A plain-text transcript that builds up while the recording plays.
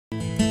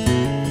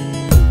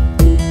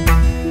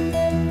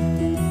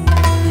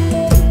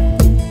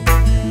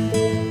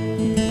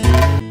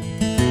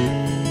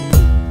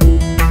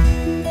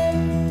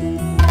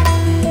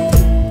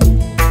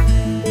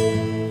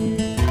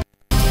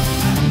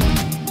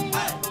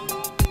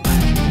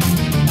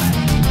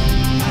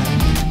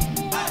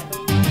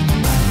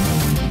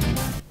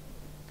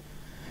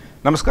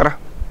ನಮಸ್ಕಾರ.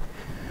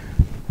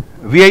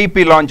 VIP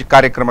launch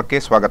ಕಾರ್ಯಕ್ರಮಕ್ಕೆ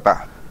ಸ್ವಾಗತ.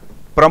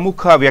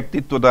 ಪ್ರಮುಖ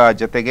ವ್ಯಕ್ತಿತ್ವದ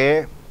ಜೊತೆಗೆ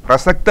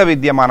ಪ್ರಸಕ್ತ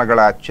ವಿದ್ಯಮಾನಗಳ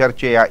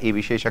ಚರ್ಚೆಯ ಈ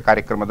ವಿಶೇಷ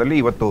ಕಾರ್ಯಕ್ರಮದಲ್ಲಿ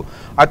ಇವತ್ತು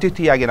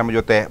ಅತಿಥಿಯಾಗಿ ನಮ್ಮ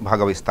ಜೊತೆ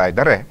ಭಾಗವಹಿಸ್ತಾ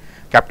ಇದ್ದಾರೆ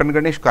ಕ್ಯಾಪ್ಟನ್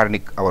ಗಣೇಶ್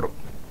ಕಾರ್ಣಿಕ್ ಅವರು.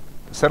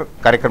 ಸರ್,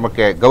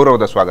 ಕಾರ್ಯಕ್ರಮಕ್ಕೆ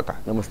ಗೌರವದ ಸ್ವಾಗತ.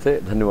 ನಮಸ್ತೆ,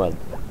 ಧನ್ಯವಾದ.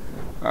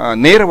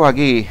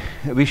 ನೇರವಾಗಿ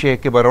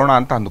ವಿಷಯಕ್ಕೆ ಬರೋಣ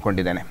ಅಂತ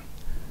ಅಂದುಕೊಂಡಿದ್ದೇನೆ.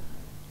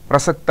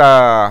 ಪ್ರಸಕ್ತ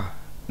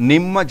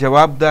ನಿಮ್ಮ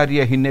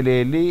ಜವಾಬ್ದಾರಿಯ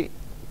ಹಿನ್ನೆಲೆಯಲ್ಲಿ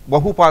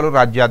ಬಹುಪಾಲು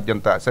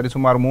ರಾಜ್ಯಾದ್ಯಂತ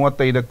ಸರಿಸುಮಾರು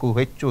 35ಕ್ಕೂ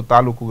ಹೆಚ್ಚು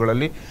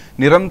ತಾಲೂಕುಗಳಲ್ಲಿ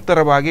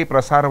ನಿರಂತರವಾಗಿ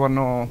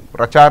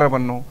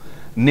ಪ್ರಚಾರವನ್ನು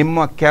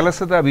ನಿಮ್ಮ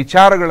ಕೆಲಸದ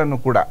ವಿಚಾರಗಳನ್ನು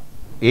ಕೂಡ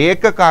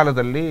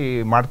ಏಕಕಾಲದಲ್ಲಿ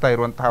ಮಾಡ್ತಾ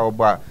ಇರುವಂತಹ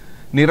ಒಬ್ಬ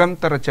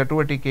ನಿರಂತರ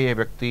ಚಟುವಟಿಕೆಯ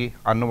ವ್ಯಕ್ತಿ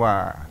ಅನ್ನುವ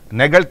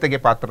ನೆಗಳತೆಗೆ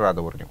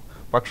ಪಾತ್ರರಾದವರು ನೀವು.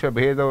 ಪಕ್ಷ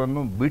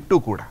ಭೇದವನ್ನು ಬಿಟ್ಟು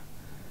ಕೂಡ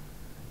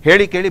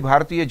ಹೇಳಿ ಕೇಳಿ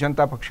ಭಾರತೀಯ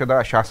ಜನತಾ ಪಕ್ಷದ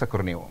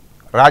ಶಾಸಕರು ನೀವು.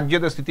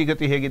 ರಾಜ್ಯದ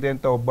ಸ್ಥಿತಿಗತಿ ಹೇಗಿದೆ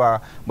ಅಂತ ಒಬ್ಬ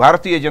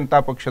ಭಾರತೀಯ ಜನತಾ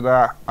ಪಕ್ಷದ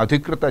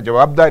ಅಧಿಕೃತ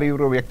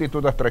ಜವಾಬ್ದಾರಿಯಿರುವ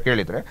ವ್ಯಕ್ತಿತ್ವದ ಹತ್ರ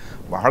ಕೇಳಿದರೆ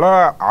ಬಹಳ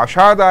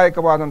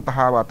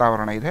ಆಶಾದಾಯಕವಾದಂತಹ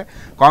ವಾತಾವರಣ ಇದೆ.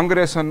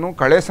 ಕಾಂಗ್ರೆಸ್ಸನ್ನು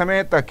ಕಳೆ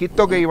ಸಮೇತ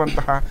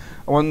ಕಿತ್ತೊಗೆಯುವಂತಹ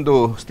ಒಂದು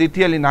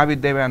ಸ್ಥಿತಿಯಲ್ಲಿ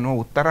ನಾವಿದ್ದೇವೆ ಅನ್ನುವ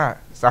ಉತ್ತರ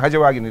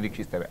ಸಹಜವಾಗಿ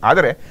ನಿರೀಕ್ಷಿಸ್ತೇವೆ.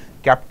 ಆದರೆ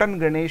ಕ್ಯಾಪ್ಟನ್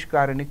ಗಣೇಶ್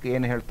ಕಾರ್ಣಿಕ್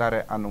ಏನು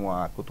ಹೇಳ್ತಾರೆ ಅನ್ನುವ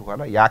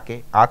ಕುತೂಹಲ ಯಾಕೆ?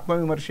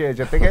 ಆತ್ಮವಿಮರ್ಶೆಯ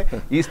ಜೊತೆಗೆ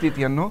ಈ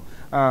ಸ್ಥಿತಿಯನ್ನು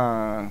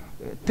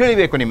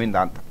ತಿಳಿಬೇಕು ನಿಮ್ಮಿಂದ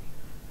ಅಂತ.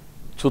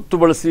 ಸುತ್ತು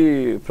ಬಳಸಿ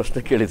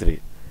ಪ್ರಶ್ನೆ ಕೇಳಿದ್ರಿ.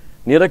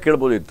 ನೇರ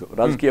ಕೇಳ್ಬೋದಿತ್ತು,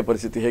 ರಾಜಕೀಯ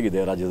ಪರಿಸ್ಥಿತಿ ಹೇಗಿದೆ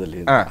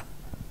ರಾಜ್ಯದಲ್ಲಿ.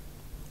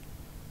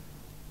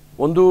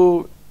 ಒಂದು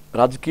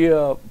ರಾಜಕೀಯ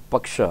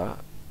ಪಕ್ಷ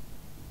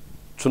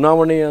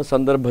ಚುನಾವಣೆಯ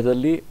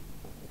ಸಂದರ್ಭದಲ್ಲಿ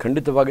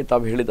ಖಂಡಿತವಾಗಿ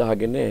ತಾವು ಹೇಳಿದ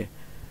ಹಾಗೇನೆ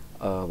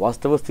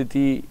ವಾಸ್ತವ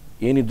ಸ್ಥಿತಿ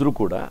ಏನಿದ್ರೂ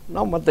ಕೂಡ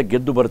ನಾವು ಮತ್ತೆ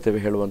ಗೆದ್ದು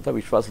ಬರ್ತೇವೆ ಹೇಳುವಂಥ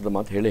ವಿಶ್ವಾಸದ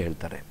ಮಾತು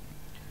ಹೇಳ್ತಾರೆ.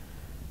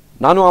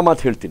 ನಾನು ಆ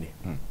ಮಾತು ಹೇಳ್ತೀನಿ,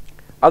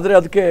 ಆದರೆ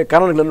ಅದಕ್ಕೆ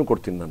ಕಾರಣಗಳನ್ನು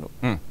ಕೊಡ್ತೀನಿ ನಾನು.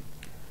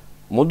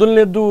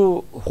 ಮೊದಲನೇದ್ದು,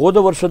 ಹೋದ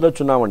ವರ್ಷದ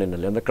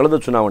ಚುನಾವಣೆಯಲ್ಲಿ ಅಂದರೆ ಕಳೆದ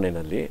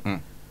ಚುನಾವಣೆಯಲ್ಲಿ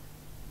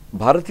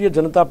ಭಾರತೀಯ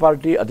ಜನತಾ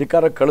ಪಾರ್ಟಿ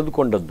ಅಧಿಕಾರ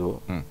ಕಳೆದುಕೊಂಡದ್ದು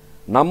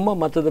ನಮ್ಮ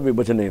ಮತದ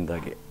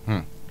ವಿಭಜನೆಯಿಂದಾಗಿ.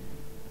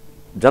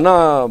 ಜನ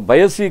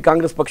ಬಯಸಿ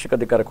ಕಾಂಗ್ರೆಸ್ ಪಕ್ಷಕ್ಕೆ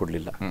ಅಧಿಕಾರ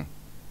ಕೊಡಲಿಲ್ಲ.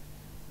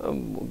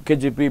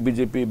 KJP,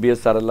 BJP,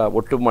 BSR ಎಲ್ಲ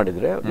ಒಟ್ಟು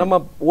ಮಾಡಿದರೆ ನಮ್ಮ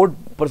ವೋಟ್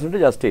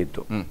ಪರ್ಸೆಂಟೇಜ್ ಅಷ್ಟೇ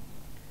ಇತ್ತು.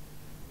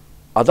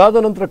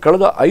 ಅದಾದ ನಂತರ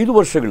ಕಳೆದ 5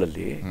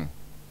 ವರ್ಷಗಳಲ್ಲಿ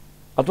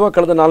ಅಥವಾ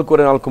ಕಳೆದ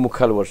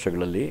 4.5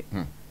 ವರ್ಷಗಳಲ್ಲಿ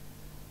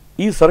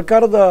ಈ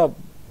ಸರ್ಕಾರದ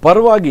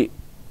ಪರವಾಗಿ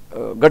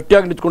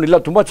ಗಟ್ಟಿಯಾಗಿ ನಿಂತ್ಕೊಂಡಿಲ್ಲ,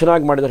 ತುಂಬ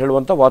ಚೆನ್ನಾಗಿ ಮಾಡಿದ್ದಾರೆ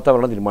ಹೇಳುವಂಥ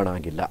ವಾತಾವರಣ ನಿರ್ಮಾಣ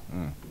ಆಗಿಲ್ಲ.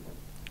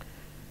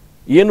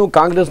 ಏನು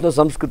ಕಾಂಗ್ರೆಸ್ನ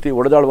ಸಂಸ್ಕೃತಿ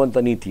ಒಡೆದಾಡುವಂಥ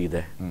ನೀತಿ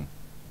ಇದೆ,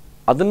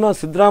 ಅದನ್ನು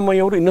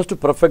ಸಿದ್ದರಾಮಯ್ಯ ಅವರು ಇನ್ನಷ್ಟು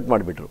ಪರ್ಫೆಕ್ಟ್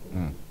ಮಾಡಿಬಿಟ್ರು.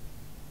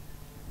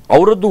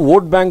 ಅವರದ್ದು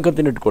ವೋಟ್ ಬ್ಯಾಂಕ್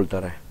ಅಂತ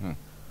ಇಟ್ಕೊಳ್ತಾರೆ.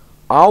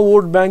 ಆ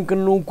ವೋಟ್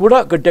ಬ್ಯಾಂಕನ್ನು ಕೂಡ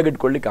ಗಟ್ಟಿಯಾಗಿ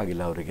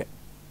ಇಟ್ಕೊಳ್ಳಿಕ್ಕಾಗಿಲ್ಲ ಅವರಿಗೆ.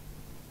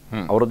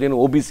 ಅವರದ್ದೇನು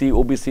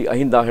OBC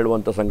ಅಹಿಂದ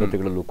ಹೇಳುವಂಥ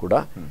ಸಂಗತಿಗಳಲ್ಲೂ ಕೂಡ.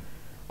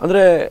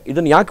 ಅಂದರೆ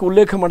ಇದನ್ನು ಯಾಕೆ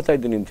ಉಲ್ಲೇಖ ಮಾಡ್ತಾ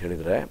ಇದ್ದೀನಿ ಅಂತ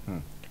ಹೇಳಿದರೆ,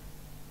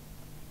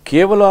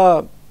 ಕೇವಲ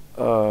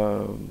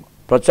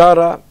ಪ್ರಚಾರ,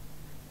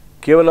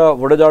 ಕೇವಲ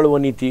ಒಡೆದಾಳುವ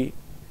ನೀತಿ,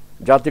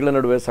 ಜಾತಿಗಳ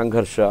ನಡುವೆ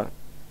ಸಂಘರ್ಷ,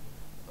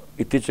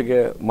 ಇತ್ತೀಚೆಗೆ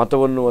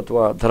ಮತವನ್ನು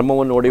ಅಥವಾ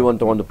ಧರ್ಮವನ್ನು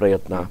ಒಡೆಯುವಂಥ ಒಂದು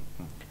ಪ್ರಯತ್ನ,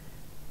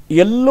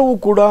 ಎಲ್ಲವೂ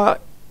ಕೂಡ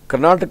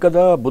ಕರ್ನಾಟಕದ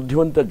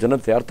ಬುದ್ಧಿವಂತ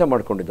ಜನತೆ ಅರ್ಥ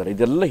ಮಾಡ್ಕೊಂಡಿದ್ದಾರೆ.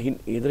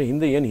 ಇದರ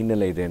ಹಿಂದೆ ಏನು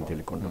ಹಿನ್ನೆಲೆ ಇದೆ ಅಂತ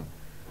ಹೇಳಿಕೊಂಡು.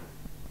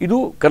 ಇದು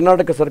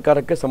ಕರ್ನಾಟಕ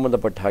ಸರ್ಕಾರಕ್ಕೆ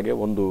ಸಂಬಂಧಪಟ್ಟ ಹಾಗೆ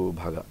ಒಂದು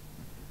ಭಾಗ.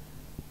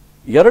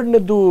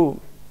 ಎರಡನೇದು,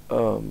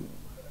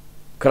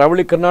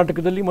 ಕರಾವಳಿ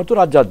ಕರ್ನಾಟಕದಲ್ಲಿ ಮತ್ತು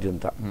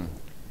ರಾಜ್ಯಾದ್ಯಂತ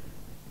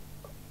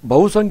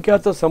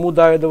ಬಹುಸಂಖ್ಯಾತ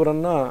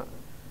ಸಮುದಾಯದವರನ್ನು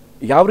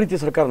ಯಾವ ರೀತಿ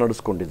ಸರ್ಕಾರ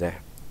ನಡೆಸ್ಕೊಂಡಿದೆ.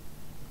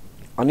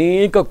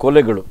 ಅನೇಕ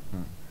ಕೊಲೆಗಳು,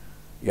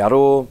 ಯಾರೋ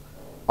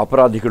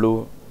ಅಪರಾಧಿಗಳು,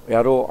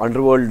 ಯಾರೋ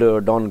ಅಂಡರ್ವರ್ಲ್ಡ್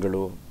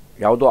ಡಾನ್ಗಳು,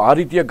 ಯಾವುದೋ ಆ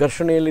ರೀತಿಯ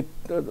ಘರ್ಷಣೆಯಲ್ಲಿ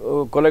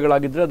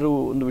ಕೊಲೆಗಳಾಗಿದ್ದರೆ ಅದು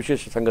ಒಂದು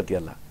ವಿಶೇಷ ಸಂಗತಿ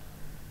ಅಲ್ಲ.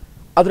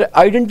 ಆದರೆ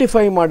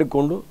ಐಡೆಂಟಿಫೈ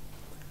ಮಾಡಿಕೊಂಡು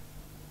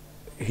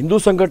ಹಿಂದೂ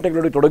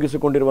ಸಂಘಟನೆಗಳಲ್ಲಿ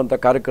ತೊಡಗಿಸಿಕೊಂಡಿರುವಂಥ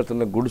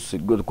ಕಾರ್ಯಕರ್ತರನ್ನು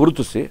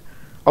ಗುರುತಿಸಿ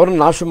ಅವರನ್ನು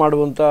ನಾಶ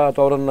ಮಾಡುವಂಥ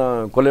ಅಥವಾ ಅವರನ್ನು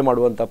ಕೊಲೆ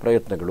ಮಾಡುವಂಥ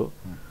ಪ್ರಯತ್ನಗಳು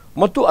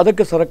ಮತ್ತು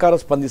ಅದಕ್ಕೆ ಸರ್ಕಾರ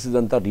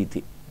ಸ್ಪಂದಿಸಿದಂಥ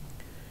ರೀತಿ,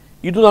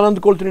 ಇದು ನಾನು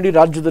ಅಂದ್ಕೊಳ್ತೀನಿ ಇಡೀ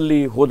ರಾಜ್ಯದಲ್ಲಿ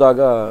ಹೋದಾಗ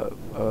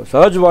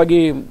ಸಹಜವಾಗಿ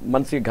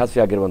ಮನಸ್ಸಿಗೆ ಘಾಸಿ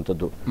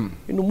ಆಗಿರುವಂಥದ್ದು.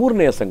 ಇನ್ನು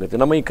ಮೂರನೆಯ ಸಂಗತಿ,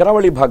 ನಮ್ಮ ಈ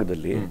ಕರಾವಳಿ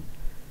ಭಾಗದಲ್ಲಿ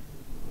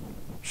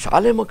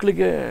ಶಾಲೆ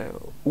ಮಕ್ಕಳಿಗೆ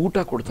ಊಟ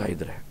ಕೊಡ್ತಾ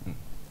ಇದ್ದಾರೆ,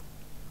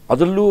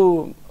 ಅದರಲ್ಲೂ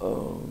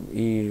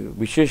ಈ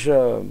ವಿಶೇಷ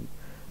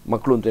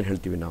ಮಕ್ಕಳು ಅಂತ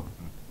ಹೇಳ್ತೀವಿ ನಾವು,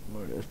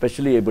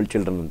 ಸ್ಪೆಷಲಿ ಏಬಲ್ಡ್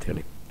ಚಿಲ್ಡ್ರನ್ ಅಂತ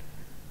ಹೇಳಿ,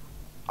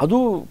 ಅದು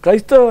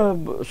ಕ್ರೈಸ್ತ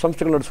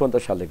ಸಂಸ್ಥೆಗಳು ನಡೆಸುವಂಥ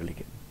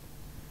ಶಾಲೆಗಳಿಗೆ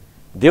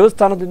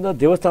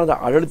ದೇವಸ್ಥಾನದ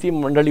ಆಡಳಿತ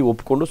ಮಂಡಳಿ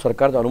ಒಪ್ಪಿಕೊಂಡು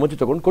ಸರ್ಕಾರದ ಅನುಮತಿ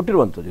ತಗೊಂಡು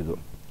ಕೊಟ್ಟಿರುವಂಥದ್ದು. ಇದು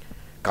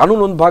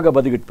ಕಾನೂನು ಒಂದು ಭಾಗ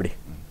ಬದಿಗಿಟ್ಬಿಡಿ.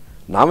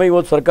 ನಾವೇ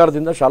ಇವತ್ತು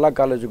ಸರ್ಕಾರದಿಂದ ಶಾಲಾ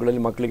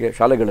ಕಾಲೇಜುಗಳಲ್ಲಿ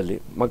ಶಾಲೆಗಳಲ್ಲಿ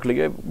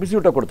ಮಕ್ಕಳಿಗೆ ಬಿಸಿ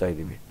ಊಟ ಕೊಡ್ತಾ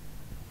ಇದ್ದೀವಿ.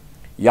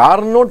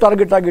 ಯಾರನ್ನೋ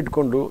ಟಾರ್ಗೆಟ್ ಆಗಿ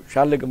ಇಟ್ಕೊಂಡು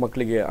ಶಾಲೆಗೆ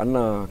ಮಕ್ಕಳಿಗೆ ಅನ್ನ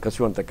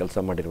ಕಸಿಯುವಂಥ ಕೆಲಸ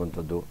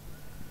ಮಾಡಿರುವಂಥದ್ದು.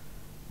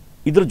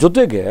 ಇದ್ರ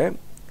ಜೊತೆಗೆ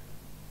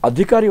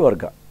ಅಧಿಕಾರಿ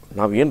ವರ್ಗ,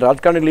 ನಾವು ಏನು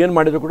ರಾಜಕಾರಣಿಗಳು ಏನು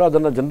ಮಾಡಿದ್ರು ಕೂಡ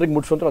ಅದನ್ನು ಜನರಿಗೆ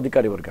ಮುಟ್ಟಿಸುವಂಥ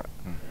ಅಧಿಕಾರಿ ವರ್ಗ,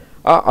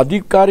 ಆ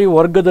ಅಧಿಕಾರಿ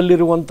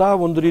ವರ್ಗದಲ್ಲಿರುವಂಥ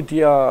ಒಂದು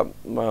ರೀತಿಯ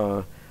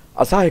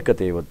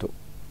ಅಸಹಾಯಕತೆ ಇವತ್ತು.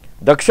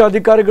 ದಕ್ಷ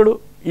ಅಧಿಕಾರಿಗಳು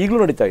ಈಗಲೂ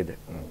ನಡೀತಾ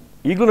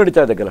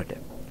ಇದೆ ಗಲಾಟೆ.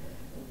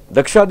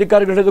 ದಕ್ಷ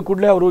ಅಧಿಕಾರಿಗಳು ಹೇಳಿದ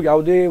ಕೂಡಲೇ ಅವರು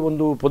ಯಾವುದೇ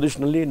ಒಂದು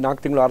ಪೊಸಿಷನಲ್ಲಿ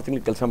 4 ತಿಂಗಳು 6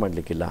 ತಿಂಗಳು ಕೆಲಸ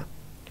ಮಾಡಲಿಕ್ಕಿಲ್ಲ.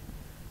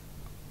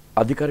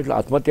 ಅಧಿಕಾರಿಗಳು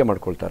ಆತ್ಮಹತ್ಯೆ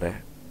ಮಾಡ್ಕೊಳ್ತಾರೆ,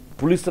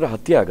 ಪೊಲೀಸರ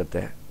ಹತ್ಯೆ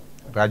ಆಗುತ್ತೆ,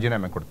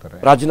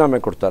 ರಾಜೀನಾಮೆ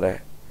ಕೊಡ್ತಾರೆ.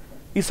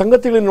 ಈ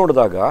ಸಂಗತಿಗಳನ್ನು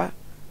ನೋಡಿದಾಗ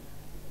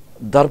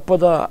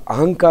ದರ್ಪದ,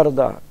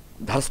 ಅಹಂಕಾರದ,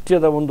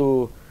 ಧಾರ್ಷ್ಟ್ಯದ ಒಂದು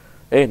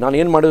ನಾನು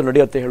ಏನು ಮಾಡಿದ್ರು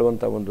ನಡೆಯುತ್ತೆ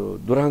ಹೇಳುವಂಥ ಒಂದು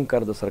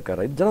ದುರಹಂಕಾರದ ಸರ್ಕಾರ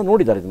ಇದು ಜನ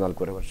ನೋಡಿದ್ದಾರೆ ಇದು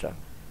 4.5 ವರ್ಷ.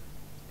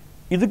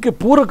 ಇದಕ್ಕೆ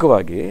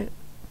ಪೂರಕವಾಗಿ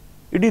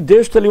ಇಡೀ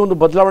ದೇಶದಲ್ಲಿ ಒಂದು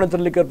ಬದಲಾವಣೆ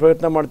ತರಲಿಕ್ಕೆ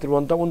ಪ್ರಯತ್ನ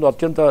ಮಾಡ್ತಿರುವಂಥ ಒಂದು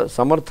ಅತ್ಯಂತ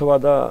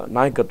ಸಮರ್ಥವಾದ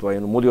ನಾಯಕತ್ವ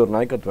ಏನು ಮೋದಿಯವರ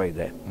ನಾಯಕತ್ವ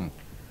ಇದೆ.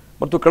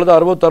 ಮತ್ತು ಕಳೆದ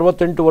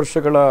 60-68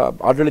 ವರ್ಷಗಳ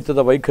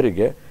ಆಡಳಿತದ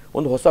ವೈಖರಿಗೆ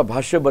ಒಂದು ಹೊಸ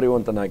ಭಾಷ್ಯ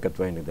ಬರೆಯುವಂಥ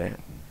ನಾಯಕತ್ವ ಏನಿದೆ,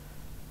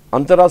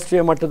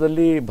 ಅಂತಾರಾಷ್ಟ್ರೀಯ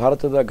ಮಟ್ಟದಲ್ಲಿ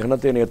ಭಾರತದ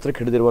ಘನತೆಯನ್ನು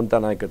ಎತ್ತರಕ್ಕೆ ಹಿಡಿದಿರುವಂಥ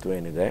ನಾಯಕತ್ವ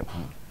ಏನಿದೆ,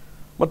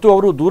 ಮತ್ತು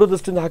ಅವರು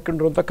ದೂರದೃಷ್ಟಿಯಿಂದ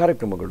ಹಾಕೊಂಡಿರುವಂಥ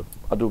ಕಾರ್ಯಕ್ರಮಗಳು,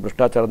 ಅದು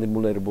ಭ್ರಷ್ಟಾಚಾರ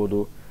ನಿರ್ಮೂಲನೆ ಇರ್ಬೋದು,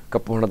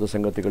 ಕಪ್ಪು ಹಣದ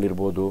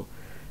ಸಂಗತಿಗಳಿರ್ಬೋದು,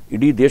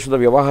 ಇಡೀ ದೇಶದ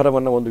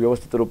ವ್ಯವಹಾರವನ್ನು ಒಂದು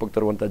ವ್ಯವಸ್ಥಿತ ರೂಪಕ್ಕೆ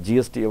ತರುವಂಥ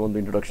GSTಯ ಒಂದು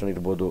ಇಂಟ್ರೊಡಕ್ಷನ್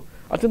ಇರ್ಬೋದು,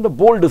 ಅತ್ಯಂತ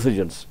ಬೋಲ್ಡ್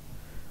ಡಿಸಿಷನ್ಸ್.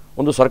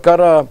 ಒಂದು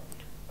ಸರ್ಕಾರ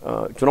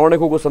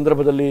ಚುನಾವಣೆಗೆ ಹೋಗುವ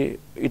ಸಂದರ್ಭದಲ್ಲಿ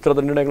ಈ ಥರದ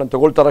ನಿರ್ಣಯಗಳನ್ನು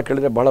ತಗೊಳ್ತಾರ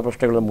ಕೇಳಿದರೆ ಬಹಳ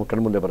ಪ್ರಶ್ನೆಗಳ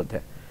ಕಣ್ಮುಂದೆ ಬರುತ್ತೆ.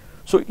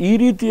 ಸೊ ಈ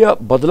ರೀತಿಯ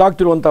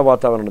ಬದಲಾಗ್ತಿರುವಂಥ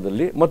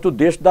ವಾತಾವರಣದಲ್ಲಿ ಮತ್ತು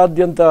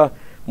ದೇಶದಾದ್ಯಂತ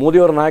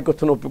ಮೋದಿಯವರ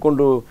ನಾಯಕತ್ವವನ್ನು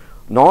ಒಪ್ಪಿಕೊಂಡು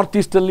ನಾರ್ತ್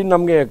ಈಸ್ಟಲ್ಲಿ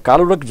ನಮಗೆ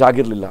ಕಾಲುಡಕ್ಕೆ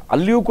ಜಾಗಿರಲಿಲ್ಲ,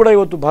 ಅಲ್ಲಿಯೂ ಕೂಡ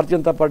ಇವತ್ತು ಭಾರತೀಯ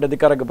ಜನತಾ ಪಾರ್ಟಿ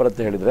ಅಧಿಕಾರಕ್ಕೆ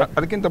ಬರುತ್ತೆ ಹೇಳಿದರೆ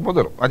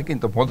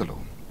ಅದಕ್ಕಿಂತ ಮೊದಲು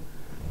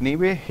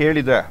ನೀವೇ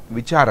ಹೇಳಿದ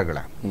ವಿಚಾರಗಳ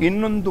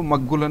ಇನ್ನೊಂದು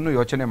ಮಗ್ಗುಲನ್ನು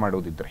ಯೋಚನೆ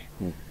ಮಾಡುವುದಿದ್ರೆ,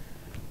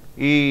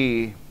 ಈ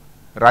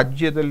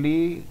ರಾಜ್ಯದಲ್ಲಿ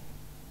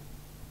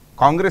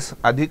ಕಾಂಗ್ರೆಸ್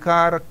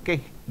ಅಧಿಕಾರಕ್ಕೆ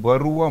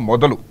ಬರುವ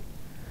ಮೊದಲು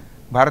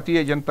ಭಾರತೀಯ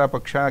ಜನತಾ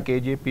ಪಕ್ಷ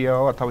KJPಯೋ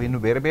ಅಥವಾ ಇನ್ನು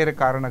ಬೇರೆ ಬೇರೆ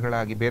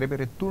ಕಾರಣಗಳಾಗಿ ಬೇರೆ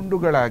ಬೇರೆ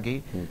ತುಂಡುಗಳಾಗಿ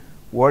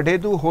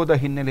ಒಡೆದು ಹೋದ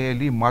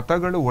ಹಿನ್ನೆಲೆಯಲ್ಲಿ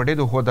ಮತಗಳು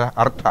ಒಡೆದು ಹೋದ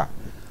ಅರ್ಥ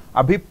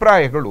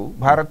ಅಭಿಪ್ರಾಯಗಳು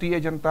ಭಾರತೀಯ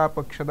ಜನತಾ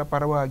ಪಕ್ಷದ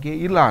ಪರವಾಗಿ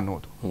ಇಲ್ಲ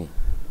ಅನ್ನೋದು.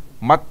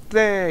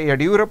 ಮತ್ತೆ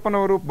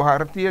ಯಡಿಯೂರಪ್ಪನವರು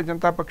ಭಾರತೀಯ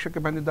ಜನತಾ ಪಕ್ಷಕ್ಕೆ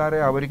ಬಂದಿದ್ದಾರೆ,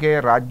 ಅವರಿಗೆ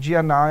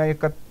ರಾಜ್ಯ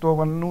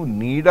ನಾಯಕತ್ವವನ್ನು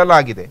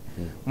ನೀಡಲಾಗಿದೆ,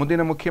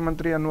 ಮುಂದಿನ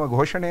ಮುಖ್ಯಮಂತ್ರಿ ಅನ್ನುವ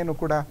ಘೋಷಣೆಯನ್ನು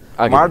ಕೂಡ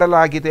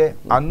ಮಾಡಲಾಗಿದೆ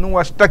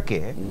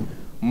ಅನ್ನುವಷ್ಟಕ್ಕೆ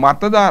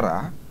ಮತದಾರ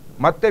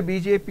ಮತ್ತೆ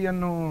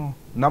BJPಯನ್ನು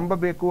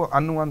ನಂಬಬೇಕು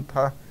ಅನ್ನುವಂಥ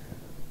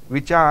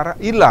ವಿಚಾರ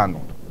ಇಲ್ಲ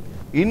ಅನ್ನೋದು.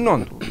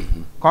 ಇನ್ನೊಂದು,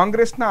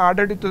 ಕಾಂಗ್ರೆಸ್ನ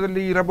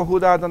ಆಡಳಿತದಲ್ಲಿ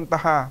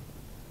ಇರಬಹುದಾದಂತಹ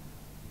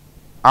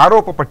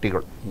ಆರೋಪ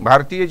ಪಟ್ಟಿಗಳು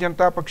ಭಾರತೀಯ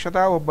ಜನತಾ ಪಕ್ಷದ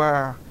ಒಬ್ಬ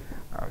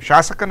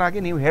ಶಾಸಕನಾಗಿ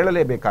ನೀವು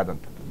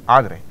ಹೇಳಲೇಬೇಕಾದಂಥದ್ದು.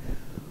 ಆದರೆ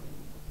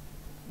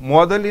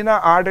ಮೊದಲಿನ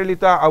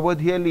ಆಡಳಿತ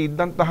ಅವಧಿಯಲ್ಲಿ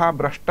ಇದ್ದಂತಹ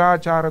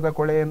ಭ್ರಷ್ಟಾಚಾರದ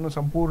ಕೊಳೆಯನ್ನು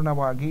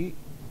ಸಂಪೂರ್ಣವಾಗಿ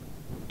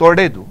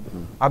ತೊಡೆದು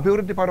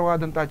ಅಭಿವೃದ್ಧಿ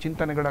ಪರವಾದಂತಹ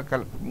ಚಿಂತನೆಗಳ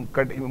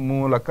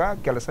ಮೂಲಕ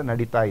ಕೆಲಸ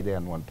ನಡೀತಾ ಇದೆ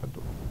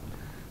ಅನ್ನುವಂಥದ್ದು.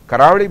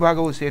 ಕರಾವಳಿ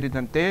ಭಾಗವು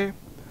ಸೇರಿದಂತೆ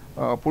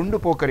ಪುಂಡು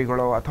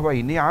ಪೋಖರಿಗಳು ಅಥವಾ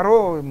ಇನ್ಯಾರೋ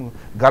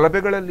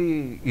ಗಲಭೆಗಳಲ್ಲಿ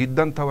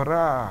ಇದ್ದಂಥವರ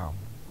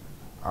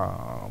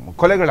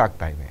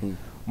ಕೊಲೆಗಳಾಗ್ತಾ ಇವೆ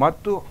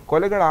ಮತ್ತು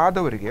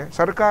ಕೊಲೆಗಳಾದವರಿಗೆ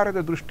ಸರ್ಕಾರದ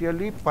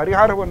ದೃಷ್ಟಿಯಲ್ಲಿ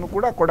ಪರಿಹಾರವನ್ನು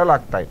ಕೂಡ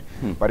ಕೊಡಲಾಗ್ತಾ ಇದೆ.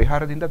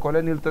 ಪರಿಹಾರದಿಂದ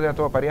ಕೊಲೆ ನಿಲ್ತದೆ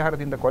ಅಥವಾ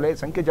ಪರಿಹಾರದಿಂದ ಕೊಲೆ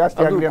ಸಂಖ್ಯೆ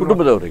ಜಾಸ್ತಿ ಆಗಲಿ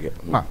ಕುಟುಂಬದವರಿಗೆ,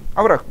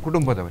 ಅವರ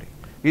ಕುಟುಂಬದವರಿಗೆ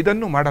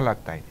ಇದನ್ನು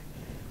ಮಾಡಲಾಗ್ತಾ ಇದೆ.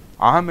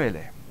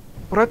 ಆಮೇಲೆ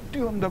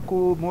ಪ್ರತಿಯೊಂದಕ್ಕೂ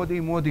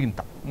ಮೋದಿ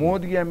ಅಂತ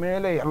ಮೋದಿಯ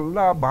ಮೇಲೆ ಎಲ್ಲ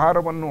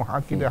ಭಾರವನ್ನು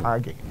ಹಾಕಿದೆ.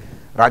 ಹಾಗೆ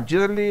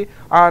ರಾಜ್ಯದಲ್ಲಿ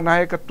ಆ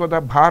ನಾಯಕತ್ವದ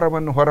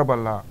ಭಾರವನ್ನು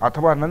ಹೊರಬಲ್ಲ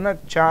ಅಥವಾ ನನ್ನ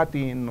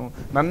ಛಾತಿಯನ್ನು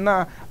ನನ್ನ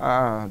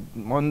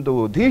ಒಂದು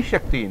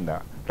ಧೀಶಕ್ತಿಯಿಂದ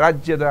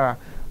ರಾಜ್ಯದ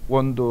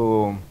ಒಂದು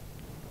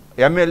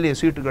MLA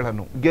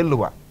ಸೀಟುಗಳನ್ನು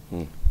ಗೆಲ್ಲುವ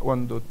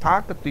ಒಂದು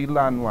ತಾಕತ್ತು ಇಲ್ಲ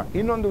ಅನ್ನುವ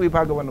ಇನ್ನೊಂದು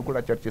ವಿಭಾಗವನ್ನು ಕೂಡ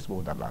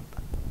ಚರ್ಚಿಸಬಹುದಲ್ಲ ಅಂತ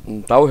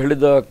ತಾವು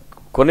ಹೇಳಿದ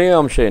ಕೊನೆಯ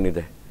ಅಂಶ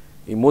ಏನಿದೆ,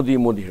 ಈ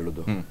ಮೋದಿ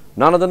ಹೇಳುದು,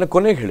 ನಾನು ಅದನ್ನು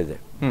ಕೊನೆಗೆ ಹೇಳಿದೆ,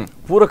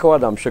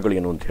 ಪೂರಕವಾದ ಅಂಶಗಳು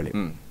ಏನು ಅಂತ ಹೇಳಿ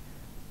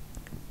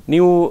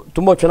ನೀವು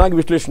ತುಂಬಾ ಚೆನ್ನಾಗಿ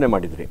ವಿಶ್ಲೇಷಣೆ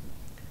ಮಾಡಿದ್ರಿ.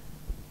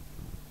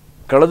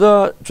 ಕಳೆದ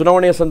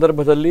ಚುನಾವಣೆಯ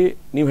ಸಂದರ್ಭದಲ್ಲಿ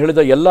ನೀವು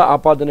ಹೇಳಿದ ಎಲ್ಲ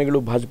ಆಪಾದನೆಗಳು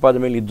ಭಾಜಪಾದ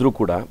ಮೇಲೆ ಇದ್ರೂ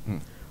ಕೂಡ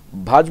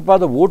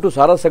ಭಾಜಪಾದ ಓಟು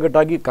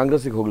ಸಾರಾಸಗಟಾಗಿ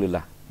ಕಾಂಗ್ರೆಸ್ಗೆ ಹೋಗಲಿಲ್ಲ,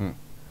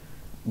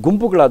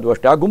 ಗುಂಪುಗಳಾದವು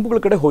ಅಷ್ಟೇ. ಆ ಗುಂಪುಗಳ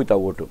ಕಡೆ ಹೋಯ್ತಾ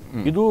ಓಟು.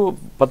 ಇದು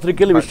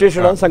ಪತ್ರಿಕೆಯಲ್ಲಿ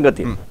ವಿಶ್ಲೇಷಣಾ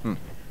ಸಂಗತಿ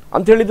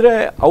ಅಂತ ಹೇಳಿದ್ರೆ,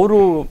 ಅವರು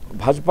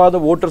ಭಾಜಪಾದ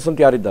ವೋಟರ್ಸ್ ಅಂತ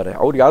ಯಾರಿದ್ದಾರೆ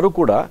ಅವ್ರು ಯಾರು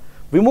ಕೂಡ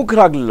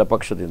ವಿಮುಖರಾಗಲಿಲ್ಲ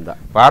ಪಕ್ಷದಿಂದ.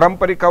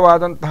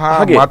 ಪಾರಂಪರಿಕವಾದಂತಹ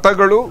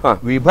ಮತಗಳು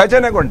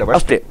ವಿಭಜನೆಗೊಂಡವು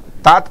ಅಷ್ಟೇ,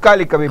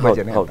 ತಾತ್ಕಾಲಿಕ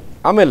ವಿಭಜನೆ. ಹೌದು.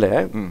 ಆಮೇಲೆ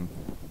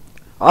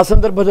ಆ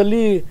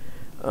ಸಂದರ್ಭದಲ್ಲಿ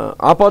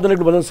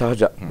ಆಪಾದನೆಗಳು ಬಂದ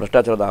ಸಹಜ,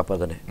 ಭ್ರಷ್ಟಾಚಾರದ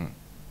ಆಪಾದನೆ.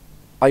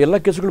 ಆ ಎಲ್ಲ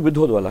ಕೇಸುಗಳು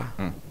ಬಿದ್ದು ಹೋದ್ವಲ್ಲ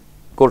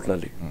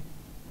ಕೋರ್ಟ್ನಲ್ಲಿ,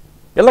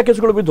 ಎಲ್ಲ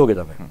ಕೇಸುಗಳು ಬಿದ್ದು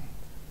ಹೋಗಿದ್ದಾವೆ.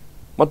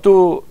 ಮತ್ತು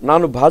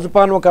ನಾನು ಭಾಜಪಾ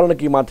ಅನ್ನುವ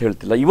ಕಾರಣಕ್ಕೆ ಈ ಮಾತು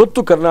ಹೇಳ್ತಿಲ್ಲ. ಇವತ್ತು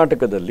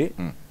ಕರ್ನಾಟಕದಲ್ಲಿ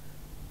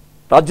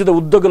ರಾಜ್ಯದ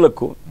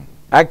ಉದ್ದಗಲಕ್ಕೂ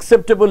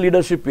ಆಕ್ಸೆಪ್ಟಬಲ್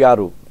ಲೀಡರ್ಶಿಪ್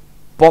ಯಾರು,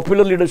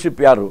 ಪಾಪ್ಯುಲರ್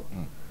ಲೀಡರ್ಶಿಪ್ ಯಾರು,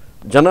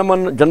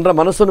 ಜನರ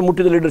ಮನಸ್ಸನ್ನು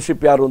ಮುಟ್ಟಿದ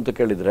ಲೀಡರ್ಶಿಪ್ ಯಾರು ಅಂತ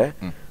ಕೇಳಿದ್ರೆ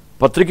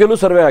ಪತ್ರಿಕೆಯಲ್ಲೂ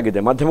ಸರ್ವೆ ಆಗಿದೆ,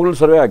 ಮಾಧ್ಯಮಗಳಲ್ಲೂ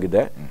ಸರ್ವೆ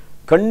ಆಗಿದೆ.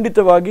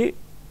 ಖಂಡಿತವಾಗಿ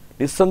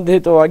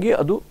ನಿಸ್ಸಂದೇಹಿತವಾಗಿ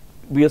ಅದು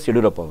BS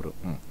ಯಡಿಯೂರಪ್ಪ ಅವರು.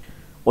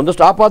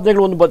 ಒಂದಷ್ಟು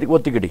ಆಪಾದನೆಗಳು ಒಂದು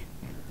ಒತ್ತಿಗಿಡಿ.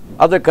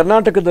 ಆದರೆ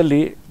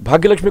ಕರ್ನಾಟಕದಲ್ಲಿ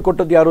ಭಾಗ್ಯಲಕ್ಷ್ಮಿ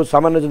ಕೊಟ್ಟದ್ದು ಯಾರು,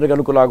 ಸಾಮಾನ್ಯ ಜನರಿಗೆ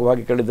ಅನುಕೂಲ ಆಗುವ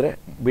ಹಾಗೆ ಕೇಳಿದ್ರೆ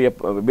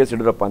BS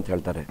ಯಡಿಯೂರಪ್ಪ ಅಂತ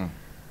ಹೇಳ್ತಾರೆ.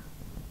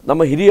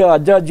 ನಮ್ಮ ಹಿರಿಯ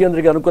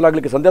ಅಜ್ಜಿಯಂದ್ರಿಗೆ ಅನುಕೂಲ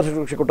ಆಗಲಿಕ್ಕೆ ಸಂಧ್ಯಾ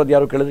ಸುರಕ್ಷೆ ಕೊಟ್ಟದ್ದು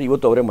ಯಾರು ಕೇಳಿದ್ರೆ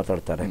ಇವತ್ತು ಅವರೇ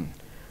ಮಾತಾಡ್ತಾರೆ.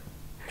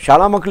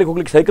 ಶಾಲಾ ಮಕ್ಕಳಿಗೆ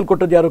ಹೋಗ್ಲಿಕ್ಕೆ ಸೈಕಲ್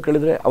ಕೊಟ್ಟದ್ದು ಯಾರು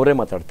ಕೇಳಿದ್ರೆ ಅವರೇ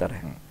ಮಾತಾಡ್ತಾರೆ.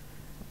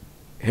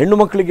 ಹೆಣ್ಣು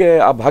ಮಕ್ಕಳಿಗೆ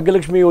ಆ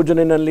ಭಾಗ್ಯಲಕ್ಷ್ಮಿ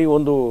ಯೋಜನೆಯಲ್ಲಿ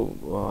ಒಂದು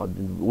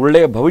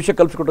ಒಳ್ಳೆಯ ಭವಿಷ್ಯ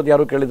ಕಲ್ಪಿಸಿಕೊಟ್ಟದ್ದು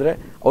ಯಾರು ಕೇಳಿದ್ರೆ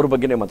ಅವ್ರ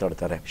ಬಗ್ಗೆನೇ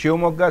ಮಾತಾಡ್ತಾರೆ.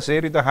 ಶಿವಮೊಗ್ಗ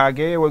ಸೇರಿದ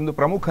ಹಾಗೆ ಒಂದು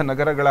ಪ್ರಮುಖ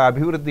ನಗರಗಳ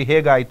ಅಭಿವೃದ್ಧಿ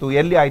ಹೇಗಾಯ್ತು,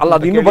 ಎಲ್ಲಿ ಆಯ್ತು, ಅಲ್ಲ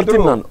ಇನ್ನೂ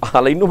ಬರ್ತೀನಿ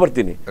ನಾನು, ಇನ್ನೂ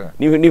ಬರ್ತೀನಿ.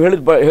 ನೀವು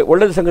ಹೇಳಿದ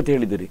ಒಳ್ಳೆಯ ಸಂಗತಿ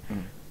ಹೇಳಿದ್ದೀರಿ.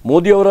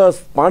 ಮೋದಿ ಅವರ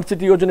ಸ್ಮಾರ್ಟ್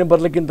ಸಿಟಿ ಯೋಜನೆ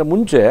ಬರಲಿಕ್ಕಿಂತ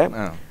ಮುಂಚೆ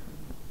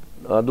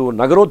ಅದು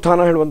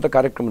ನಗರೋತ್ಥಾನ ಹೇಳುವಂಥ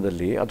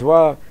ಕಾರ್ಯಕ್ರಮದಲ್ಲಿ ಅಥವಾ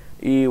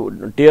ಈ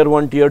Tier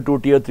 1, Tier 2,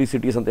 Tier 3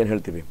 ಸಿಟೀಸ್ ಅಂತ ಏನು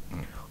ಹೇಳ್ತೀವಿ,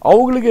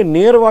 ಅವುಗಳಿಗೆ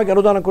ನೇರವಾಗಿ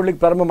ಅನುದಾನ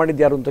ಕೊಡ್ಲಿಕ್ಕೆ ಪ್ರಾರಂಭ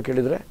ಮಾಡಿದ್ದು ಯಾರು ಅಂತ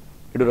ಕೇಳಿದರೆ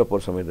ಯಡಿಯೂರಪ್ಪ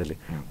ಅವ್ರ ಸಮಯದಲ್ಲಿ.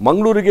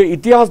 ಮಂಗಳೂರಿಗೆ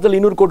ಇತಿಹಾಸದಲ್ಲಿ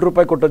 200 ಕೋಟಿ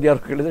ರೂಪಾಯಿ ಕೊಟ್ಟದ್ದು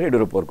ಯಾರು ಕೇಳಿದ್ರೆ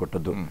ಯಡಿಯೂರಪ್ಪ ಅವ್ರು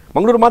ಕೊಟ್ಟದ್ದು.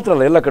 ಮಂಗಳೂರು ಮಾತ್ರ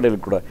ಅಲ್ಲ, ಎಲ್ಲ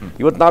ಕಡೆಯಲ್ಲಿ ಕೂಡ.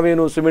 ಇವತ್ತು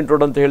ನಾವೇನು ಸಿಮೆಂಟ್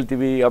ರೋಡ್ ಅಂತ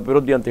ಹೇಳ್ತೀವಿ,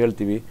 ಅಭಿವೃದ್ಧಿ ಅಂತ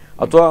ಹೇಳ್ತೀವಿ,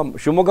 ಅಥವಾ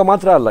ಶಿವಮೊಗ್ಗ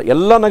ಮಾತ್ರ ಅಲ್ಲ,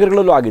 ಎಲ್ಲ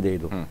ನಗರಗಳಲ್ಲೂ ಆಗಿದೆ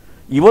ಇದು.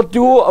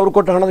 ಇವತ್ತಿಗೂ ಅವ್ರು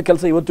ಕೊಟ್ಟ ಹಣದ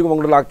ಕೆಲಸ ಇವತ್ತಿಗೂ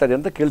ಮಂಗಳೂರಲ್ಲಿ ಆಗ್ತಾ ಇದೆ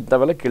ಅಂತ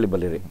ಕೇಳ್ತಾವೆಲ್ಲ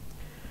ಕೇಳಿಬಲ್ಲಿರಿ.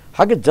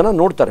 ಹಾಗೆ ಜನ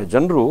ನೋಡ್ತಾರೆ.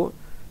 ಜನರು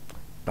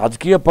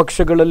ರಾಜಕೀಯ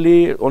ಪಕ್ಷಗಳಲ್ಲಿ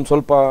ಒಂದು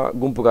ಸ್ವಲ್ಪ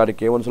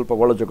ಗುಂಪುಗಾರಿಕೆ, ಒಂದು ಸ್ವಲ್ಪ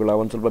ಒಳಜಗಳ,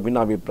 ಒಂದು ಸ್ವಲ್ಪ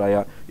ಭಿನ್ನಾಭಿಪ್ರಾಯ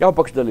ಯಾವ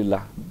ಪಕ್ಷದಲ್ಲಿಲ್ಲ,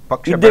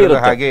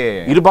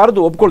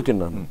 ಇರಬಾರದು, ಒಪ್ಕೊಳ್ತೀನಿ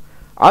ನಾನು.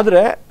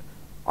 ಆದರೆ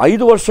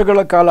 5 ವರ್ಷಗಳ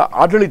ಕಾಲ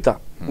ಆಡಳಿತ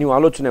ನೀವು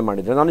ಆಲೋಚನೆ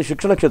ಮಾಡಿದ್ರೆ, ನಾನು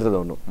ಶಿಕ್ಷಣ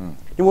ಕ್ಷೇತ್ರದವನು,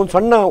 ನೀವು ಒಂದು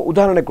ಸಣ್ಣ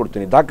ಉದಾಹರಣೆ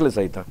ಕೊಡ್ತೀನಿ, ದಾಖಲೆ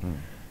ಸಹಿತ.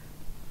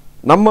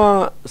 ನಮ್ಮ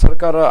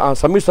ಸರ್ಕಾರ,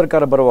 ಸಮ್ಮಿಶ್ರ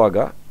ಸರ್ಕಾರ ಬರುವಾಗ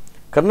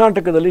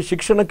ಕರ್ನಾಟಕದಲ್ಲಿ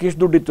ಶಿಕ್ಷಣಕ್ಕೆ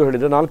ಎಷ್ಟು ದುಡ್ಡಿತ್ತು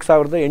ಹೇಳಿದ್ರೆ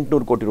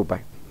 4,800 ಕೋಟಿ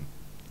ರೂಪಾಯಿ.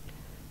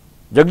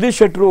 ಜಗದೀಶ್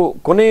ಶೆಟ್ಟರು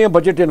ಕೊನೆಯ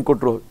ಬಜೆಟ್ ಏನು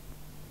ಕೊಟ್ಟರು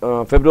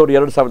ಫೆಬ್ರವರಿ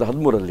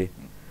 2013ರಲ್ಲಿ,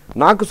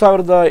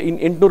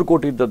 4,800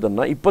 ಕೋಟಿ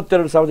ಇದ್ದದ್ದನ್ನು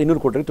 22,200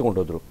 ಕೋಟಿಗೆ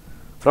ತಗೊಂಡೋದ್ರು.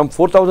 From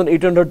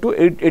 4,800 to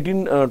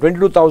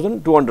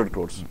 22,200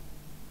 crores.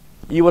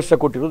 ಈ ವರ್ಷ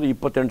ಕೊಟ್ಟಿರೋದು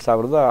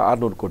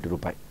 28,600 ಕೋಟಿ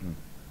ರೂಪಾಯಿ.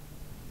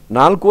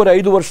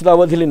 4.5 ವರ್ಷದ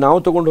ಅವಧಿಯಲ್ಲಿ ನಾವು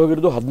ತಗೊಂಡು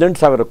ಹೋಗಿರೋದು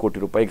 18,000 ಕೋಟಿ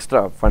ರೂಪಾಯಿ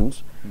ಎಕ್ಸ್ಟ್ರಾ ಫಂಡ್ಸ್.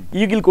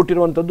 ಈಗಿಲ್ಲಿ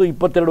ಕೊಟ್ಟಿರುವಂಥದ್ದು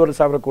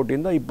 22,500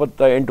 ಕೋಟಿಯಿಂದ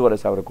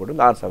 28,500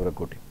 ಕೋಟಿಯಿಂದ 6,000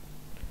 ಕೋಟಿ.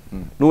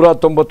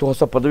 190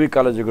 ಹೊಸ ಪದವಿ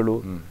ಕಾಲೇಜುಗಳು,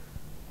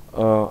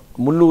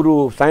 300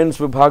 ಸೈನ್ಸ್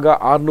ವಿಭಾಗ,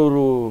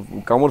 600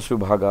 ಕಾಮರ್ಸ್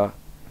ವಿಭಾಗ,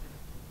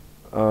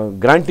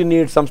 ಗ್ರಾಂಟ್ ಇನ್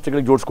ಏಡ್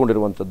ಸಂಸ್ಥೆಗಳಿಗೆ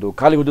ಜೋಡಿಸ್ಕೊಂಡಿರುವಂಥದ್ದು,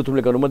 ಖಾಲಿ ಹುದ್ದೆ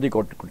ತುಂಬಲಿಕ್ಕೆ ಅನುಮತಿ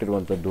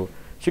ಕೊಟ್ಟಿರುವಂಥದ್ದು.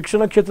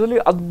 ಶಿಕ್ಷಣ ಕ್ಷೇತ್ರದಲ್ಲಿ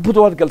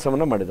ಅದ್ಭುತವಾದ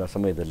ಕೆಲಸವನ್ನು ಮಾಡಿದ ಆ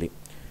ಸಮಯದಲ್ಲಿ.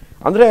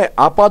 ಅಂದರೆ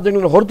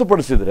ಆಪಾದನೆಗಳನ್ನು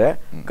ಹೊರತುಪಡಿಸಿದರೆ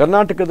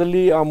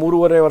ಕರ್ನಾಟಕದಲ್ಲಿ ಆ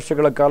 3.5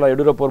 ವರ್ಷಗಳ ಕಾಲ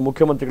ಯಡಿಯೂರಪ್ಪ ಅವರು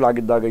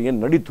ಮುಖ್ಯಮಂತ್ರಿಗಳಾಗಿದ್ದಾಗ ಏನು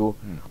ನಡೀತು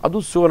ಅದು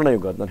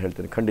ಸುವರ್ಣಯುಗ ಅಂತ ನಾನು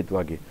ಹೇಳ್ತೇನೆ.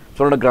 ಖಂಡಿತವಾಗಿ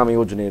ಸ್ವರ್ಣ ಗ್ರಾಮ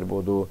ಯೋಜನೆ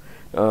ಇರ್ಬೋದು,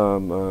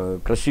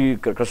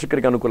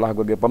 ಕೃಷಿಕರಿಗೆ ಅನುಕೂಲ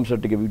ಆಗುವಾಗೆ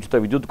ಪಂಪ್ಸೆಟ್ಗೆ ಉಚಿತ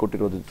ವಿದ್ಯುತ್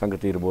ಕೊಟ್ಟಿರೋದು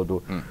ಸಂಗತಿ ಇರ್ಬೋದು,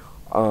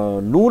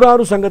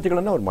 ನೂರಾರು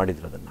ಸಂಗತಿಗಳನ್ನು ಅವ್ರು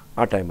ಮಾಡಿದ್ರು ಅದನ್ನು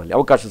ಆ ಟೈಮಲ್ಲಿ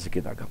ಅವಕಾಶ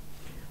ಸಿಕ್ಕಿದಾಗ.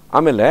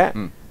 ಆಮೇಲೆ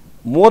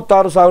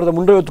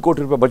 36,350 ಕೋಟಿ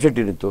ರೂಪಾಯಿ ಬಜೆಟ್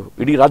ಇರಿತ್ತು,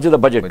 ಇಡೀ ರಾಜ್ಯದ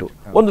ಬಜೆಟ್.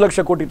 1 ಲಕ್ಷ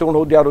ಕೋಟಿ ತೊಗೊಂಡು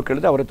ಹೋಗಿ ಯಾರು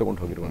ಕೇಳಿದ್ರೆ ಅವರೇ ತೊಗೊಂಡು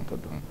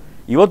ಹೋಗಿರುವಂಥದ್ದು.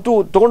 ಇವತ್ತು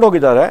ತೊಗೊಂಡು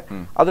ಹೋಗಿದ್ದಾರೆ.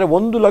 ಆದರೆ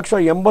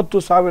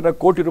 1,80,000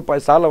 ಕೋಟಿ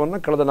ರೂಪಾಯಿ ಸಾಲವನ್ನು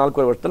ಕಳೆದ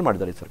 4 ವರ್ಷದಲ್ಲಿ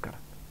ಮಾಡಿದ್ದಾರೆ ಈ ಸರ್ಕಾರ.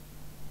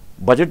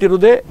 ಬಜೆಟ್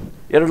ಇರುವುದೇ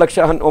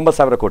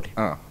 2,09,000 ಕೋಟಿ.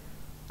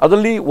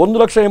 ಅದರಲ್ಲಿ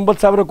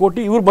 1,80,000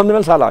 ಕೋಟಿ ಇವ್ರು ಬಂದ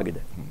ಮೇಲೆ ಸಾಲ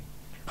ಆಗಿದೆ.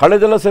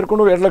 ಹಳೆದೆಲ್ಲ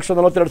ಸೇರಿಕೊಂಡು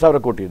 2,42,000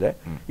 ಕೋಟಿ ಇದೆ.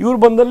 ಇವ್ರು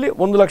ಬಂದಲ್ಲಿ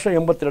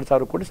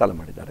 1,82,000 ಕೋಟಿ ಸಾಲ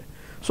ಮಾಡಿದ್ದಾರೆ.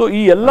 ಸೊ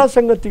ಈ ಎಲ್ಲ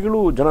ಸಂಗತಿಗಳು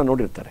ಜನ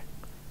ನೋಡಿರ್ತಾರೆ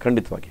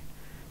ಖಂಡಿತವಾಗಿ.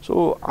 ಸೊ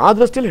ಆ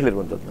ದೃಷ್ಟಿಯಲ್ಲಿ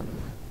ಹೇಳಿರುವಂಥದ್ದು ನಾನು.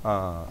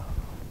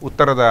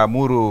 ಉತ್ತರದ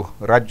 3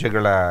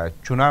 ರಾಜ್ಯಗಳ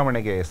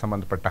ಚುನಾವಣೆಗೆ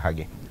ಸಂಬಂಧಪಟ್ಟ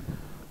ಹಾಗೆ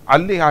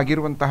ಅಲ್ಲಿ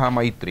ಆಗಿರುವಂತಹ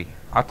ಮೈತ್ರಿ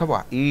ಅಥವಾ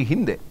ಈ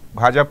ಹಿಂದೆ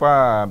ಭಾಜಪ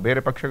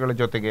ಬೇರೆ ಪಕ್ಷಗಳ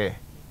ಜೊತೆಗೆ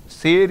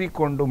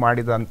ಸೇರಿಕೊಂಡು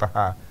ಮಾಡಿದಂತಹ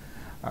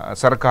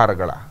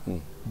ಸರ್ಕಾರಗಳ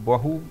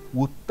ಬಹು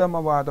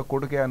ಉತ್ತಮವಾದ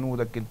ಕೊಡುಗೆ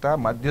ಅನ್ನುವುದಕ್ಕಿಂತ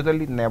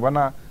ಮಧ್ಯದಲ್ಲಿ ನೆವನ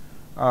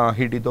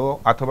ಹಿಡಿದೋ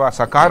ಅಥವಾ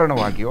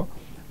ಸಕಾರಣವಾಗಿಯೋ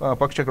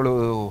ಪಕ್ಷಗಳು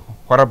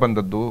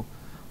ಹೊರಬಂದದ್ದು,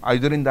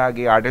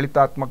 ಇದರಿಂದಾಗಿ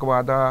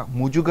ಆಡಳಿತಾತ್ಮಕವಾದ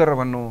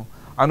ಮುಜುಗರವನ್ನು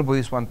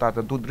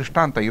ಅನುಭವಿಸುವಂಥದ್ದು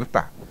ದೃಷ್ಟಾಂತ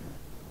ಇರ್ತಾ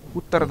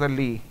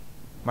ಉತ್ತರದಲ್ಲಿ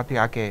ಮತ್ತೆ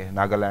ಯಾಕೆ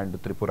ನಾಗಾಲ್ಯಾಂಡ್,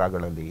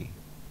 ತ್ರಿಪುರಾಗಳಲ್ಲಿ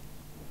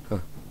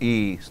ಈ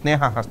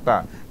ಸ್ನೇಹ ಹಸ್ತ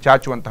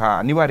ಚಾಚುವಂತಹ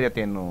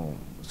ಅನಿವಾರ್ಯತೆಯನ್ನು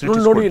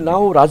ನೋಡಿ.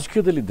 ನಾವು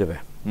ರಾಜಕೀಯದಲ್ಲಿದ್ದೇವೆ.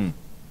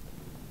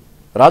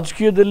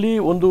 ರಾಜಕೀಯದಲ್ಲಿ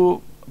ಒಂದು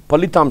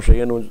ಫಲಿತಾಂಶ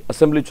ಏನು,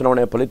 ಅಸೆಂಬ್ಲಿ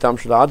ಚುನಾವಣೆಯ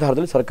ಫಲಿತಾಂಶದ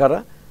ಆಧಾರದಲ್ಲಿ ಸರ್ಕಾರ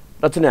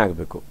ರಚನೆ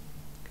ಆಗಬೇಕು.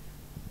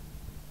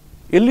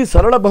 ಎಲ್ಲಿ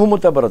ಸರಳ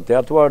ಬಹುಮತ ಬರುತ್ತೆ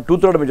ಅಥವಾ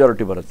 2/3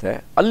 ಮೆಜಾರಿಟಿ ಬರುತ್ತೆ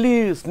ಅಲ್ಲಿ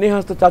ಸ್ನೇಹ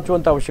ಹಸ್ತ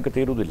ಚಾಚುವಂಥ ಅವಶ್ಯಕತೆ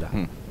ಇರುವುದಿಲ್ಲ.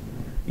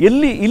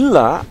 ಎಲ್ಲಿ ಇಲ್ಲ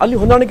ಅಲ್ಲಿ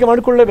ಹೊಂದಾಣಿಕೆ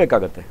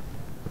ಮಾಡಿಕೊಳ್ಳಲೇಬೇಕಾಗತ್ತೆ.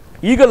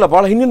 ಈಗಲ್ಲ,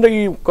 ಬಹಳ ಹಿಂದಿಂದ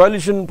ಈ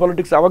ಕೋಲಿಷನ್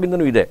ಪಾಲಿಟಿಕ್ಸ್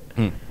ಆವಾಗಿಂದನೂ ಇದೆ.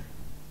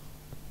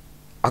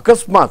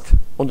 ಅಕಸ್ಮಾತ್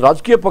ಒಂದು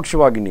ರಾಜಕೀಯ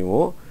ಪಕ್ಷವಾಗಿ ನೀವು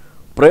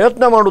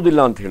ಪ್ರಯತ್ನ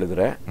ಮಾಡುವುದಿಲ್ಲ ಅಂತ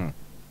ಹೇಳಿದ್ರೆ,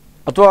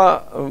 ಅಥವಾ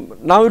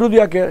ನಾವಿರುವುದು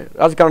ಯಾಕೆ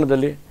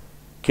ರಾಜಕಾರಣದಲ್ಲಿ,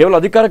 ಕೇವಲ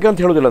ಅಧಿಕಾರಕ್ಕೆ ಅಂತ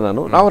ಹೇಳುವುದಿಲ್ಲ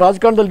ನಾನು, ನಾವು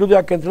ರಾಜಕಾರಣದಲ್ಲಿ ಇರುವುದು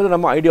ಯಾಕೆ ಅಂತ ಹೇಳಿದ್ರೆ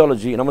ನಮ್ಮ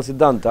ಐಡಿಯಾಲಜಿ, ನಮ್ಮ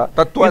ಸಿದ್ಧಾಂತ,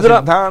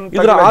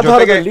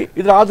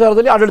 ಇದರ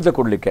ಆಧಾರದಲ್ಲಿ ಆಡಳಿತ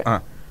ಕೊಡ್ಲಿಕ್ಕೆ.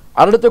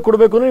 ಆಡಳಿತ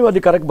ಕೊಡಬೇಕು ಅಂದ್ರೆ ನೀವು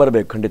ಅಧಿಕಾರಕ್ಕೆ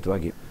ಬರಬೇಕು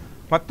ಖಂಡಿತವಾಗಿ.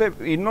 ಮತ್ತೆ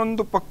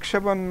ಇನ್ನೊಂದು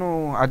ಪಕ್ಷವನ್ನು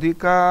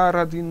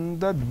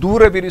ಅಧಿಕಾರದಿಂದ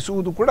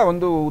ದೂರವಿರಿಸುವುದು ಕೂಡ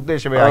ಒಂದು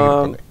ಉದ್ದೇಶವೇ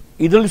ಆಗಿರುತ್ತದೆ.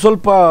 ಇದರಲ್ಲಿ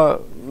ಸ್ವಲ್ಪ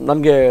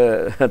ನನಗೆ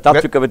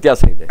ತಾತ್ವಿಕ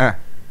ವ್ಯತ್ಯಾಸ ಇದೆ.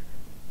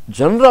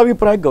 ಜನರ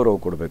ಅಭಿಪ್ರಾಯಕ್ಕೆ ಗೌರವ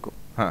ಕೊಡಬೇಕು.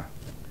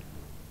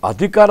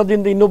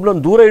 ಅಧಿಕಾರದಿಂದ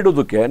ಇನ್ನೊಬ್ಬರನ್ನು ದೂರ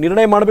ಇಡೋದಕ್ಕೆ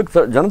ನಿರ್ಣಯ ಮಾಡಬೇಕು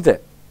ಜನತೆ,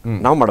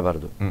 ನಾವು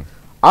ಮಾಡಬಾರ್ದು.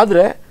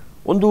 ಆದರೆ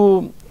ಒಂದು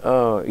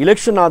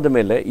ಇಲೆಕ್ಷನ್ ಆದ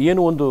ಮೇಲೆ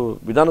ಏನು ಒಂದು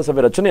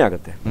ವಿಧಾನಸಭೆ ರಚನೆ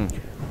ಆಗುತ್ತೆ,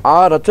 ಆ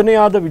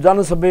ರಚನೆಯಾದ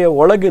ವಿಧಾನಸಭೆಯ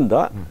ಒಳಗಿಂದ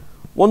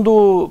ಒಂದು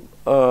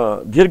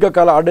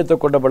ದೀರ್ಘಕಾಲ ಆಡಳಿತ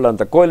ಕೊಡಬಲ್ಲ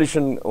ಅಂತ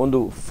ಕೋಲಿಷನ್ ಒಂದು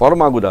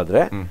ಫಾರ್ಮ್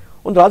ಆಗುವುದಾದ್ರೆ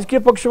ಒಂದು ರಾಜಕೀಯ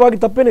ಪಕ್ಷವಾಗಿ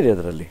ತಪ್ಪೇನಿದೆ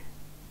ಅದರಲ್ಲಿ.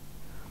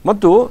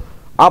 ಮತ್ತು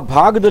ಆ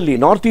ಭಾಗದಲ್ಲಿ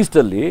ನಾರ್ತ್ ಈಸ್ಟ್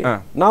ಅಲ್ಲಿ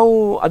ನಾವು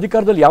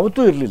ಅಧಿಕಾರದಲ್ಲಿ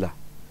ಯಾವತ್ತೂ ಇರಲಿಲ್ಲ.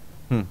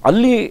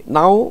 ಅಲ್ಲಿ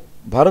ನಾವು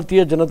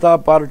ಭಾರತೀಯ ಜನತಾ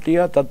ಪಾರ್ಟಿಯ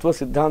ತತ್ವ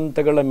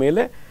ಸಿದ್ಧಾಂತಗಳ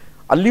ಮೇಲೆ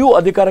ಅಲ್ಲಿಯೂ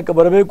ಅಧಿಕಾರಕ್ಕೆ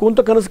ಬರಬೇಕು ಅಂತ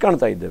ಕನಸು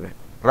ಕಾಣ್ತಾ ಇದ್ದೇವೆ.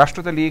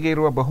 ರಾಷ್ಟ್ರದಲ್ಲಿ ಈಗ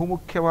ಇರುವ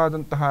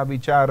ಬಹುಮುಖ್ಯವಾದಂತಹ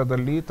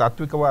ವಿಚಾರದಲ್ಲಿ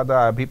ತಾತ್ವಿಕವಾದ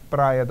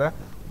ಅಭಿಪ್ರಾಯದ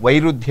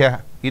ವೈರುಧ್ಯ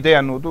ಇದೆ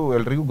ಅನ್ನೋದು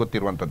ಎಲ್ರಿಗೂ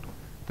ಗೊತ್ತಿರುವಂಥದ್ದು.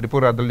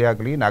 ತ್ರಿಪುರಾದಲ್ಲಿ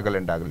ಆಗಲಿ,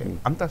 ನಾಗಾಲ್ಯಾಂಡ್ ಆಗಲಿ.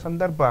 ಅಂಥ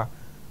ಸಂದರ್ಭ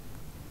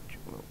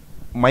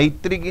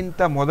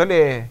ಮೈತ್ರಿಗಿಂತ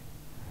ಮೊದಲೇ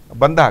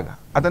ಬಂದಾಗ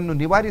ಅದನ್ನು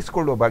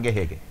ನಿವಾರಿಸಿಕೊಳ್ಳುವ ಬಗೆ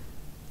ಹೇಗೆ?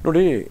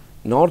 ನೋಡಿ,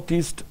 ನಾರ್ತ್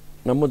ಈಸ್ಟ್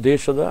ನಮ್ಮ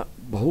ದೇಶದ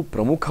ಬಹು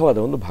ಪ್ರಮುಖವಾದ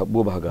ಒಂದು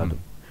ಭೂಭಾಗ. ಅದು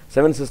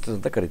 7 ಸಿಸ್ಟರ್ಸ್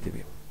ಅಂತ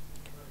ಕರಿತೀವಿ.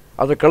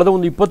 ಆದರೆ ಕಳೆದ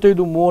ಒಂದು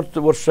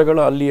 25-30 ವರ್ಷಗಳ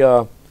ಅಲ್ಲಿಯ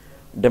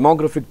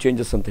ಡೆಮೋಗ್ರಫಿಕ್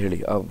ಚೇಂಜಸ್ ಅಂತ ಹೇಳಿ,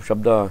 ಆ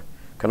ಶಬ್ದ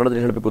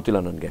ಕನ್ನಡದಲ್ಲಿ ಹೇಳಬೇಕು ಗೊತ್ತಿಲ್ಲ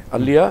ನನಗೆ,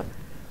 ಅಲ್ಲಿಯ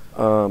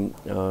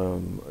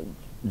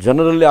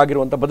ಜನರಲ್ಲಿ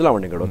ಆಗಿರುವಂಥ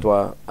ಬದಲಾವಣೆಗಳು ಅಥವಾ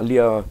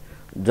ಅಲ್ಲಿಯ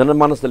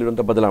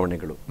ಜನಮಾನಸದಲ್ಲಿರುವಂಥ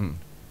ಬದಲಾವಣೆಗಳು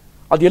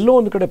ಅದೆಲ್ಲೋ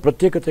ಒಂದು ಕಡೆ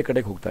ಪ್ರತ್ಯೇಕತೆ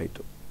ಕಡೆಗೆ ಹೋಗ್ತಾ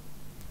ಇತ್ತು.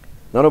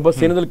 ನಾನೊಬ್ಬ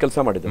ಸೇನೆಯಲ್ಲಿ ಕೆಲಸ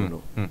ಮಾಡಿದ್ದವನು.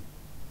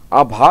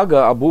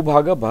 ಆ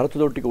ಭೂಭಾಗ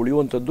ಭಾರತದೊಟ್ಟಿಗೆ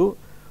ಉಳಿಯುವಂಥದ್ದು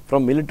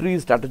from military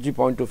strategy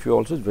point of view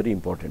also is very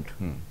important.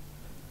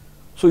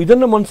 So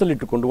ಇದನ್ನು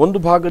ಮನಸ್ಸಲ್ಲಿಟ್ಟುಕೊಂಡು ಒಂದು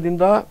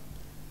ಭಾಗದಿಂದ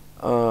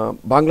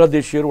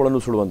ಬಾಂಗ್ಲಾದೇಶಿಯರು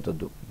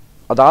ಒಳನುಸುಳುವಂಥದ್ದು,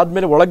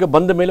 ಅದಾದಮೇಲೆ ಒಳಗೆ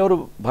ಬಂದ ಮೇಲೆ ಅವರು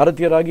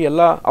ಭಾರತೀಯರಾಗಿ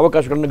ಎಲ್ಲ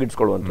ಅವಕಾಶಗಳನ್ನು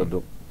ಗಿಟ್ಸ್ಕೊಳ್ಳುವಂಥದ್ದು.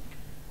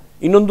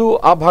 ಇನ್ನೊಂದು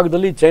ಆ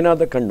ಭಾಗದಲ್ಲಿ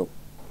ಚೈನಾದ ಕಣ್ಣು,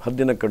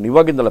 ಹದ್ದಿನ ಕಣ್ಣು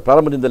ಇವಾಗಿಂದಲ್ಲ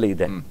ಪ್ರಾರಂಭದಿಂದಲೇ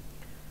ಇದೆ.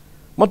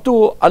 ಮತ್ತು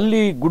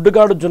ಅಲ್ಲಿ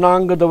ಗುಡ್ಡಗಾಡು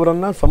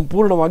ಜನಾಂಗದವರನ್ನು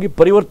ಸಂಪೂರ್ಣವಾಗಿ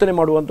ಪರಿವರ್ತನೆ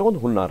ಮಾಡುವಂಥ ಒಂದು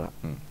ಹುನ್ನಾರ.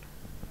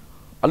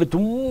 ಅಲ್ಲಿ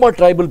ತುಂಬ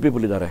ಟ್ರೈಬಲ್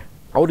ಪೀಪಲ್ ಇದ್ದಾರೆ.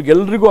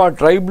 ಅವ್ರಿಗೆಲ್ರಿಗೂ ಆ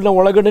ಟ್ರೈಬ್ನ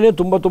ಒಳಗಡೆನೆ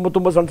ತುಂಬ ತುಂಬ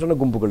ತುಂಬ ಸಣ್ಣ ಸಣ್ಣ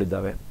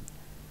ಗುಂಪುಗಳಿದ್ದಾವೆ.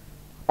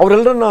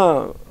 ಅವರೆಲ್ಲರನ್ನ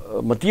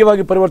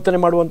ಮತೀಯವಾಗಿ ಪರಿವರ್ತನೆ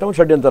ಮಾಡುವಂಥ ಒಂದು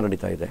ಷಡ್ಯಂತ್ರ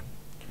ನಡೀತಾ ಇದೆ.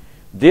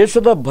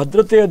 ದೇಶದ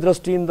ಭದ್ರತೆಯ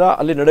ದೃಷ್ಟಿಯಿಂದ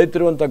ಅಲ್ಲಿ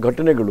ನಡೆಯುತ್ತಿರುವಂಥ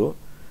ಘಟನೆಗಳು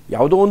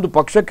ಯಾವುದೋ ಒಂದು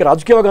ಪಕ್ಷಕ್ಕೆ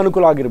ರಾಜಕೀಯವಾಗಿ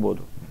ಅನುಕೂಲ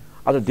ಆಗಿರ್ಬೋದು,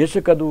 ಆದರೆ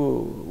ದೇಶಕ್ಕೆ ಅದು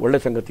ಒಳ್ಳೆ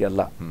ಸಂಗತಿ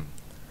ಅಲ್ಲ.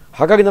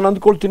 ಹಾಗಾಗಿ ನಾನು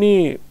ಅಂದ್ಕೊಳ್ತೀನಿ,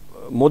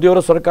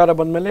 ಮೋದಿಯವರ ಸರ್ಕಾರ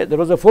ಬಂದ ಮೇಲೆ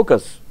there was A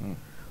focus.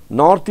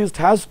 North East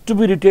has to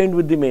B retained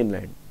with the main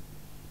land.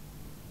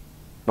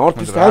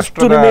 North East has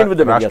to remain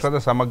with the ರಾಷ್ಟ್ರದ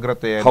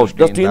ಸಮಗ್ರತೆಯ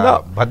ದೃಷ್ಟಿಯಿಂದ,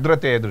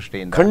 ಭದ್ರತೆಯ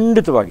ದೃಷ್ಟಿಯಿಂದ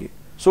ಖಂಡಿತವಾಗಿ.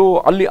 ಸೊ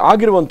ಅಲ್ಲಿ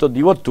ಆಗಿರುವಂಥದ್ದು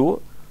ಇವತ್ತು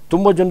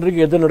ತುಂಬ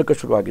ಜನರಿಗೆ ಎದೆ ನಡುಕ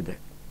ಶುರುವಾಗಿದೆ.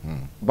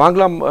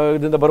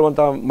 ಬಾಂಗ್ಲಾದಿಂದ ಬರುವಂಥ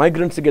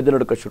ಮೈಗ್ರೆಂಟ್ಸ್ಗೆ ಎದೆ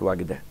ನಡುಕ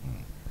ಶುರುವಾಗಿದೆ.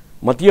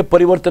 ಮತೀಯ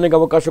ಪರಿವರ್ತನೆಗೆ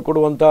ಅವಕಾಶ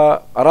ಕೊಡುವಂಥ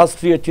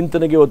ಅರಾಷ್ಟ್ರೀಯ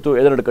ಚಿಂತನೆಗೆ ಇವತ್ತು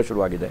ಎದೆ ನಡುಕ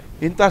ಶುರುವಾಗಿದೆ.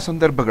 ಇಂಥ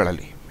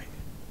ಸಂದರ್ಭಗಳಲ್ಲಿ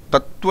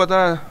ತತ್ವದ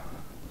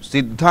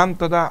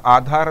ಸಿದ್ಧಾಂತದ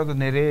ಆಧಾರದ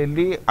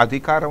ನೆಲೆಯಲ್ಲಿ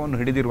ಅಧಿಕಾರವನ್ನು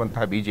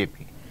ಹಿಡಿದಿರುವಂತಹ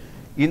ಬಿಜೆಪಿ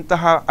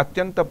ಇಂತಹ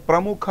ಅತ್ಯಂತ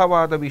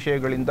ಪ್ರಮುಖವಾದ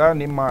ವಿಷಯಗಳಿಂದ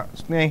ನಿಮ್ಮ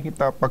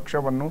ಸ್ನೇಹಿತ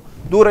ಪಕ್ಷವನ್ನು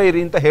ದೂರ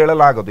ಇರಿ ಅಂತ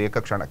ಹೇಳಲಾಗದು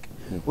ಏಕಕ್ಷಣಕ್ಕೆ.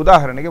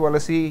 ಉದಾಹರಣೆಗೆ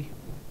ವಲಸಿ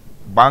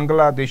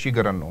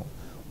ಬಾಂಗ್ಲಾದೇಶಿಗರನ್ನು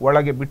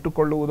ಒಳಗೆ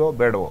ಬಿಟ್ಟುಕೊಳ್ಳುವುದೋ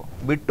ಬೇಡವೋ,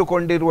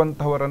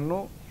 ಬಿಟ್ಟುಕೊಂಡಿರುವಂಥವರನ್ನು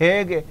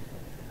ಹೇಗೆ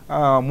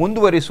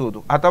ಮುಂದುವರಿಸುವುದು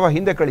ಅಥವಾ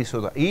ಹಿಂದೆ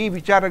ಕಳಿಸುವುದು, ಈ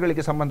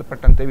ವಿಚಾರಗಳಿಗೆ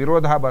ಸಂಬಂಧಪಟ್ಟಂತೆ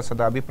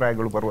ವಿರೋಧಾಭಾಸದ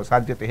ಅಭಿಪ್ರಾಯಗಳು ಬರುವ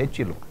ಸಾಧ್ಯತೆ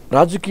ಹೆಚ್ಚಿಲ್ಲ.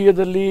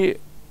 ರಾಜಕೀಯದಲ್ಲಿ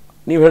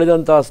ನೀವು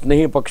ಹೇಳಿದಂಥ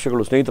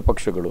ಸ್ನೇಹಿತ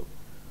ಪಕ್ಷಗಳು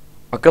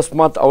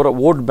ಅಕಸ್ಮಾತ್ ಅವರ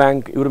ವೋಟ್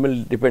ಬ್ಯಾಂಕ್ ಇವ್ರ ಮೇಲೆ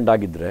ಡಿಪೆಂಡ್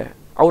ಆಗಿದ್ದರೆ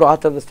ಅವರು ಆ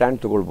ಥರದ ಸ್ಟ್ಯಾಂಡ್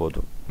ತಗೊಳ್ಬೋದು.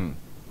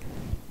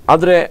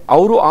 ಆದರೆ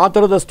ಅವರು ಆ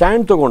ಥರದ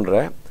ಸ್ಟ್ಯಾಂಡ್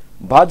ತಗೊಂಡ್ರೆ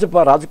ಭಾಜಪ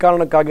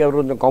ರಾಜಕಾರಣಕ್ಕಾಗಿ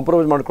ಅವರನ್ನು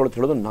ಕಾಂಪ್ರಮೈಸ್ ಮಾಡ್ಕೊಳ್ಳೋದು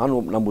ಹೇಳೋದು ನಾನು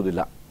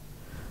ನಂಬುವುದಿಲ್ಲ.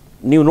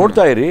 ನೀವು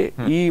ನೋಡ್ತಾ ಇರಿ,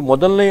 ಈ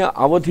ಮೊದಲನೇ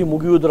ಅವಧಿ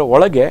ಮುಗಿಯುವುದರ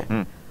ಒಳಗೆ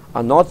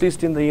ಆ ನಾರ್ತ್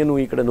ಈಸ್ಟ್ ಇಂದ ಏನು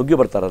ಈ ಕಡೆ ನುಗ್ಗಿ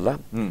ಬರ್ತಾರಲ್ಲ,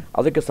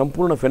 ಅದಕ್ಕೆ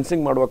ಸಂಪೂರ್ಣ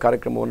ಫೆನ್ಸಿಂಗ್ ಮಾಡುವ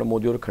ಕಾರ್ಯಕ್ರಮವನ್ನು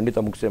ಮೋದಿಯವರು ಖಂಡಿತ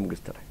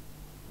ಮುಗಿಸ್ತಾರೆ.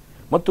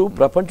 ಮತ್ತು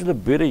ಪ್ರಪಂಚದ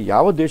ಬೇರೆ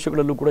ಯಾವ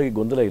ದೇಶಗಳಲ್ಲೂ ಕೂಡ ಈ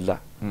ಗೊಂದಲ ಇಲ್ಲ.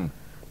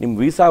 ನಿಮ್ಮ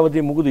ವೀಸಾ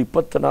ಅವಧಿ ಮುಗಿದು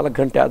 24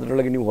 ಗಂಟೆ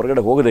ಅದರೊಳಗೆ ನೀವು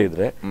ಹೊರಗಡೆ ಹೋಗದೇ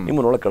ಇದ್ರೆ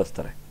ನಿಮ್ಮನ್ನು ಒಳಗೆ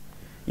ಕಳಿಸ್ತಾರೆ.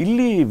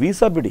 ಇಲ್ಲಿ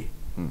ವೀಸಾ ಬಿಡಿ,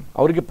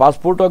 ಅವರಿಗೆ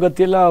ಪಾಸ್ಪೋರ್ಟ್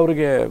ಅಗತ್ಯ ಇಲ್ಲ,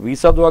 ಅವರಿಗೆ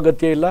ವೀಸಾದು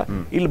ಅಗತ್ಯ ಇಲ್ಲ.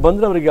 ಇಲ್ಲಿ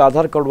ಬಂದ್ರೆ ಅವರಿಗೆ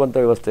ಆಧಾರ್ ಕಾರ್ಡ್ ಅಂತ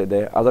ವ್ಯವಸ್ಥೆ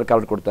ಇದೆ. ಆಧಾರ್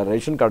ಕಾರ್ಡ್ ಕೊಡ್ತಾರೆ,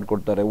 ರೇಷನ್ ಕಾರ್ಡ್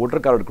ಕೊಡ್ತಾರೆ,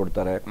 ವೋಟರ್ ಕಾರ್ಡ್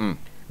ಕೊಡ್ತಾರೆ.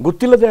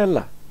 ಗೊತ್ತಿಲ್ಲದೆ ಅಲ್ಲ.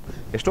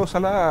 ಎಷ್ಟೋ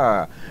ಸಲ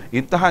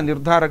ಇಂತಹ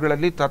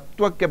ನಿರ್ಧಾರಗಳಲ್ಲಿ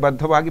ತತ್ವಕ್ಕೆ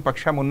ಬದ್ಧವಾಗಿ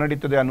ಪಕ್ಷ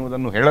ಮುನ್ನಡೀತದೆ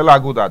ಅನ್ನುವುದನ್ನು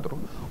ಹೇಳಲಾಗುವುದಾದರೂ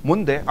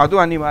ಮುಂದೆ ಅದು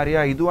ಅನಿವಾರ್ಯ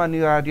ಇದು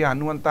ಅನಿವಾರ್ಯ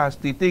ಅನ್ನುವಂತಹ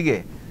ಸ್ಥಿತಿಗೆ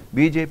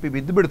ಬಿಜೆಪಿ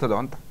ಬಿದ್ದು ಬಿಡ್ತದೋ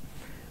ಅಂತ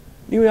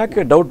ನೀವು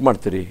ಯಾಕೆ ಡೌಟ್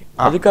ಮಾಡ್ತೀರಿ?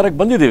 ಅಧಿಕಾರಕ್ಕೆ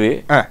ಬಂದಿದ್ದೀವಿ,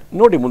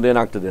 ನೋಡಿ ಮುಂದೆ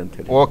ಏನಾಗ್ತದೆ ಅಂತ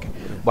ಹೇಳಿ. ಓಕೆ,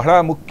 ಬಹಳ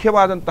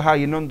ಮುಖ್ಯವಾದಂತಹ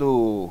ಇನ್ನೊಂದು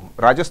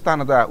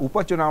ರಾಜಸ್ಥಾನದ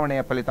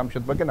ಉಪಚುನಾವಣೆಯ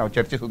ಫಲಿತಾಂಶದ ಬಗ್ಗೆ ನಾವು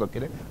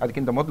ಚರ್ಚಿಸುವುದಕ್ಕಿದೆ.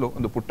 ಅದಕ್ಕಿಂತ ಮೊದಲು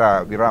ಒಂದು ಪುಟ್ಟ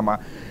ವಿರಾಮ.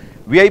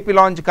 VIP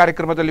ಲಾಂಜ್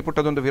ಕಾರ್ಯಕ್ರಮದಲ್ಲಿ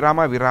ಪುಟ್ಟದೊಂದು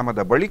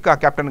ವಿರಾಮದ ಬಳಿಕ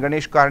ಕ್ಯಾಪ್ಟನ್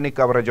ಗಣೇಶ್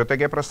ಕಾರ್ಣಿಕ್ ಅವರ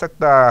ಜೊತೆಗೆ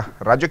ಪ್ರಸಕ್ತ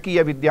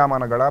ರಾಜಕೀಯ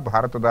ವಿದ್ಯಮಾನಗಳ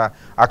ಭಾರತದ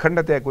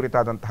ಅಖಂಡತೆಯ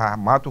ಕುರಿತಾದಂತಹ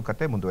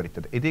ಮಾತುಕತೆ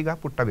ಮುಂದುವರಿಯುತ್ತದೆ. ಇದೀಗ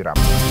ಪುಟ್ಟ ವಿರಾಮ.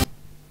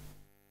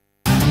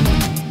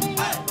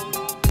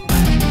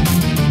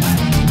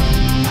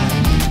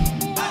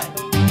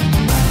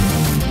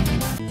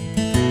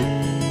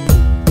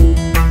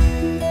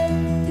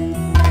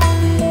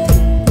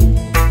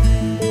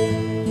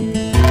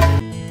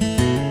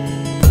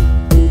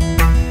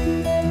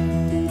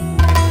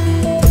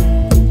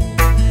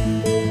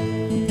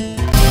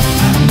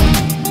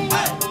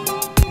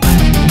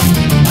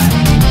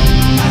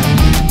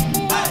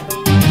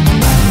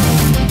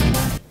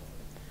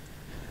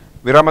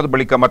 ವಿರಾಮದ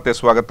ಬಳಿಕ ಮತ್ತೆ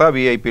ಸ್ವಾಗತ.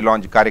 VIP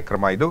ಲಾಂಜ್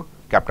ಕಾರ್ಯಕ್ರಮ ಇದು.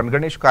 ಕ್ಯಾಪ್ಟನ್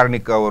ಗಣೇಶ್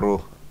ಕಾರ್ಣಿಕ್ ಅವರು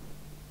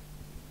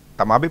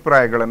ತಮ್ಮ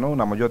ಅಭಿಪ್ರಾಯಗಳನ್ನು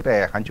ನಮ್ಮ ಜೊತೆ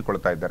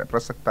ಹಂಚಿಕೊಳ್ತಾ ಇದ್ದಾರೆ.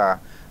 ಪ್ರಸಕ್ತ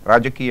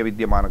ರಾಜಕೀಯ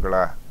ವಿದ್ಯಮಾನಗಳ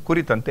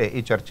ಕುರಿತಂತೆ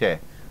ಈ ಚರ್ಚೆ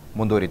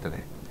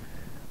ಮುಂದುವರಿತದೆ.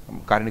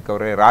 ಕಾರ್ಣಿಕ್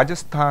ಅವರೇ,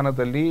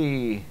 ರಾಜಸ್ಥಾನದಲ್ಲಿ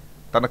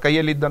ತನ್ನ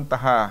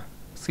ಕೈಯಲ್ಲಿದ್ದಂತಹ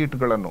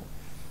ಸೀಟುಗಳನ್ನು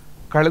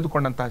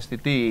ಕಳೆದುಕೊಂಡಂತಹ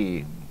ಸ್ಥಿತಿ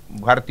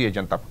ಭಾರತೀಯ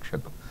ಜನತಾ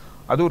ಪಕ್ಷದ್ದು.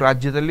 ಅದು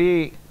ರಾಜ್ಯದಲ್ಲಿ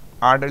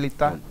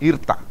ಆಡಳಿತ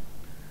ಇರ್ತಾ,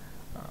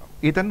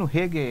 ಇದನ್ನು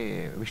ಹೇಗೆ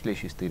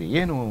ವಿಶ್ಲೇಷಿಸ್ತೀರಿ?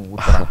 ಏನು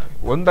ಉತ್ತರ?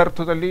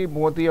 ಒಂದರ್ಥದಲ್ಲಿ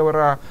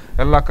ಮೋದಿಯವರ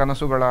ಎಲ್ಲ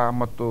ಕನಸುಗಳ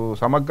ಮತ್ತು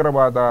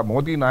ಸಮಗ್ರವಾದ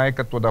ಮೋದಿ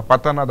ನಾಯಕತ್ವದ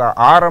ಪತನದ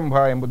ಆರಂಭ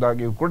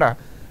ಎಂಬುದಾಗಿಯೂ ಕೂಡ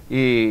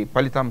ಈ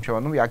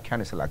ಫಲಿತಾಂಶವನ್ನು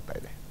ವ್ಯಾಖ್ಯಾನಿಸಲಾಗ್ತಾ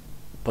ಇದೆ.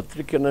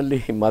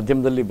 ಪತ್ರಿಕೆಯಲ್ಲಿ,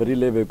 ಮಾಧ್ಯಮದಲ್ಲಿ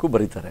ಬರೀಲೇಬೇಕು,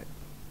 ಬರೀತಾರೆ.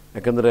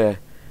 ಯಾಕಂದರೆ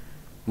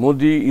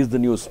Modi is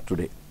the news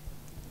today.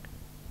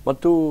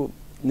 ಮತ್ತು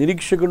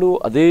ನಿರೀಕ್ಷೆಗಳು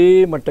ಅದೇ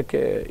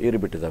ಮಟ್ಟಕ್ಕೆ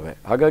ಏರಿಬಿಟ್ಟಿದ್ದಾವೆ.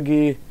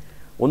 ಹಾಗಾಗಿ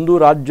ಒಂದು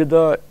ರಾಜ್ಯದ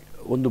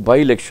ಒಂದು by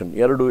election,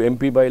 2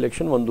 MP by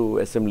election, 1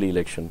 assembly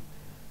election,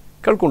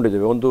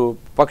 ಕಳ್ಕೊಂಡಿದ್ದೇವೆ. ಒಂದು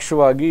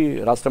ಪಕ್ಷವಾಗಿ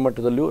ರಾಷ್ಟ್ರ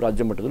ಮಟ್ಟದಲ್ಲೂ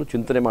ರಾಜ್ಯ ಮಟ್ಟದಲ್ಲೂ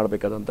ಚಿಂತನೆ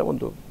ಮಾಡಬೇಕಾದಂಥ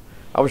ಒಂದು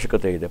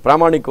ಅವಶ್ಯಕತೆ ಇದೆ.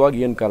 ಪ್ರಾಮಾಣಿಕವಾಗಿ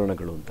ಏನು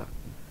ಕಾರಣಗಳು ಅಂತ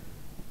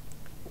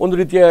ಒಂದು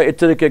ರೀತಿಯ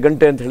ಎಚ್ಚರಿಕೆ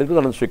ಗಂಟೆ ಅಂತ ಹೇಳಿದ್ರು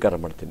ನಾನು ಸ್ವೀಕಾರ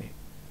ಮಾಡ್ತೀನಿ.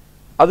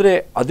 ಆದರೆ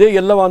ಅದೇ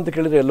ಎಲ್ಲವ ಅಂತ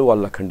ಕೇಳಿದರೆ ಎಲ್ಲವೂ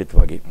ಅಲ್ಲ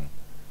ಖಂಡಿತವಾಗಿ.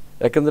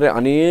 ಯಾಕೆಂದರೆ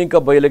ಅನೇಕ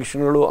ಬೈ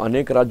ಎಲೆಕ್ಷನ್ಗಳು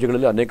ಅನೇಕ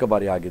ರಾಜ್ಯಗಳಲ್ಲಿ ಅನೇಕ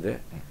ಬಾರಿ ಆಗಿದೆ.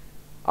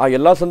 ಆ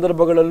ಎಲ್ಲ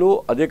ಸಂದರ್ಭಗಳಲ್ಲೂ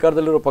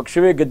ಅಧಿಕಾರದಲ್ಲಿರೋ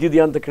ಪಕ್ಷವೇ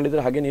ಗೆದ್ದಿದೆಯಾ ಅಂತ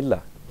ಕೇಳಿದರೆ ಹಾಗೇನಿಲ್ಲ.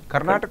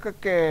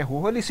 ಕರ್ನಾಟಕಕ್ಕೆ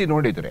ಹೋಲಿಸಿ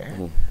ನೋಡಿದರೆ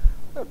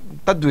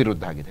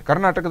ತದ್ವಿರುದ್ಧ ಆಗಿದೆ.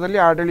 ಕರ್ನಾಟಕದಲ್ಲಿ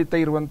ಆಡಳಿತ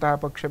ಇರುವಂತಹ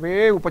ಪಕ್ಷವೇ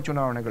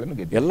ಉಪಚುನಾವಣೆಗಳನ್ನು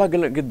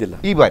ಗೆದ್ದಿಲ್ಲ.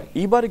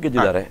 ಈ ಬಾರಿ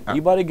ಗೆದ್ದಿದ್ದಾರೆ.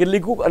 ಈ ಬಾರಿ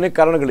ಗೆಲ್ಲಿಗೂ ಅನೇಕ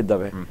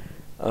ಕಾರಣಗಳಿದ್ದಾವೆ.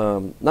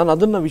 ನಾನು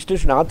ಅದನ್ನು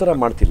ವಿಶ್ಲೇಷಣೆ ಆ ಥರ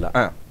ಮಾಡ್ತಿಲ್ಲ.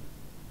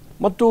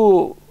 ಮತ್ತು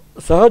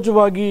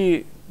ಸಹಜವಾಗಿ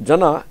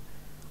ಜನ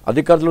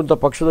ಅಧಿಕಾರದಲ್ಲಿರುವಂಥ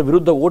ಪಕ್ಷದ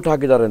ವಿರುದ್ಧ ಓಟ್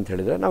ಹಾಕಿದ್ದಾರೆ ಅಂತ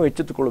ಹೇಳಿದರೆ ನಾವು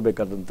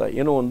ಎಚ್ಚೆತ್ತುಕೊಳ್ಬೇಕಾದಂಥ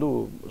ಏನೋ ಒಂದು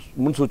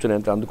ಮುನ್ಸೂಚನೆ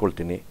ಅಂತ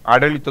ಅಂದುಕೊಳ್ತೀನಿ.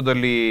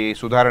 ಆಡಳಿತದಲ್ಲಿ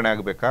ಸುಧಾರಣೆ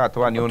ಆಗಬೇಕಾ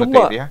ಅಥವಾ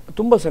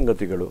ತುಂಬ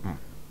ಸಂಗತಿಗಳು.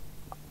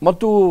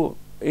 ಮತ್ತು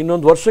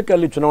ಇನ್ನೊಂದು ವರ್ಷಕ್ಕೆ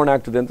ಅಲ್ಲಿ ಚುನಾವಣೆ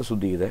ಆಗ್ತದೆ ಅಂತ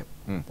ಸುದ್ದಿ ಇದೆ,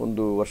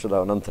 ಒಂದು ವರ್ಷದ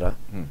ನಂತರ.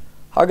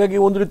 ಹಾಗಾಗಿ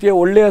ಒಂದು ರೀತಿಯ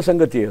ಒಳ್ಳೆಯ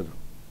ಸಂಗತಿ ಅದು.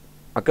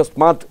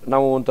 ಅಕಸ್ಮಾತ್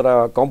ನಾವು ಒಂಥರ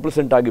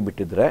ಕಾಂಪ್ಲಿಸೆಂಟ್ ಆಗಿ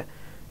ಬಿಟ್ಟಿದ್ರೆ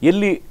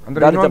ಎಲ್ಲಿ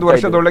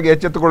ವರ್ಷದೊಳಗೆ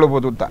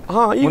ಎಚ್ಚೆತ್ತುಕೊಳ್ಳಬಹುದು ಅಂತ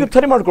ಈಗ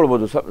ಸರಿ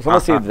ಮಾಡ್ಕೊಳ್ಬಹುದು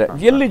ಸಮಸ್ಯೆ ಇದ್ರೆ.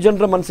 ಎಲ್ಲಿ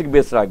ಜನರ ಮನಸ್ಸಿಗೆ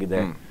ಬೇಸರ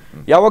ಆಗಿದೆ,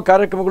 ಯಾವ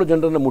ಕಾರ್ಯಕ್ರಮಗಳು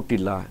ಜನರನ್ನ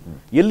ಮುಟ್ಟಿಲ್ಲ,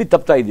 ಎಲ್ಲಿ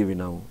ತಪ್ತಾ ಇದ್ದೀವಿ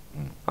ನಾವು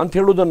ಅಂತ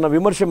ಹೇಳುವುದನ್ನು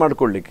ವಿಮರ್ಶೆ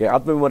ಮಾಡ್ಕೊಳ್ಳಿಕ್ಕೆ,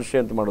 ಆತ್ಮವಿಮರ್ಶೆ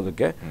ಅಂತ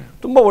ಮಾಡೋದಕ್ಕೆ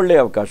ತುಂಬಾ ಒಳ್ಳೆಯ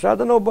ಅವಕಾಶ.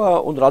 ಅದನ್ನು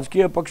ಒಂದು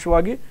ರಾಜಕೀಯ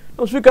ಪಕ್ಷವಾಗಿ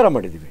ನಾವು ಸ್ವೀಕಾರ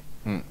ಮಾಡಿದ್ದೀವಿ.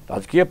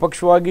 ರಾಜಕೀಯ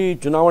ಪಕ್ಷವಾಗಿ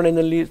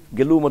ಚುನಾವಣೆಯಲ್ಲಿ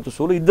ಗೆಲುವು ಮತ್ತು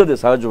ಸೋಲು ಇದ್ದದೆ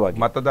ಸಹಜವಾಗಿ.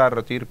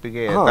 ಮತದಾರರ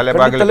ತೀರ್ಪಿಗೆ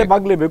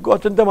ತಲೆಬಾಗಲೇಬೇಕು,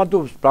 ಅತ್ಯಂತ ಮತ್ತು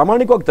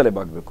ಪ್ರಾಮಾಣಿಕವಾಗಿ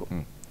ತಲೆಬಾಗಬೇಕು.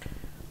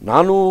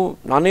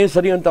 ನಾನೇ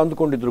ಸರಿ ಅಂತ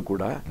ಅಂದುಕೊಂಡಿದ್ರು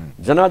ಕೂಡ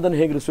ಜನ ಅದನ್ನು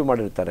ಹೇಗೆ ರಿಸೀವ್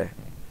ಮಾಡಿರ್ತಾರೆ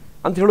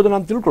ಅಂತ ಹೇಳೋದು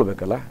ನಾನು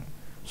ತಿಳ್ಕೊಳ್ಬೇಕಲ್ಲ.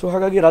 ಸೊ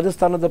ಹಾಗಾಗಿ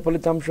ರಾಜಸ್ಥಾನದ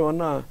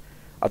ಫಲಿತಾಂಶವನ್ನು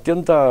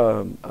ಅತ್ಯಂತ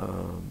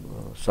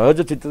ಸಹಜ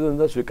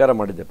ಚಿತ್ತದಿಂದ ಸ್ವೀಕಾರ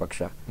ಮಾಡಿದೆ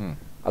ಪಕ್ಷ.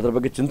 ಅದರ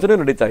ಬಗ್ಗೆ ಚಿಂತನೆ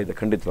ನಡೀತಾ ಇದೆ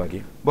ಖಂಡಿತವಾಗಿ.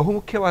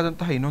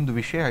 ಬಹುಮುಖ್ಯವಾದಂತಹ ಇನ್ನೊಂದು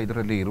ವಿಷಯ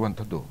ಇದರಲ್ಲಿ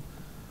ಇರುವಂಥದ್ದು,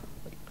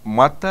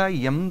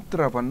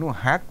 ಮತಯಂತ್ರವನ್ನು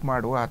ಹ್ಯಾಕ್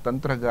ಮಾಡುವ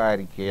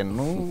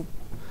ತಂತ್ರಗಾರಿಕೆಯನ್ನು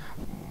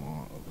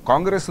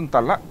ಕಾಂಗ್ರೆಸ್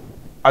ಅಂತಲ್ಲ,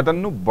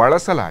 ಅದನ್ನು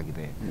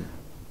ಬಳಸಲಾಗಿದೆ.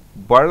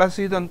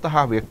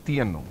 ಬಳಸಿದಂತಹ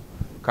ವ್ಯಕ್ತಿಯನ್ನು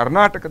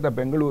ಕರ್ನಾಟಕದ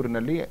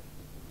ಬೆಂಗಳೂರಿನಲ್ಲಿ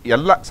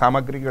ಎಲ್ಲ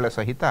ಸಾಮಗ್ರಿಗಳ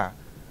ಸಹಿತ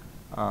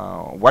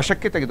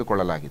ವಶಕ್ಕೆ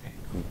ತೆಗೆದುಕೊಳ್ಳಲಾಗಿದೆ.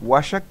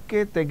 ವಶಕ್ಕೆ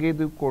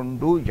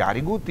ತೆಗೆದುಕೊಂಡು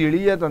ಯಾರಿಗೂ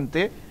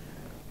ತಿಳಿಯದಂತೆ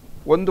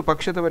ಒಂದು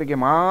ಪಕ್ಷದವರಿಗೆ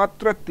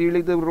ಮಾತ್ರ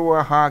ತಿಳಿದಿರುವ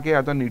ಹಾಗೆ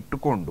ಅದನ್ನು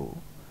ಇಟ್ಟುಕೊಂಡು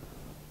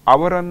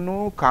ಅವರನ್ನು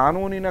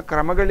ಕಾನೂನಿನ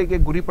ಕ್ರಮಗಳಿಗೆ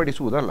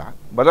ಗುರಿಪಡಿಸುವುದಲ್ಲ,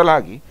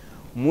 ಬದಲಾಗಿ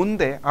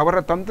ಮುಂದೆ ಅವರ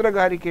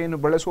ತಂತ್ರಗಾರಿಕೆಯನ್ನು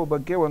ಬಳಸುವ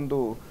ಬಗ್ಗೆ ಒಂದು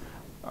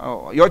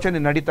ಯೋಚನೆ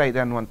ನಡೀತಾ ಇದೆ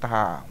ಅನ್ನುವಂತಹ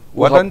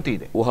ವದಂತಿ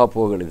ಇದೆ,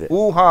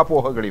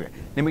 ಊಹಾಪೋಹಗಳಿವೆ.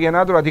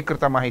 ನಿಮಗೇನಾದರೂ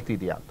ಅಧಿಕೃತ ಮಾಹಿತಿ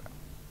ಇದೆಯಾ ಅಂತ?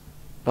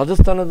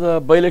 ರಾಜಸ್ಥಾನದ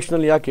ಬೈ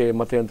ಎಲೆಕ್ಷನಲ್ಲಿ ಯಾಕೆ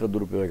ಮತಯಂತ್ರ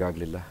ದುರುಪಯೋಗ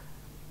ಆಗಲಿಲ್ಲ?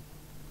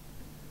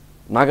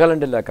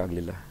 ನಾಗಾಲ್ಯಾಂಡಲ್ಲಿ ಯಾಕೆ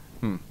ಆಗಲಿಲ್ಲ?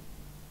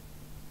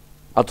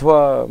 ಅಥವಾ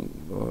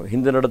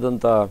ಹಿಂದೆ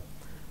ನಡೆದಂಥ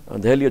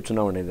ದೆಹಲಿಯ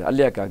ಚುನಾವಣೆ ಇದೆ,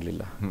 ಅಲ್ಲಿ ಯಾಕೆ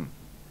ಆಗಲಿಲ್ಲ?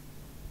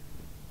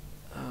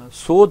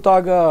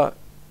 ಸೋತಾಗ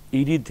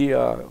ಈ ರೀತಿಯ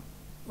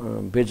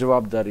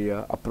ಬೇಜವಾಬ್ದಾರಿಯ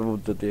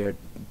ಅಪ್ರಬುದ್ಧತೆಯ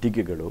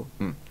ಟೀಕೆಗಳು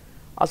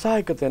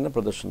ಅಸಹಾಯಕತೆಯನ್ನು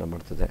ಪ್ರದರ್ಶನ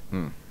ಮಾಡ್ತದೆ.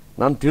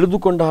 ನಾನು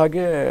ತಿಳಿದುಕೊಂಡ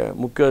ಹಾಗೆ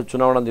ಮುಖ್ಯ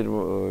ಚುನಾವಣಾ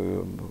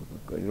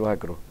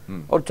ನಿರ್ವಾಹಕರು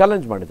ಅವ್ರು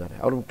ಚಾಲೆಂಜ್ ಮಾಡಿದ್ದಾರೆ,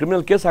 ಅವರು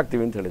ಕ್ರಿಮಿನಲ್ ಕೇಸ್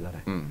ಹಾಕ್ತೀವಿ ಅಂತ ಹೇಳಿದ್ದಾರೆ.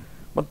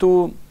 ಮತ್ತು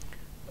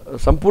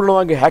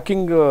ಸಂಪೂರ್ಣವಾಗಿ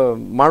ಹ್ಯಾಕಿಂಗ್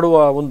ಮಾಡುವ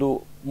ಒಂದು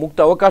ಮುಕ್ತ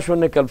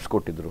ಅವಕಾಶವನ್ನೇ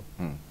ಕಲ್ಪಿಸ್ಕೊಟ್ಟಿದ್ರು.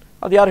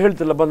 ಅದು ಯಾರು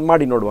ಹೇಳ್ತಿಲ್ಲ, ಬಂದು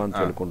ಮಾಡಿ ನೋಡುವ ಅಂತ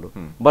ಹೇಳಿಕೊಂಡು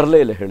ಬರಲೇ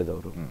ಇಲ್ಲ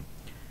ಹೇಳಿದವರು.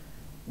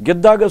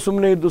 ಗೆದ್ದಾಗ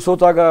ಸುಮ್ಮನೆ ಇದ್ದು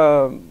ಸೋತಾಗ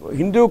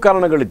ಹಿಂದಿಯೂ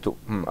ಕಾರಣಗಳಿತ್ತು.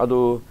 ಅದು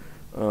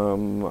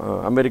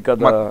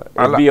ಅಮೆರಿಕದ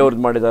FBI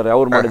ಅವ್ರದ್ದು ಮಾಡಿದ್ದಾರೆ,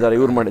 ಅವ್ರು ಮಾಡಿದ್ದಾರೆ,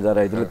 ಇವ್ರು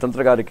ಮಾಡಿದ್ದಾರೆ, ಇದರಲ್ಲಿ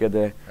ತಂತ್ರಗಾರಿಕೆ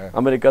ಇದೆ,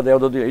 ಅಮೆರಿಕದ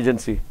ಯಾವುದಾದ್ರು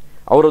ಏಜೆನ್ಸಿ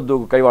ಅವರದ್ದು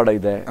ಕೈವಾಡ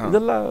ಇದೆ,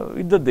 ಇದೆಲ್ಲ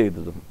ಇದ್ದದ್ದೇ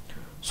ಇದ್ದದ್ದು.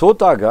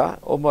 ಸೋತಾಗ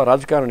ಒಬ್ಬ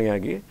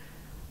ರಾಜಕಾರಣಿಯಾಗಿ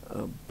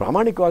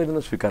ಪ್ರಾಮಾಣಿಕವಾಗಿ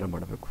ಇದನ್ನು ಸ್ವೀಕಾರ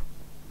ಮಾಡಬೇಕು.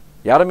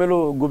 ಯಾರ ಮೇಲೂ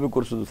ಗೂಬೆ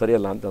ಕೂರಿಸೋದು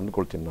ಸರಿಯಲ್ಲ ಅಂತ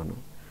ಅಂದ್ಕೊಳ್ತೀನಿ ನಾನು.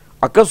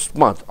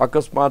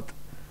 ಅಕಸ್ಮಾತ್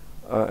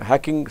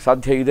ಹ್ಯಾಕಿಂಗ್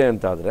ಸಾಧ್ಯ ಇದೆ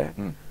ಅಂತ ಆದರೆ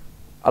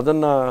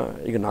ಅದನ್ನು,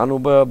 ಈಗ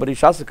ನಾನೊಬ್ಬ ಬರೀ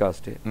ಶಾಸಕ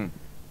ಅಷ್ಟೇ,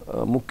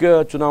 ಮುಖ್ಯ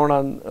ಚುನಾವಣಾ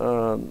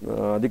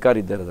ಅಧಿಕಾರಿ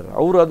ಇದ್ದಾರೆ,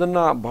 ಅವರು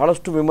ಅದನ್ನು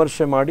ಬಹಳಷ್ಟು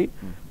ವಿಮರ್ಶೆ ಮಾಡಿ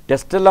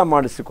ಟೆಸ್ಟ್ ಎಲ್ಲ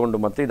ಮಾಡಿಸಿಕೊಂಡು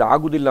ಮತ್ತೆ ಇದು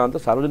ಆಗುದಿಲ್ಲ ಅಂತ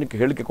ಸಾರ್ವಜನಿಕ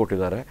ಹೇಳಿಕೆ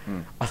ಕೊಟ್ಟಿದ್ದಾರೆ.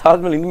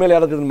 ಅದಾದ್ಮೇಲೆ ಇನ್ಮೇಲೆ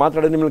ಯಾರಾದ್ರೂ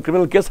ಮಾತಾಡಿದ್ರೆ ನಿಮ್ಮನ್ನು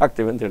ಕ್ರಿಮಿನಲ್ ಕೇಸ್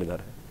ಹಾಕ್ತೇವೆ ಅಂತ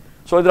ಹೇಳಿದ್ದಾರೆ.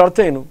 ಸೊ ಇದರ ಅರ್ಥ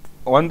ಏನು?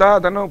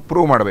 ಅದನ್ನು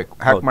ಪ್ರೂವ್ ಮಾಡಬೇಕು,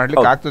 ಹ್ಯಾಕ್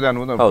ಮಾಡ್ಲಿಕ್ಕೆ ಆಗ್ತದೆ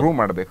ಅನ್ನೋದನ್ನು ಪ್ರೂವ್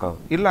ಮಾಡಬೇಕು,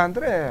 ಇಲ್ಲ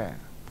ಅಂದರೆ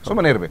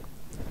ಸುಮ್ಮನೆ ಇರಬೇಕು.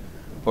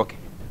 ಓಕೆ,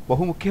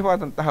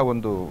 ಬಹುಮುಖ್ಯವಾದಂತಹ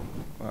ಒಂದು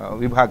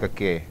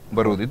ವಿಭಾಗಕ್ಕೆ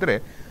ಬರುವುದಿದ್ರೆ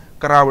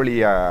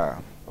ಕರಾವಳಿಯ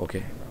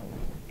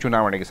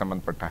ಚುನಾವಣೆಗೆ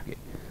ಸಂಬಂಧಪಟ್ಟ ಹಾಗೆ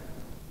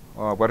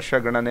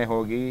ವರ್ಷಗಣನೆ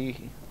ಹೋಗಿ,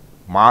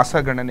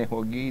 ಮಾಸಗಣನೆ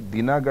ಹೋಗಿ,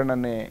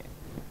 ದಿನಗಣನೆ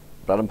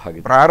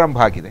ಪ್ರಾರಂಭ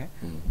ಆಗಿದೆ.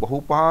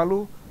 ಬಹುಪಾಲು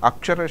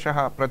ಅಕ್ಷರಶಃ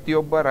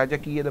ಪ್ರತಿಯೊಬ್ಬ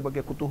ರಾಜಕೀಯದ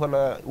ಬಗ್ಗೆ ಕುತೂಹಲ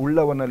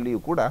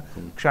ಉಳ್ಳವನಲ್ಲಿಯೂ ಕೂಡ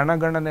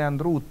ಕ್ಷಣಗಣನೆ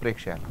ಅಂದರೂ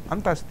ಉತ್ಪ್ರೇಕ್ಷೆ ಅಲ್ಲ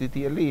ಅಂತ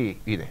ಸ್ಥಿತಿಯಲ್ಲಿ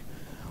ಇದೆ.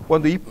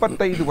 ಒಂದು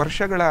 25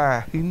 ವರ್ಷಗಳ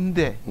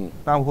ಹಿಂದೆ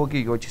ನಾವು ಹೋಗಿ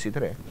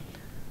ಯೋಚಿಸಿದರೆ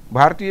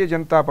ಭಾರತೀಯ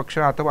ಜನತಾ ಪಕ್ಷ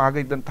ಅಥವಾ ಆಗ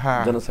ಇದ್ದಂತಹ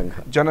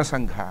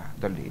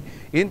ಜನಸಂಘದಲ್ಲಿ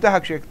ಇಂತಹ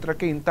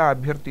ಕ್ಷೇತ್ರಕ್ಕೆ ಇಂತಹ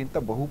ಅಭ್ಯರ್ಥಿ ಅಂತ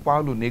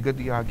ಬಹುಪಾಲು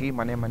ನಿಗದಿಯಾಗಿ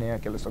ಮನೆಯ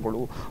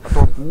ಕೆಲಸಗಳು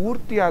ಅಥವಾ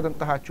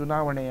ಪೂರ್ತಿಯಾದಂತಹ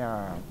ಚುನಾವಣೆಯ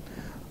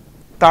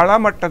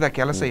ತಳಮಟ್ಟದ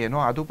ಕೆಲಸ ಏನೋ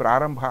ಅದು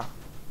ಪ್ರಾರಂಭ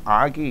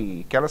ಆಗಿ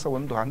ಕೆಲಸ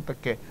ಒಂದು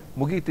ಹಂತಕ್ಕೆ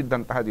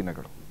ಮುಗಿಯುತ್ತಿದ್ದಂತಹ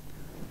ದಿನಗಳು.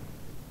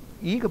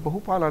 ಈಗ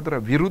ಬಹುಪಾಲು ಅದರ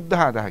ವಿರುದ್ಧ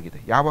ಆದಾಗಿದೆ.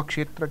 ಯಾವ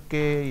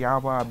ಕ್ಷೇತ್ರಕ್ಕೆ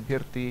ಯಾವ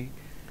ಅಭ್ಯರ್ಥಿ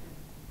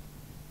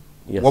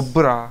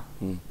ಒಬ್ಬರ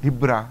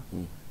ಇಬ್ಬರ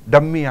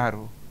ಡಮ್ಮಿ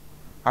ಯಾರು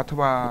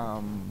ಅಥವಾ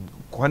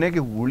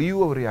ಕೊನೆಗೆ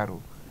ಉಳಿಯುವವರು ಯಾರು?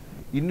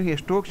 ಇನ್ನು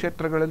ಎಷ್ಟೋ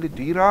ಕ್ಷೇತ್ರಗಳಲ್ಲಿ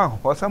ತೀರಾ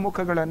ಹೊಸ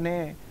ಮುಖಗಳನ್ನೇ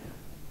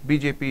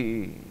BJP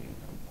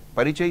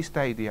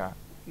ಪರಿಚಯಿಸ್ತಾ ಇದೆಯಾ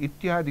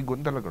ಇತ್ಯಾದಿ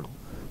ಗೊಂದಲಗಳು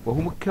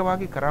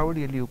ಬಹುಮುಖ್ಯವಾಗಿ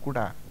ಕರಾವಳಿಯಲ್ಲಿಯೂ ಕೂಡ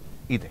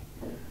ಇದೆ.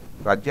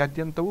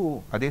 ರಾಜ್ಯಾದ್ಯಂತವೂ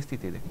ಅದೇ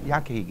ಸ್ಥಿತಿ ಇದೆ.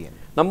 ಯಾಕೆ ಹೀಗೆ?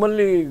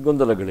 ನಮ್ಮಲ್ಲಿ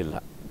ಗೊಂದಲಗಳಿಲ್ಲ.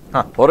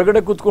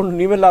 ಹೊರಗಡೆ ಕೂತ್ಕೊಂಡು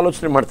ನೀವೆಲ್ಲ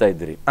ಆಲೋಚನೆ ಮಾಡ್ತಾ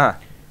ಇದ್ದೀರಿ.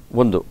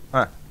 ಒಂದು.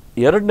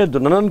 ಎರಡನೇದು,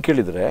 ನನ್ನನ್ನು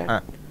ಕೇಳಿದರೆ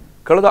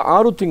ಕಳೆದ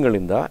 6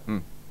 ತಿಂಗಳಿಂದ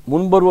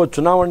ಮುಂಬರುವ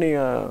ಚುನಾವಣೆಯ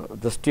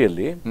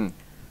ದೃಷ್ಟಿಯಲ್ಲಿ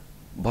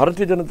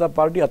ಭಾರತೀಯ ಜನತಾ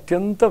ಪಾರ್ಟಿ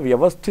ಅತ್ಯಂತ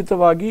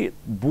ವ್ಯವಸ್ಥಿತವಾಗಿ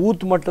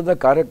ಬೂತ್ ಮಟ್ಟದ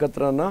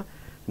ಕಾರ್ಯಕರ್ತರನ್ನ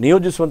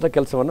ನಿಯೋಜಿಸುವಂತ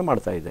ಕೆಲಸವನ್ನು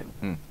ಮಾಡ್ತಾ ಇದೆ.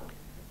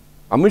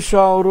 ಅಮಿತ್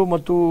ಶಾ ಅವರು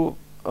ಮತ್ತು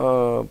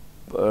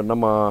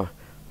ನಮ್ಮ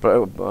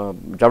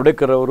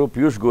ಜಾವಡೇಕರ್ ಅವರು,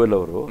 ಪಿಯೂಷ್ ಗೋಯಲ್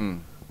ಅವರು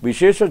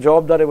ವಿಶೇಷ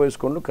ಜವಾಬ್ದಾರಿ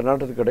ವಹಿಸಿಕೊಂಡು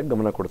ಕರ್ನಾಟಕದ ಕಡೆ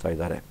ಗಮನ ಕೊಡ್ತಾ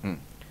ಇದ್ದಾರೆ.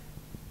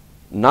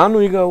 ನಾನು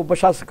ಈಗ ಒಬ್ಬ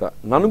ಶಾಸಕ,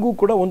 ನನಗೂ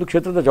ಕೂಡ ಒಂದು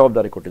ಕ್ಷೇತ್ರದ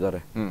ಜವಾಬ್ದಾರಿ ಕೊಟ್ಟಿದ್ದಾರೆ.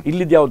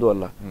 ಇಲ್ಲಿದ್ಯಾವುದು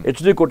ಅಲ್ಲ,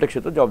 HD ಕೋಟೆ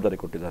ಕ್ಷೇತ್ರ ಜವಾಬ್ದಾರಿ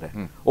ಕೊಟ್ಟಿದ್ದಾರೆ.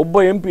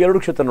 ಒಬ್ಬ MP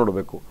 2 ಕ್ಷೇತ್ರ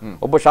ನೋಡಬೇಕು,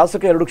 ಒಬ್ಬ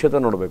ಶಾಸಕ 2 ಕ್ಷೇತ್ರ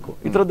ನೋಡಬೇಕು,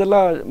 ಈ ಥರದ್ದೆಲ್ಲ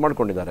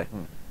ಮಾಡ್ಕೊಂಡಿದ್ದಾರೆ.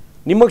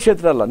 ನಿಮ್ಮ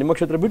ಕ್ಷೇತ್ರ ಅಲ್ಲ, ನಿಮ್ಮ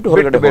ಕ್ಷೇತ್ರ ಬಿಟ್ಟು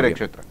ಹೊರಗಡೆ ಬೇರೆ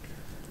ಕ್ಷೇತ್ರ.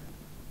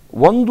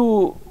 ಒಂದು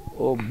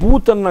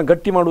ಬೂತ್ ಅನ್ನ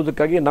ಗಟ್ಟಿ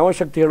ಮಾಡುವುದಕ್ಕಾಗಿ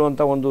ನವಶಕ್ತಿ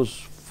ಹೇಳುವಂತ ಒಂದು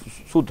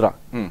ಸೂತ್ರ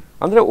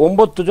ಅಂದ್ರೆ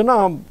 9 ಜನ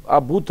ಆ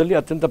ಬೂತ್ ಅಲ್ಲಿ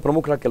ಅತ್ಯಂತ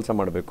ಪ್ರಮುಖರಾಗಿ ಕೆಲಸ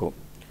ಮಾಡಬೇಕು.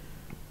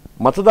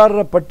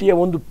 ಮತದಾರರ ಪಟ್ಟಿಯ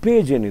ಒಂದು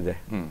ಪೇಜ್ ಏನಿದೆ,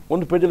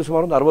 ಒಂದು ಪೇಜಲ್ಲಿ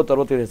ಸುಮಾರು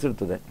 60-65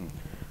 ಹೆಸರಿರ್ತದೆ.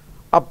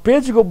 ಆ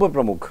ಪೇಜ್ಗೆ ಒಬ್ಬ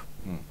ಪ್ರಮುಖ,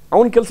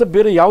 ಅವನ ಕೆಲಸ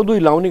ಬೇರೆ ಯಾವುದೂ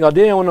ಇಲ್ಲ. ಅವನಿಗೆ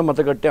ಅದೇ ಅವನ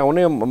ಮತಗಟ್ಟೆ,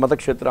 ಅವನೇ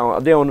ಮತಕ್ಷೇತ್ರ,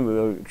 ಅದೇ ಅವನ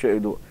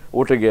ಇದು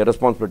ಓಟಿಗೆ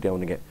ರೆಸ್ಪಾನ್ಸಿಬಿಲಿಟಿ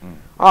ಅವನಿಗೆ.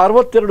 ಆ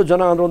 62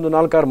 ಜನ ಅಂದ್ರೆ ಒಂದು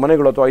 4-6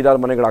 ಮನೆಗಳು ಅಥವಾ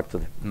 5-6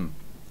 ಮನೆಗಳಾಗ್ತದೆ.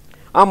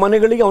 ಆ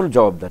ಮನೆಗಳಿಗೆ ಅವನ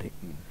ಜವಾಬ್ದಾರಿ.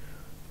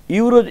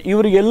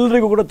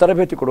 ಇವರಿಗೆಲ್ಲರಿಗೂ ಕೂಡ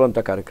ತರಬೇತಿ ಕೊಡುವಂಥ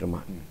ಕಾರ್ಯಕ್ರಮ.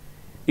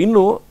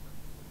 ಇನ್ನು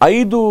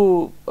 5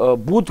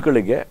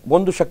 ಬೂತ್ಗಳಿಗೆ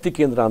ಒಂದು ಶಕ್ತಿ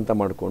ಕೇಂದ್ರ ಅಂತ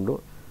ಮಾಡಿಕೊಂಡು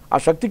ಆ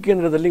ಶಕ್ತಿ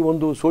ಕೇಂದ್ರದಲ್ಲಿ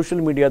ಒಂದು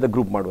ಸೋಷಿಯಲ್ ಮೀಡಿಯಾದ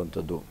ಗ್ರೂಪ್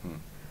ಮಾಡುವಂಥದ್ದು,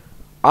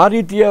 ಆ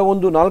ರೀತಿಯ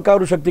ಒಂದು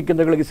 4-6 ಶಕ್ತಿ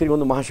ಕೇಂದ್ರಗಳಿಗೆ ಸೇರಿ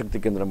ಒಂದು ಮಹಾಶಕ್ತಿ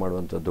ಕೇಂದ್ರ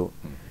ಮಾಡುವಂಥದ್ದು,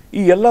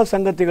 ಈ ಎಲ್ಲ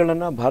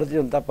ಸಂಗತಿಗಳನ್ನು ಭಾರತೀಯ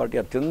ಜನತಾ ಪಾರ್ಟಿ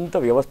ಅತ್ಯಂತ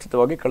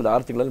ವ್ಯವಸ್ಥಿತವಾಗಿ ಕಳೆದ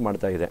 6 ತಿಂಗಳಲ್ಲಿ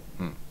ಮಾಡ್ತಾ ಇದೆ.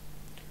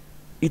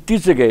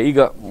 ಇತ್ತೀಚೆಗೆ ಈಗ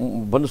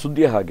ಬಂದ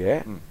ಸುದ್ದಿಯ ಹಾಗೆ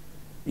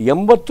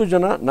 80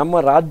 ಜನ ನಮ್ಮ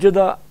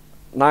ರಾಜ್ಯದ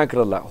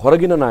ನಾಯಕರಲ್ಲ,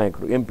 ಹೊರಗಿನ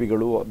ನಾಯಕರು, MP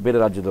ಗಳು, ಬೇರೆ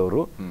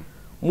ರಾಜ್ಯದವರು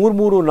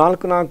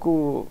 3-4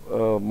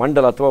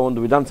 ಮಂಡಲ ಅಥವಾ ಒಂದು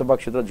ವಿಧಾನಸಭಾ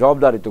ಕ್ಷೇತ್ರ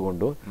ಜವಾಬ್ದಾರಿ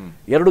ತಗೊಂಡು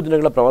 2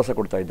 ದಿನಗಳ ಪ್ರವಾಸ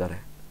ಕೊಡ್ತಾ ಇದ್ದಾರೆ.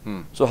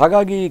 ಸೊ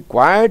ಹಾಗಾಗಿ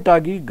ಕ್ವಾಯಟ್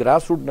ಆಗಿ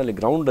ಗ್ರಾಸ್ ರೂಟ್ ನಲ್ಲಿ,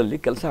 ಗ್ರೌಂಡ್ ಅಲ್ಲಿ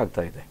ಕೆಲಸ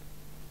ಆಗ್ತಾ ಇದೆ.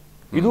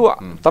 ಇದು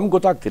ತಮ್ಗೆ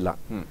ಗೊತ್ತಾಗ್ತಿಲ್ಲ,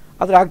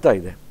 ಆದ್ರೆ ಆಗ್ತಾ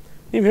ಇದೆ.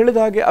 ನೀವು ಹೇಳಿದ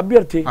ಹಾಗೆ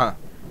ಅಭ್ಯರ್ಥಿ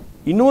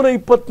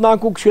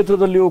 224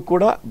 ಕ್ಷೇತ್ರದಲ್ಲಿಯೂ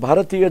ಕೂಡ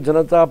ಭಾರತೀಯ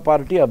ಜನತಾ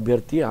ಪಾರ್ಟಿ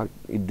ಅಭ್ಯರ್ಥಿ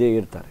ಇದ್ದೇ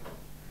ಇರ್ತಾರೆ.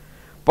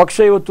 ಪಕ್ಷ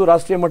ಇವತ್ತು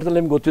ರಾಷ್ಟ್ರೀಯ ಮಟ್ಟದಲ್ಲಿ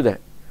ನಿಮ್ಗೆ ಗೊತ್ತಿದೆ,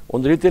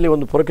 ಒಂದು ರೀತಿಯಲ್ಲಿ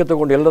ಒಂದು ಪೊರಕೆ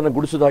ತಗೊಂಡು ಎಲ್ಲರನ್ನ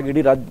ಗುಡಿಸೋದಾಗಿ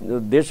ಇಡೀ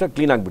ದೇಶ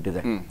ಕ್ಲೀನ್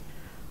ಆಗಿಬಿಟ್ಟಿದೆ.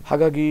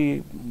 ಹಾಗಾಗಿ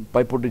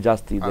ಪೈಪೋಟಿ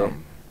ಜಾಸ್ತಿ ಇದೆ,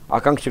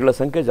 ಆಕಾಂಕ್ಷಿಗಳ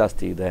ಸಂಖ್ಯೆ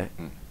ಜಾಸ್ತಿ ಇದೆ.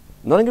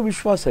 ನನಗೆ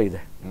ವಿಶ್ವಾಸ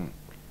ಇದೆ.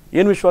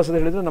 ಏನು ವಿಶ್ವಾಸ ಅಂತ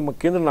ಹೇಳಿದ್ರೆ, ನಮ್ಮ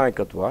ಕೇಂದ್ರ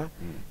ನಾಯಕತ್ವ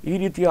ಈ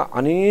ರೀತಿಯ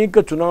ಅನೇಕ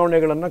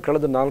ಚುನಾವಣೆಗಳನ್ನು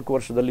ಕಳೆದ 4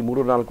 ವರ್ಷದಲ್ಲಿ,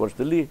 3-4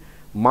 ವರ್ಷದಲ್ಲಿ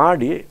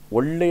ಮಾಡಿ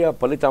ಒಳ್ಳೆಯ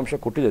ಫಲಿತಾಂಶ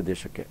ಕೊಟ್ಟಿದೆ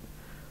ದೇಶಕ್ಕೆ.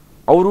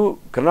 ಅವರು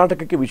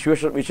ಕರ್ನಾಟಕಕ್ಕೆ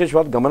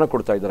ವಿಶೇಷವಾದ ಗಮನ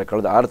ಕೊಡ್ತಾ ಇದ್ದಾರೆ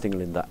ಕಳೆದ 6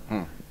 ತಿಂಗಳಿಂದ.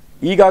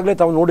 ಈಗಾಗಲೇ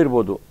ತಾವು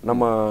ನೋಡಿರ್ಬೋದು,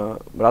 ನಮ್ಮ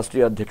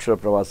ರಾಷ್ಟ್ರೀಯ ಅಧ್ಯಕ್ಷರ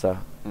ಪ್ರವಾಸ,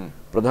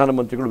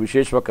 ಪ್ರಧಾನಮಂತ್ರಿಗಳು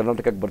ವಿಶೇಷವಾಗಿ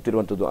ಕರ್ನಾಟಕಕ್ಕೆ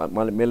ಬರ್ತಿರುವಂಥದ್ದು,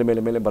 ಮೇಲೆ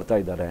ಮೇಲೆ ಮೇಲೆ ಬರ್ತಾ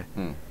ಇದ್ದಾರೆ.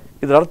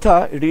 ಇದರ ಅರ್ಥ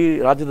ಇಡೀ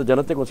ರಾಜ್ಯದ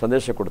ಜನತೆಗೆ ಒಂದು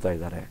ಸಂದೇಶ ಕೊಡ್ತಾ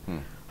ಇದ್ದಾರೆ.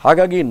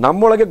 ಹಾಗಾಗಿ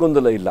ನಮ್ಮೊಳಗೆ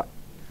ಗೊಂದಲ ಇಲ್ಲ.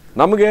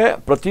 ನಮಗೆ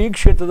ಪ್ರತಿ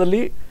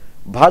ಕ್ಷೇತ್ರದಲ್ಲಿ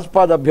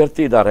ಭಾಜಪಾದ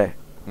ಅಭ್ಯರ್ಥಿ ಇದ್ದಾರೆ.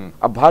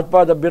 ಆ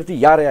ಭಾಜಪಾದ ಅಭ್ಯರ್ಥಿ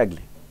ಯಾರೇ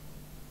ಆಗಲಿ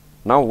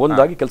ನಾವು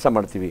ಒಂದಾಗಿ ಕೆಲಸ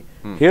ಮಾಡ್ತೀವಿ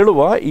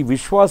ಹೇಳುವ ಈ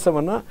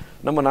ವಿಶ್ವಾಸವನ್ನ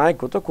ನಮ್ಮ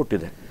ನಾಯಕತ್ವ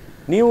ಕೊಟ್ಟಿದೆ.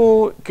 ನೀವು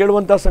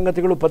ಕೇಳುವಂತಹ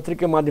ಸಂಗತಿಗಳು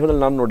ಪತ್ರಿಕೆ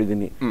ಮಾಧ್ಯಮದಲ್ಲಿ ನಾನು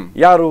ನೋಡಿದ್ದೀನಿ.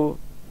 ಯಾರು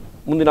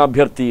ಮುಂದಿನ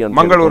ಅಭ್ಯರ್ಥಿ ಅಂತ,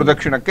 ಮಂಗಳೂರು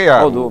ದಕ್ಷಿಣಕ್ಕೆ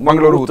ಯಾರು,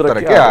 ಮಂಗಳೂರು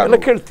ಉತ್ತರಕ್ಕೆ ಎಲ್ಲ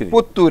ಕೇಳ್ತೀರಿ,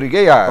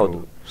 ಪುತ್ತೂರಿಗೆ ಯಾರು,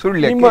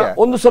 ನಿಮ್ಮ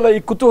ಒಂದು ಸಲ ಈ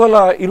ಕುತೂಹಲ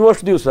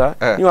ಇರುವಷ್ಟು ದಿವಸ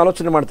ನೀವು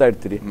ಆಲೋಚನೆ ಮಾಡ್ತಾ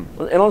ಇರ್ತೀರಿ.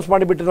 ಅನೌನ್ಸ್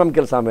ಮಾಡಿಬಿಟ್ರೆ ನಮ್ಮ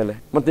ಕೆಲಸ ಆಮೇಲೆ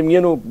ಮತ್ತೆ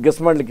ನಿಮ್ಗೇನು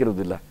ಗೆಸ್ ಮಾಡ್ಲಿಕ್ಕೆ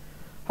ಇರೋದಿಲ್ಲ.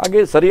 ಹಾಗೆ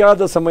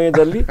ಸರಿಯಾದ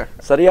ಸಮಯದಲ್ಲಿ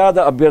ಸರಿಯಾದ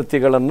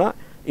ಅಭ್ಯರ್ಥಿಗಳನ್ನ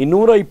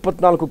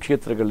 224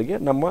 ಕ್ಷೇತ್ರಗಳಿಗೆ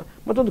ನಮ್ಮ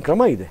ಮತ್ತೊಂದು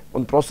ಕ್ರಮ ಇದೆ,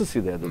 ಒಂದು ಪ್ರೊಸೆಸ್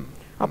ಇದೆ. ಅದು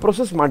ಆ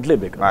ಪ್ರೊಸೆಸ್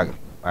ಮಾಡಲೇಬೇಕು.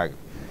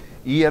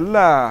 ಈ ಎಲ್ಲ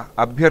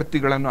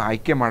ಅಭ್ಯರ್ಥಿಗಳನ್ನು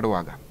ಆಯ್ಕೆ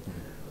ಮಾಡುವಾಗ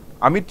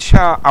ಅಮಿತ್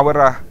ಶಾ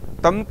ಅವರ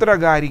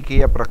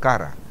ತಂತ್ರಗಾರಿಕೆಯ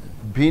ಪ್ರಕಾರ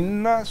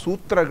ಭಿನ್ನ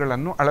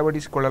ಸೂತ್ರಗಳನ್ನು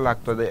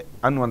ಅಳವಡಿಸಿಕೊಳ್ಳಲಾಗ್ತದೆ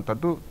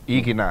ಅನ್ನುವಂಥದ್ದು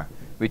ಈಗಿನ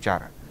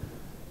ವಿಚಾರ.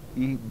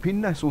 ಈ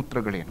ಭಿನ್ನ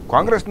ಸೂತ್ರಗಳೇನು?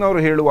 ಕಾಂಗ್ರೆಸ್ನವರು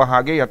ಹೇಳುವ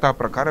ಹಾಗೆ ಯಥಾ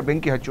ಪ್ರಕಾರ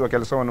ಬೆಂಕಿ ಹಚ್ಚುವ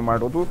ಕೆಲಸವನ್ನು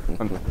ಮಾಡುವುದು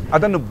ಅಂತ,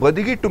 ಅದನ್ನು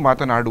ಬದಿಗಿಟ್ಟು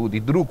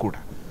ಮಾತನಾಡುವುದಿದ್ರೂ ಕೂಡ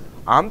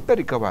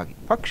ಆಂತರಿಕವಾಗಿ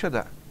ಪಕ್ಷದ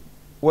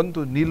ಒಂದು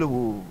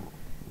ನಿಲುವು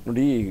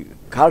ನೋಡಿ.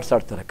 ಕಾರ್ಡ್ಸ್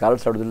ಆಡ್ತಾರೆ,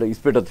 ಕಾರ್ಡ್ಸ್ ಆಡೋದಿಲ್ಲ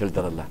ಇಸ್ಪೇಟ್ ಅಂತ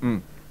ಹೇಳ್ತಾರಲ್ಲ,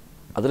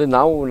 ಅದರಲ್ಲಿ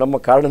ನಾವು ನಮ್ಮ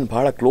ಕಾರ್ಡನ್ನು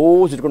ಬಹಳ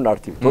ಕ್ಲೋಸ್ ಇಟ್ಕೊಂಡು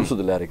ಆಡ್ತೀವಿ,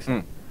 ತೋರಿಸೋದಿಲ್ಲ ಯಾರಿಗೆ.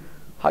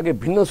 ಹಾಗೆ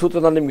ಭಿನ್ನ ಸೂತ್ರ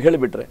ನಾನು ನಿಮ್ಗೆ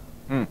ಹೇಳಿಬಿಟ್ರೆ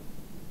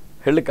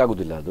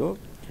ಹೇಳಲಿಕ್ಕಾಗೋದಿಲ್ಲ. ಅದು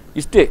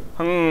ಇಷ್ಟೇ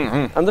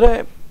ಅಂದ್ರೆ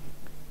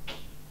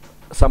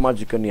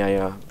ಸಾಮಾಜಿಕ ನ್ಯಾಯ,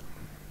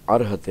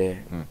 ಅರ್ಹತೆ,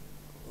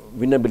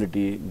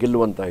 ವಿನ್ನಬಿಲಿಟಿ,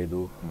 ಗೆಲ್ಲುವಂತ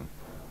ಇದು,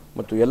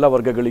 ಮತ್ತು ಎಲ್ಲ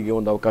ವರ್ಗಗಳಿಗೆ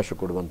ಒಂದು ಅವಕಾಶ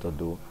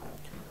ಕೊಡುವಂಥದ್ದು,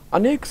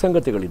 ಅನೇಕ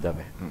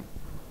ಸಂಗತಿಗಳಿದ್ದಾವೆ.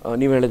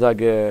 ನೀವು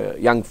ಹೇಳಿದಾಗೆ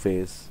ಯಂಗ್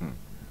ಫೇಸ್,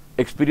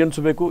 ಎಕ್ಸ್ಪೀರಿಯನ್ಸ್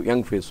ಬೇಕು,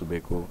 ಯಂಗ್ ಫೇಸು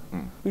ಬೇಕು.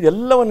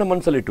 ಇದೆಲ್ಲವನ್ನ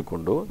ಮನಸ್ಸಲ್ಲಿ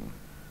ಇಟ್ಟುಕೊಂಡು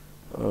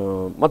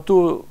ಮತ್ತು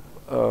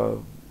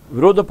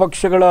ವಿರೋಧ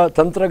ಪಕ್ಷಗಳ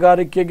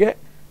ತಂತ್ರಗಾರಿಕೆಗೆ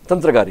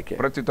ತಂತ್ರಗಾರಿಕೆ,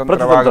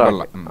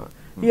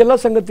 ಈ ಎಲ್ಲ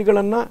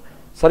ಸಂಗತಿಗಳನ್ನು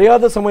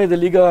ಸರಿಯಾದ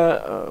ಸಮಯದಲ್ಲಿ ಈಗ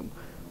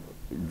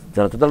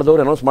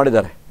ಜನತಾದಳದವರು ಅನೌನ್ಸ್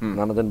ಮಾಡಿದ್ದಾರೆ,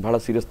 ನಾನು ಅದನ್ನು ಬಹಳ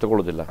ಸೀರಿಯಸ್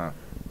ತಗೊಳ್ಳೋದಿಲ್ಲ.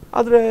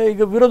 ಆದರೆ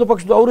ಈಗ ವಿರೋಧ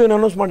ಪಕ್ಷದ ಅವರು ಏನು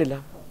ಅನೌನ್ಸ್ ಮಾಡಿಲ್ಲ,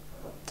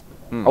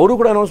 ಅವರು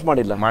ಕೂಡ ಅನೌನ್ಸ್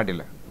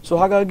ಮಾಡಿಲ್ಲ. ಸೊ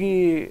ಹಾಗಾಗಿ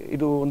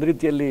ಇದು ಒಂದು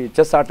ರೀತಿಯಲ್ಲಿ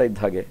ಚೆಸ್ ಆಟ ಇದ್ದ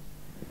ಹಾಗೆ.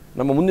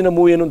 ನಮ್ಮ ಮುಂದಿನ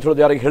ಮೂವ್ ಏನು ಅಂತ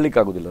ಹೇಳೋದು ಯಾರಿಗೆ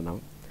ಹೇಳಲಿಕ್ಕಾಗೋದಿಲ್ಲ. ನಾವು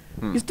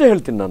ಇಷ್ಟೇ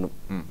ಹೇಳ್ತೀನಿ ನಾನು,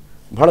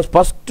 ಬಹಳ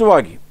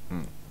ಸ್ಪಷ್ಟವಾಗಿ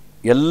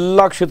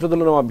ಎಲ್ಲ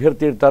ಕ್ಷೇತ್ರದಲ್ಲೂ ನಾವು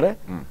ಅಭ್ಯರ್ಥಿ ಇರ್ತಾರೆ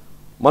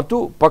ಮತ್ತು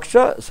ಪಕ್ಷ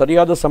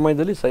ಸರಿಯಾದ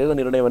ಸಮಯದಲ್ಲಿ ಸರಿಯಾದ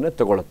ನಿರ್ಣಯವನ್ನೇ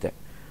ತಗೊಳುತ್ತೆ.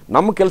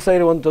 ನಮ್ಮ ಕೆಲಸ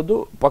ಇರುವಂಥದ್ದು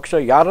ಪಕ್ಷ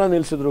ಯಾರನ್ನ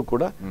ನಿಲ್ಲಿಸಿದ್ರು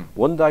ಕೂಡ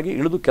ಒಂದಾಗಿ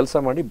ಇಳಿದು ಕೆಲಸ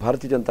ಮಾಡಿ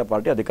ಭಾರತೀಯ ಜನತಾ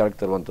ಪಾರ್ಟಿ ಅಧಿಕಾರಕ್ಕೆ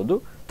ತರುವಂಥದ್ದು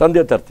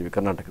ತಂದೆ ತರ್ತೀವಿ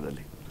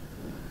ಕರ್ನಾಟಕದಲ್ಲಿ.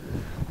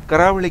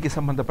 ಕರಾವಳಿಗೆ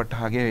ಸಂಬಂಧಪಟ್ಟ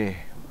ಹಾಗೆ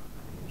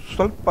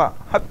ಸ್ವಲ್ಪ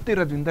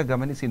ಹತ್ತಿರದಿಂದ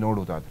ಗಮನಿಸಿ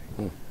ನೋಡುವುದಾದರೆ,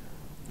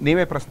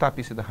 ನೀವೇ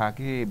ಪ್ರಸ್ತಾಪಿಸಿದ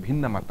ಹಾಗೆ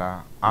ಭಿನ್ನಮತ,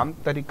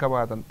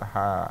 ಆಂತರಿಕವಾದಂತಹ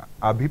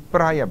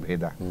ಅಭಿಪ್ರಾಯ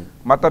ಭೇದ,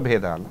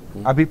 ಮತಭೇದ ಅಲ್ಲ,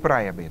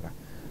 ಅಭಿಪ್ರಾಯ ಭೇದ,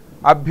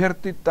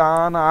 ಅಭ್ಯರ್ಥಿ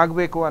ತಾನ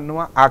ಆಗಬೇಕು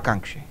ಅನ್ನುವ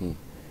ಆಕಾಂಕ್ಷೆ,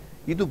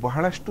 ಇದು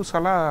ಬಹಳಷ್ಟು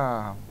ಸಲ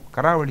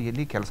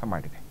ಕರಾವಳಿಯಲ್ಲಿ ಕೆಲಸ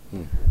ಮಾಡಿದೆ.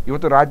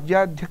 ಇವತ್ತು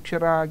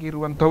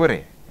ರಾಜ್ಯಾಧ್ಯಕ್ಷರಾಗಿರುವಂಥವರೇ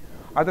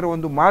ಅದರ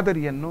ಒಂದು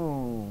ಮಾದರಿಯನ್ನು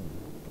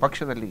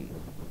ಪಕ್ಷದಲ್ಲಿ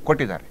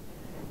ಕೊಟ್ಟಿದ್ದಾರೆ.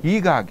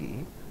 ಹೀಗಾಗಿ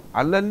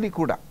ಅಲ್ಲಲ್ಲಿ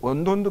ಕೂಡ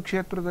ಒಂದೊಂದು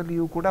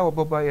ಕ್ಷೇತ್ರದಲ್ಲಿಯೂ ಕೂಡ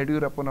ಒಬ್ಬೊಬ್ಬ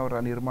ಯಡಿಯೂರಪ್ಪನವರ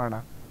ನಿರ್ಮಾಣ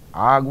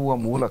ಆಗುವ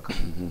ಮೂಲಕ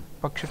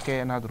ಪಕ್ಷಕ್ಕೆ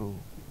ಏನಾದರೂ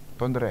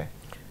ತೊಂದರೆ?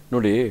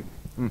 ನೋಡಿ,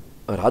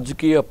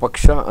 ರಾಜಕೀಯ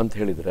ಪಕ್ಷ ಅಂತ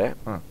ಹೇಳಿದರೆ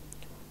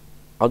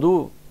ಅದು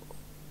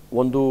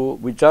ಒಂದು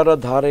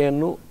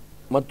ವಿಚಾರಧಾರೆಯನ್ನು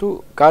ಮತ್ತು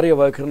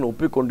ಕಾರ್ಯವೈಖರಿಯನ್ನು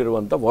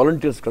ಒಪ್ಪಿಕೊಂಡಿರುವಂಥ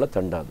ವಾಲಂಟಿಯರ್ಸ್ಗಳ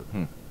ತಂಡ ಅದು.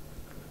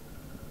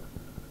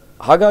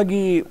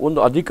 ಹಾಗಾಗಿ ಒಂದು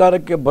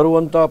ಅಧಿಕಾರಕ್ಕೆ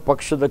ಬರುವಂಥ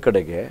ಪಕ್ಷದ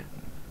ಕಡೆಗೆ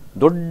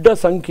ದೊಡ್ಡ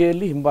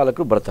ಸಂಖ್ಯೆಯಲ್ಲಿ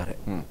ಹಿಂಬಾಲಕರು ಬರ್ತಾರೆ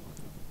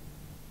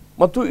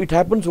ಮತ್ತು it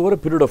happens over A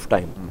period of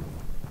time.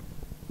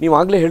 ನೀವು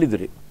ಆಗಲೇ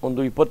ಹೇಳಿದಿರಿ, ಒಂದು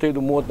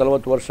 25, 30,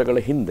 40 ವರ್ಷಗಳ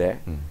ಹಿಂದೆ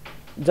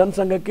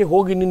ಜನಸಂಘಕ್ಕೆ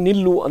ಹೋಗಿ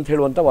ನಿಲ್ಲು ಅಂತ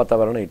ಹೇಳುವಂಥ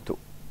ವಾತಾವರಣ ಇತ್ತು.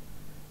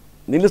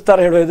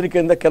 ನಿಲ್ಲಿಸ್ತಾರೆ ಹೇಳುವ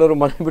ಹೆದರಿಕೆಯಿಂದ ಕೆಲವರು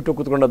ಮನೆ ಬಿಟ್ಟು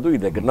ಕೂತ್ಕೊಂಡದ್ದು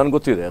ಇದೆ, ನನಗೆ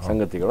ಗೊತ್ತಿದೆ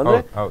ಸಂಗತಿಗಳು. ಅಂದರೆ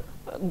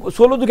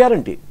ಸೋಲೋದು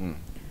ಗ್ಯಾರಂಟಿ.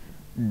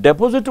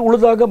 ಡೆಪಾಸಿಟ್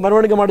ಉಳಿದಾಗ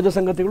ಮೆರವಣಿಗೆ ಮಾಡಿದ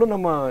ಸಂಗತಿಗಳು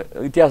ನಮ್ಮ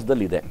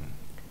ಇತಿಹಾಸದಲ್ಲಿ ಇದೆ.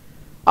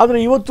 ಆದರೆ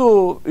ಇವತ್ತು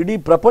ಇಡೀ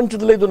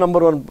ಪ್ರಪಂಚದಲ್ಲೇ ಇದು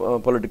number 1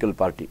 political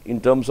party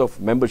in terms of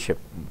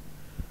membership.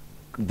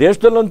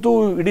 ದೇಶದಲ್ಲಂತೂ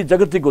ಇಡೀ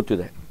ಜಗತ್ತಿಗೆ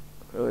ಗೊತ್ತಿದೆ.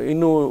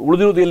 ಇನ್ನು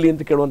ಉಳಿದಿರೋದು ಎಲ್ಲಿ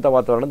ಅಂತ ಕೇಳುವಂಥ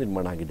ವಾತಾವರಣ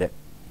ನಿರ್ಮಾಣ ಆಗಿದೆ.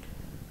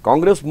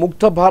 ಕಾಂಗ್ರೆಸ್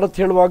ಮುಕ್ತ ಭಾರತ್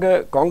ಹೇಳುವಾಗ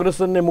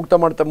ಕಾಂಗ್ರೆಸ್ಸನ್ನೇ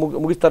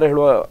ಮುಗಿಸ್ತಾರೆ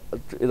ಹೇಳುವ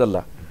ಇದಲ್ಲ.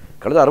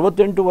 ಕಳೆದ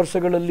 68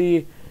 ವರ್ಷಗಳಲ್ಲಿ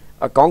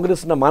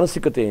ಕಾಂಗ್ರೆಸ್ನ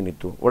ಮಾನಸಿಕತೆ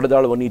ಏನಿತ್ತು,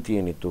 ಒಡೆದಾಳುವ ನೀತಿ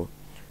ಏನಿತ್ತು,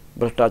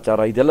 ಭ್ರಷ್ಟಾಚಾರ,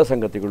 ಇದೆಲ್ಲ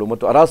ಸಂಗತಿಗಳು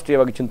ಮತ್ತು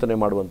ಅರಾಷ್ಟ್ರೀಯವಾಗಿ ಚಿಂತನೆ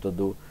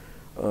ಮಾಡುವಂಥದ್ದು,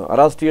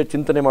 ಅರಾಷ್ಟ್ರೀಯ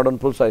ಚಿಂತನೆ ಮಾಡೋನ್ನು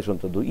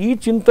ಪ್ರೋತ್ಸಾಹಿಸುವಂಥದ್ದು, ಈ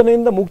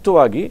ಚಿಂತನೆಯಿಂದ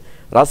ಮುಕ್ತವಾಗಿ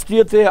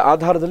ರಾಷ್ಟ್ರೀಯತೆಯ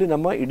ಆಧಾರದಲ್ಲಿ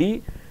ನಮ್ಮ ಇಡೀ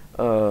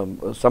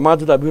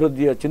ಸಮಾಜದ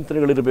ಅಭಿವೃದ್ಧಿಯ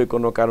ಚಿಂತನೆಗಳಿರಬೇಕು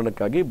ಅನ್ನೋ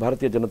ಕಾರಣಕ್ಕಾಗಿ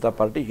ಭಾರತೀಯ ಜನತಾ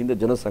ಪಾರ್ಟಿ, ಹಿಂದೆ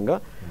ಜನಸಂಘ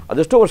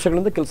ಅದೆಷ್ಟೋ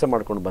ವರ್ಷಗಳಿಂದ ಕೆಲಸ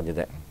ಮಾಡ್ಕೊಂಡು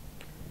ಬಂದಿದೆ.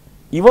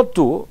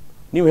 ಇವತ್ತು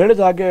ನೀವು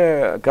ಹೇಳಿದ ಹಾಗೆ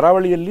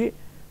ಕರಾವಳಿ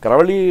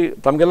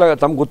ತಮಗೆ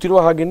ಗೊತ್ತಿರುವ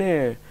ಹಾಗೆಯೇ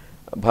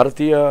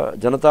ಭಾರತೀಯ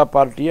ಜನತಾ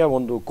ಪಾರ್ಟಿಯ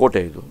ಒಂದು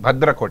ಕೋಟೆ, ಇದು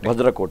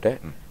ಭದ್ರಕೋಟೆ.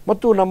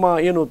 ಮತ್ತು ನಮ್ಮ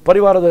ಏನು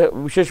ಪರಿವಾರದ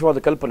ವಿಶೇಷವಾದ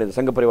ಕಲ್ಪನೆ ಇದೆ,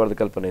 ಸಂಘ ಪರಿವಾರದ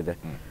ಕಲ್ಪನೆ ಇದೆ.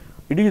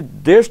 ಇಡೀ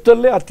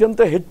ದೇಶದಲ್ಲೇ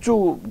ಅತ್ಯಂತ ಹೆಚ್ಚು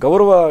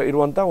ಗೌರವ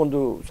ಇರುವಂಥ ಒಂದು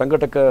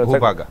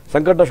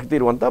ಸಂಘಟನಾ ಶಕ್ತಿ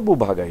ಇರುವಂಥ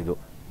ಭೂಭಾಗ ಇದು.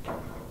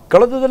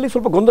 ಕಳೆದದಲ್ಲಿ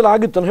ಸ್ವಲ್ಪ ಗೊಂದಲ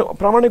ಆಗಿತ್ತು,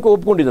 ಪ್ರಾಮಾಣಿಕ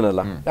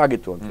ಒಪ್ಕೊಂಡಿದ್ದಾನಲ್ಲ,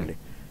 ಆಗಿತ್ತು ಅಂತ ಹೇಳಿ.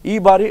 ಈ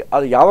ಬಾರಿ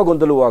ಅದು ಯಾವ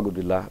ಗೊಂದಲವೂ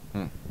ಆಗುವುದಿಲ್ಲ.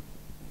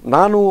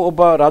 ನಾನು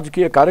ಒಬ್ಬ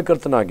ರಾಜಕೀಯ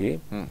ಕಾರ್ಯಕರ್ತನಾಗಿ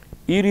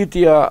ಈ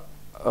ರೀತಿಯ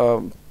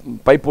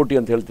ಪೈಪೋಟಿ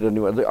ಅಂತ ಹೇಳ್ತೀರ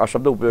ನೀವು, ಅದು ಆ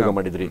ಶಬ್ದ ಉಪಯೋಗ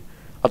ಮಾಡಿದ್ರಿ,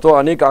 ಅಥವಾ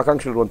ಅನೇಕ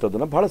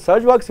ಆಕಾಂಕ್ಷೆಗಳಿರುವಂಥದ್ದನ್ನು ಬಹಳ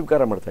ಸಹಜವಾಗಿ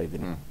ಸ್ವೀಕಾರ ಮಾಡ್ತಾ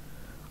ಇದ್ದೀನಿ.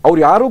 ಅವ್ರು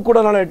ಯಾರೂ ಕೂಡ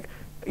ನಾಳೆ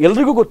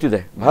ಎಲ್ರಿಗೂ ಗೊತ್ತಿದೆ,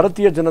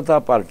 ಭಾರತೀಯ ಜನತಾ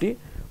ಪಾರ್ಟಿ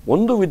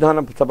ಒಂದು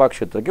ವಿಧಾನಸಭಾ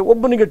ಕ್ಷೇತ್ರಕ್ಕೆ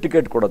ಒಬ್ಬನಿಗೆ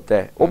ಟಿಕೆಟ್ ಕೊಡುತ್ತೆ,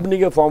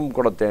 ಒಬ್ಬನಿಗೆ ಫಾರ್ಮ್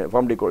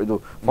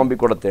ಬಿ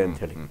ಕೊಡುತ್ತೆ ಅಂತ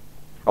ಹೇಳಿ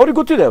ಅವ್ರಿಗೆ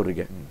ಗೊತ್ತಿದೆ.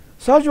 ಅವರಿಗೆ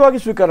ಸಹಜವಾಗಿ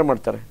ಸ್ವೀಕಾರ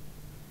ಮಾಡ್ತಾರೆ.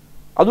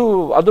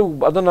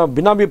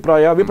 ಅದನ್ನ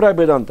ಅಭಿಪ್ರಾಯ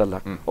ಭೇದ ಅಂತಲ್ಲ.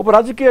 ಒಬ್ಬ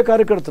ರಾಜಕೀಯ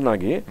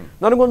ಕಾರ್ಯಕರ್ತನಾಗಿ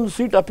ನನಗೊಂದು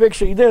ಸೀಟ್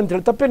ಅಪೇಕ್ಷೆ ಇದೆ ಅಂತ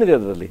ಹೇಳಿ ತಪ್ಪೇನಿದೆ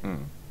ಅದರಲ್ಲಿ?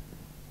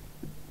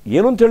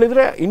 ಏನು ಅಂತ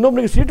ಹೇಳಿದ್ರೆ,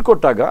 ಇನ್ನೊಬ್ಬನಿಗೆ ಸೀಟ್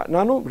ಕೊಟ್ಟಾಗ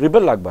ನಾನು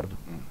ರಿಬೆಲ್ ಆಗಬಾರ್ದು.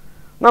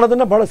 ನಾನು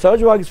ಅದನ್ನು ಬಹಳ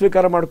ಸಹಜವಾಗಿ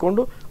ಸ್ವೀಕಾರ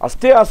ಮಾಡಿಕೊಂಡು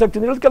ಅಷ್ಟೇ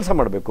ಆಸಕ್ತಿಯಿಂದ ಕೆಲಸ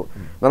ಮಾಡಬೇಕು.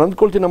 ನಾನು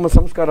ಅಂದ್ಕೊಳ್ತೀನಿ, ನಮ್ಮ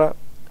ಸಂಸ್ಕಾರ,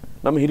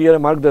 ನಮ್ಮ ಹಿರಿಯರ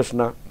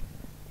ಮಾರ್ಗದರ್ಶನ,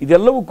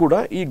 ಇದೆಲ್ಲವೂ ಕೂಡ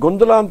ಈ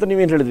ಗೊಂದಲ ಅಂತ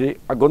ನೀವೇನು ಹೇಳಿದ್ರಿ,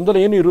 ಆ ಗೊಂದಲ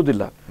ಏನೂ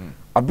ಇರುವುದಿಲ್ಲ.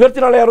 ಅಭ್ಯರ್ಥಿ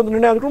ನಾಳೆ ಯಾರೊಂದು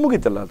ನಿರ್ಣಯ ಆದ್ರೂ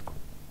ಮುಗೀತಲ್ಲ, ಅದಕ್ಕೂ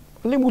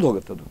ಅಲ್ಲಿ ಮುಗಿದು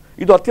ಹೋಗುತ್ತದು.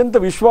 ಇದು ಅತ್ಯಂತ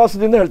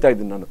ವಿಶ್ವಾಸದಿಂದ ಹೇಳ್ತಾ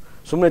ಇದ್ದೀನಿ ನಾನು,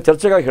 ಸುಮ್ಮನೆ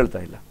ಚರ್ಚೆಗಾಗಿ ಹೇಳ್ತಾ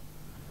ಇಲ್ಲ.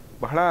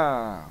 ಬಹಳ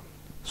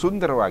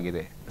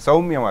ಸುಂದರವಾಗಿದೆ,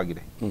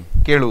 ಸೌಮ್ಯವಾಗಿದೆ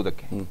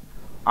ಕೇಳುವುದಕ್ಕೆ.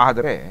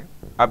 ಆದರೆ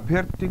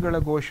ಅಭ್ಯರ್ಥಿಗಳ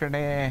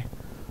ಘೋಷಣೆ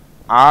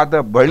ಆದ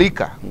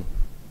ಬಳಿಕ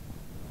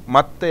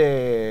ಮತ್ತೆ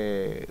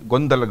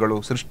ಗೊಂದಲಗಳು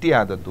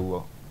ಸೃಷ್ಟಿಯಾದದ್ದು,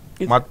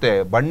 ಮತ್ತೆ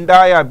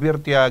ಬಂಡಾಯ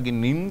ಅಭ್ಯರ್ಥಿಯಾಗಿ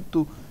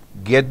ನಿಂತು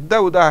ಗೆದ್ದ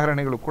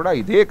ಉದಾಹರಣೆಗಳು ಕೂಡ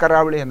ಇದೇ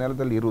ಕರಾವಳಿಯ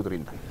ನೆಲದಲ್ಲಿ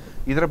ಇರುವುದರಿಂದ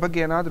ಇದರ ಬಗ್ಗೆ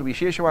ಏನಾದರೂ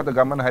ವಿಶೇಷವಾದ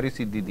ಗಮನ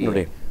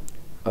ಹರಿಸಿದ್ದಿದೆಯೇ?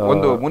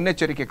 ಒಂದು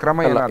ಮುನ್ನೆಚ್ಚರಿಕೆ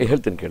ಕ್ರಮ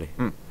ಹೇಳ್ತೀನಿ ಕೇಳಿ.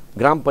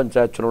 ಗ್ರಾಮ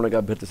ಪಂಚಾಯತ್ ಚುನಾವಣೆಗೆ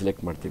ಅಭ್ಯರ್ಥಿ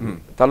ಸೆಲೆಕ್ಟ್ ಮಾಡ್ತೀವಿ,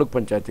 ತಾಲೂಕ್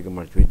ಪಂಚಾಯತಿಗೆ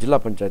ಮಾಡ್ತೀವಿ, ಜಿಲ್ಲಾ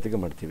ಪಂಚಾಯತಿಗೆ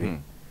ಮಾಡ್ತೀವಿ.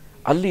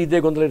 ಅಲ್ಲಿ ಇದೇ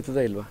ಗೊಂದಲ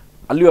ಇರ್ತದಾ ಇಲ್ವಾ?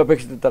 ಅಲ್ಲಿಯೂ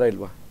ಅಪೇಕ್ಷಿತ ಥರ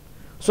ಇಲ್ವಾ?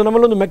 ಸೊ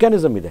ನಮ್ಮಲ್ಲೊಂದು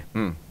ಮೆಕ್ಯಾನಿಸಮ್ ಇದೆ.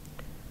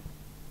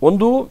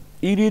 ಒಂದು,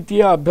 ಈ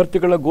ರೀತಿಯ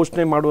ಅಭ್ಯರ್ಥಿಗಳ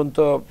ಘೋಷಣೆ ಮಾಡುವಂಥ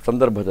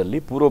ಸಂದರ್ಭದಲ್ಲಿ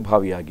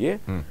ಪೂರ್ವಭಾವಿಯಾಗಿ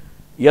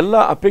ಎಲ್ಲ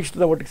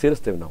ಅಪೇಕ್ಷಿತ ಒಟ್ಟಿಗೆ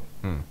ಸೇರಿಸ್ತೇವೆ ನಾವು.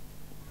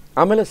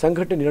 ಆಮೇಲೆ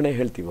ಸಂಘಟನೆ ನಿರ್ಣಯ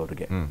ಹೇಳ್ತೀವಿ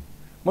ಅವರಿಗೆ,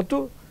 ಮತ್ತು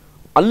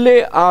ಅಲ್ಲೇ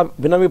ಆ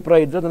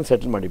ಭಿನ್ನಾಭಿಪ್ರಾಯ ಇದ್ದರೆ ಅದನ್ನು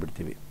ಸೆಟಲ್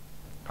ಮಾಡಿಬಿಡ್ತೀವಿ.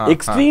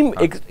 ಎಕ್ಸ್ಟ್ರೀಮ್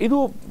ಇದು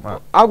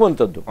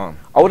ಆಗುವಂಥದ್ದು,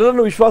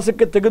 ಅವರೆಲ್ಲರೂ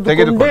ವಿಶ್ವಾಸಕ್ಕೆ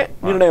ತೆಗೆದುಕೊಂಡೇ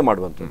ನಿರ್ಣಯ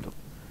ಮಾಡುವಂಥದ್ದು.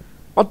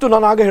 ಮತ್ತು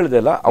ನಾನು ಆಗ ಹೇಳಿದೆ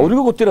ಅಲ್ಲ,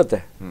 ಅವರಿಗೂ ಗೊತ್ತಿರತ್ತೆ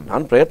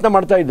ನಾನು ಪ್ರಯತ್ನ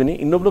ಮಾಡ್ತಾ ಇದ್ದೀನಿ,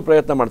 ಇನ್ನೊಬ್ರು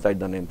ಪ್ರಯತ್ನ ಮಾಡ್ತಾ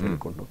ಇದ್ದಾನೆ ಅಂತ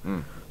ಹೇಳಿಕೊಂಡು.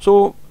 ಸೊ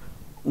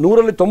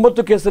 100ರಲ್ಲಿ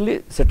 90 ಕೇಸಲ್ಲಿ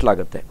ಸೆಟ್ಲ್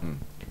ಆಗುತ್ತೆ.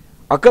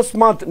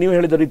 ಅಕಸ್ಮಾತ್ ನೀವು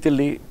ಹೇಳಿದ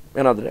ರೀತಿಯಲ್ಲಿ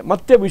ಏನಾದ್ರೆ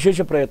ಮತ್ತೆ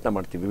ವಿಶೇಷ ಪ್ರಯತ್ನ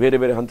ಮಾಡ್ತೀವಿ, ಬೇರೆ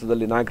ಬೇರೆ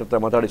ಹಂತದಲ್ಲಿ ನಾಯಕರ ಹತ್ರ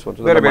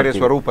ಮಾತಾಡಿಸುವಂಥದ್ದು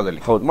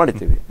ಸ್ವರೂಪದಲ್ಲಿ ಹೌದು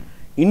ಮಾಡ್ತೀವಿ.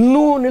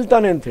 ಇನ್ನೂ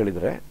ನಿಲ್ತಾನೆ ಅಂತ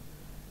ಹೇಳಿದ್ರೆ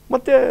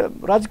ಮತ್ತೆ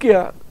ರಾಜಕೀಯ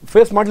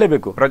ಫೇಸ್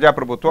ಮಾಡಲೇಬೇಕು,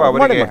 ಪ್ರಜಾಪ್ರಭುತ್ವ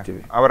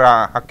ಅವರ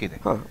ಹಕ್ಕಿದೆ,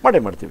 ಮಾಡೇ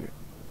ಮಾಡ್ತೀವಿ.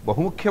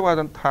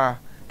 ಬಹುಮುಖ್ಯವಾದಂತಹ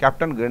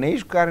ಕ್ಯಾಪ್ಟನ್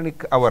ಗಣೇಶ್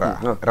ಕಾರ್ಣಿಕ್ ಅವರ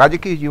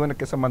ರಾಜಕೀಯ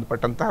ಜೀವನಕ್ಕೆ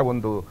ಸಂಬಂಧಪಟ್ಟಂತಹ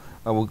ಒಂದು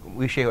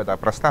ವಿಷಯದ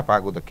ಪ್ರಸ್ತಾಪ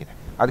ಆಗುವುದಕ್ಕಿದೆ.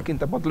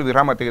 ಅದಕ್ಕಿಂತ ಮೊದಲು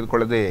ವಿರಾಮ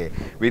ತೆಗೆದುಕೊಳ್ಳದೆ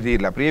ವಿಧಿ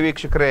ಇಲ್ಲ. ಪ್ರಿಯ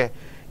ವೀಕ್ಷಕರೇ,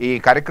 ಈ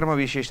ಕಾರ್ಯಕ್ರಮ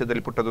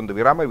ವಿಶೇಷದಲ್ಲಿ ಪುಟ್ಟದೊಂದು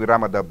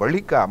ವಿರಾಮದ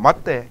ಬಳಿಕ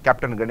ಮತ್ತೆ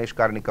ಕ್ಯಾಪ್ಟನ್ ಗಣೇಶ್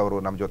ಕಾರ್ಣಿಕ್ ಅವರು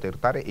ನಮ್ಮ ಜೊತೆ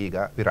ಇರ್ತಾರೆ. ಈಗ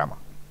ವಿರಾಮ.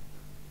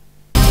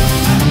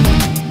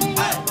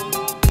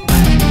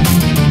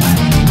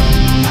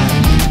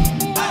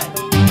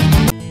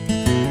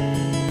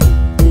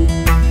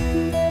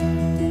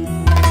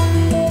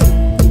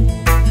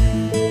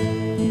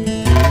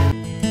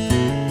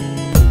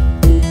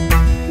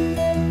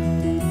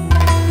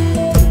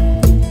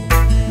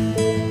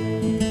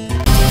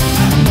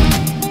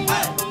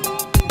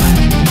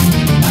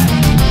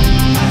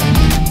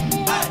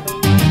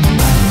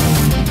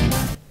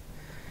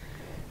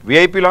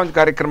 VIP ಲಾಂಚ್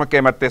ಕಾರ್ಯಕ್ರಮಕ್ಕೆ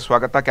ಮತ್ತೆ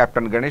ಸ್ವಾಗತ.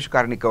 ಕ್ಯಾಪ್ಟನ್ ಗಣೇಶ್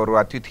ಕಾರ್ಣಿಕ್ ಅವರು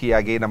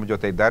ಅತಿಥಿಯಾಗಿ ನಮ್ಮ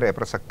ಜೊತೆ ಇದ್ದಾರೆ.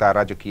 ಪ್ರಸಕ್ತ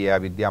ರಾಜಕೀಯ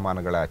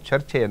ವಿದ್ಯಮಾನಗಳ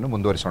ಚರ್ಚೆಯನ್ನು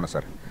ಮುಂದುವರಿಸೋಣ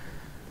ಸರ್.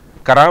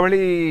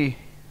 ಕರಾವಳಿ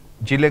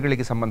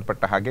ಜಿಲ್ಲೆಗಳಿಗೆ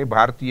ಸಂಬಂಧಪಟ್ಟ ಹಾಗೆ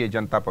ಭಾರತೀಯ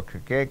ಜನತಾ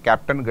ಪಕ್ಷಕ್ಕೆ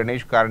ಕ್ಯಾಪ್ಟನ್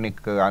ಗಣೇಶ್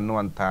ಕಾರ್ಣಿಕ್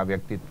ಅನ್ನುವಂಥ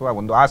ವ್ಯಕ್ತಿತ್ವ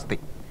ಒಂದು ಆಸ್ತಿ.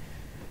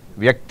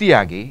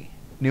 ವ್ಯಕ್ತಿಯಾಗಿ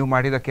ನೀವು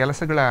ಮಾಡಿದ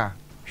ಕೆಲಸಗಳ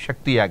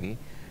ಶಕ್ತಿಯಾಗಿ,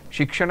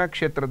 ಶಿಕ್ಷಣ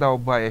ಕ್ಷೇತ್ರದ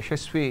ಒಬ್ಬ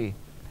ಯಶಸ್ವಿ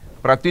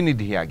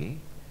ಪ್ರತಿನಿಧಿಯಾಗಿ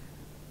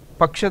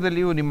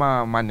ಪಕ್ಷದಲ್ಲಿಯೂ ನಿಮ್ಮ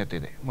ಮಾನ್ಯತೆ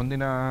ಇದೆ.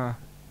 ಮುಂದಿನ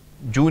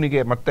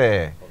ಜೂನಿಗೆ ಮತ್ತೆ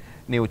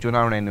ನೀವು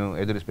ಚುನಾವಣೆಯನ್ನು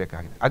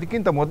ಎದುರಿಸಬೇಕಾಗಿದೆ.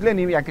 ಅದಕ್ಕಿಂತ ಮೊದಲೇ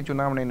ನೀವು ಯಾಕೆ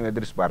ಚುನಾವಣೆಯನ್ನು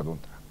ಎದುರಿಸಬಾರ್ದು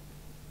ಅಂತ?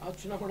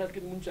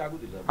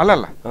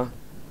 ಅಲ್ಲಲ್ಲ,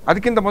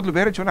 ಅದಕ್ಕಿಂತ ಮೊದಲು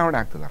ಬೇರೆ ಚುನಾವಣೆ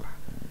ಆಗ್ತದಲ್ಲ.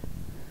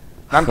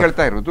 ನಾನು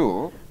ಕೇಳ್ತಾ ಇರೋದು,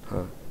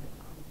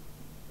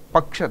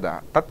 ಪಕ್ಷದ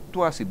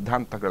ತತ್ವ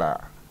ಸಿದ್ಧಾಂತಗಳ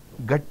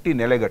ಗಟ್ಟಿ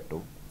ನೆಲೆಗಟ್ಟು,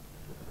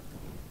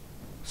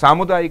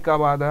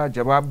 ಸಾಮುದಾಯಿಕವಾದ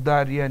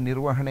ಜವಾಬ್ದಾರಿಯ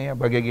ನಿರ್ವಹಣೆಯ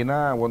ಬಗೆಗಿನ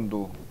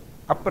ಒಂದು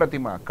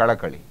ಅಪ್ರತಿಮ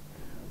ಕಳಕಳಿ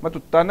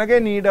ಮತ್ತು ತನಗೆ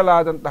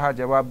ನೀಡಲಾದಂತಹ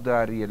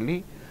ಜವಾಬ್ದಾರಿಯಲ್ಲಿ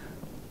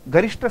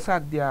ಗರಿಷ್ಠ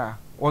ಸಾಧ್ಯ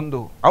ಒಂದು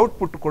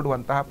ಔಟ್ಪುಟ್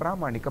ಕೊಡುವಂತಹ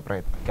ಪ್ರಾಮಾಣಿಕ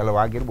ಪ್ರಯತ್ನ.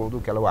 ಕೆಲವಾಗಿರ್ಬೋದು,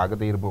 ಕೆಲವು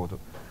ಆಗದೇ ಇರಬಹುದು,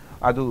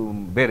 ಅದು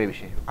ಬೇರೆ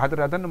ವಿಷಯ.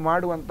 ಆದರೆ ಅದನ್ನು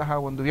ಮಾಡುವಂತಹ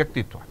ಒಂದು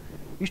ವ್ಯಕ್ತಿತ್ವ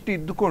ಇಷ್ಟು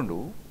ಇದ್ದುಕೊಂಡು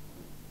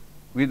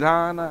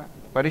ವಿಧಾನ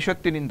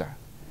ಪರಿಷತ್ತಿನಿಂದ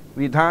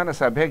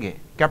ವಿಧಾನಸಭೆಗೆ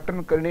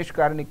ಕ್ಯಾಪ್ಟನ್ ಗಣೇಶ್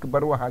ಕಾರ್ಣಿಕ್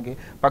ಬರುವ ಹಾಗೆ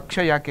ಪಕ್ಷ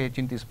ಯಾಕೆ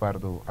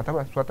ಚಿಂತಿಸಬಾರ್ದು?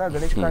 ಅಥವಾ ಸ್ವತಃ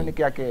ಗಣೇಶ್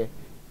ಕಾರ್ಣಿಕ್ ಯಾಕೆ?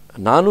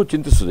 ನಾನು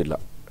ಚಿಂತಿಸುವುದಿಲ್ಲ.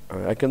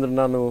 ಯಾಕೆಂದರೆ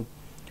ನಾನು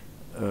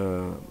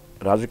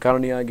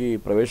ರಾಜಕಾರಣಿಯಾಗಿ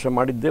ಪ್ರವೇಶ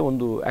ಮಾಡಿದ್ದೇ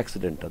ಒಂದು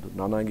ಆಕ್ಸಿಡೆಂಟ್. ಅದು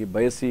ನಾನಾಗಿ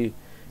ಬಯಸಿ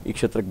ಈ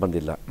ಕ್ಷೇತ್ರಕ್ಕೆ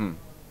ಬಂದಿಲ್ಲ.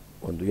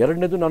 ಒಂದು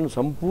ಎರಡನೇದು, ನಾನು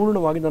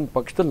ಸಂಪೂರ್ಣವಾಗಿ ನನ್ನ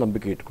ಪಕ್ಷದಲ್ಲಿ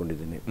ನಂಬಿಕೆ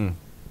ಇಟ್ಕೊಂಡಿದ್ದೀನಿ.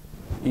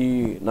 ಈ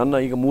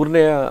ನನ್ನ ಈಗ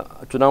 3ನೇ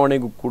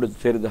ಚುನಾವಣೆಗೂ ಕೂಡ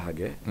ಸೇರಿದ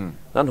ಹಾಗೆ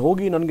ನಾನು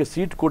ಹೋಗಿ ನನಗೆ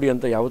ಸೀಟ್ ಕೊಡಿ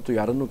ಅಂತ ಯಾವತ್ತೂ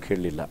ಯಾರನ್ನೂ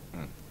ಕೇಳಲಿಲ್ಲ.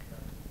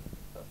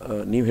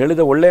 ನೀವು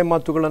ಹೇಳಿದ ಒಳ್ಳೆಯ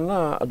ಮಾತುಗಳನ್ನು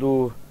ಅದು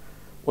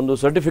ಒಂದು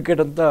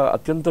ಸರ್ಟಿಫಿಕೇಟ್ ಅಂತ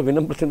ಅತ್ಯಂತ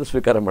ವಿನಮ್ರತೆಯಿಂದ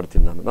ಸ್ವೀಕಾರ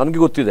ಮಾಡ್ತೀನಿ. ನನಗೆ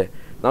ಗೊತ್ತಿದೆ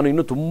ನಾನು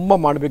ಇನ್ನೂ ತುಂಬ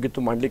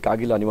ಮಾಡಬೇಕಿತ್ತು, ಮಾಡಲಿಕ್ಕೆ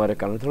ಆಗಿಲ್ಲ ಅನಿವಾರ್ಯ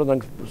ಕಾರಣ ಅಂತ ಹೇಳೋದು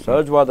ನನಗೆ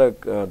ಸಹಜವಾದ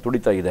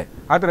ತುಡಿತ ಇದೆ.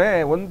 ಆದರೆ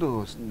ಒಂದು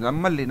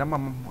ನಮ್ಮಲ್ಲಿ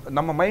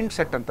ನಮ್ಮ ಮೈಂಡ್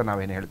ಸೆಟ್ ಅಂತ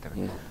ನಾವೇನು ಹೇಳ್ತೇವೆ,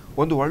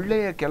 ಒಂದು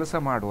ಒಳ್ಳೆಯ ಕೆಲಸ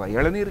ಮಾಡುವ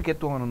ಎಳನೀರು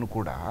ಕೆತ್ತುವವನನ್ನು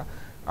ಕೂಡ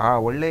ಆ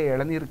ಒಳ್ಳೆಯ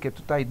ಎಳನೀರು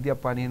ಕೆತ್ತುತ್ತಾ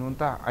ಇದ್ಯಪ್ಪ ನೀನು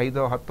ಅಂತ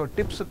 5-10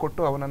 ಟಿಪ್ಸ್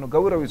ಕೊಟ್ಟು ಅವನನ್ನು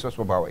ಗೌರವಿಸುವ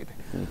ಸ್ವಭಾವ ಇದೆ.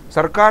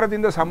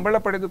 ಸರ್ಕಾರದಿಂದ ಸಂಬಳ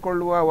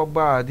ಪಡೆದುಕೊಳ್ಳುವ ಒಬ್ಬ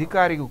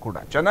ಅಧಿಕಾರಿಗೂ ಕೂಡ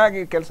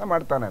ಚೆನ್ನಾಗಿ ಕೆಲಸ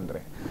ಮಾಡ್ತಾನೆ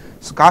ಅಂದರೆ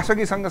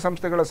ಖಾಸಗಿ ಸಂಘ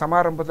ಸಂಸ್ಥೆಗಳ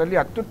ಸಮಾರಂಭದಲ್ಲಿ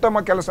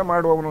ಅತ್ಯುತ್ತಮ ಕೆಲಸ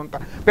ಮಾಡುವವನು ಅಂತ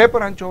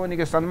ಪೇಪರ್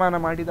ಹಂಚುವವನಿಗೆ ಸನ್ಮಾನ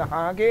ಮಾಡಿದ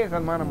ಹಾಗೇ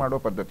ಸನ್ಮಾನ ಮಾಡುವ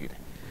ಪದ್ಧತಿ ಇದೆ.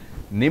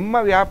 ನಿಮ್ಮ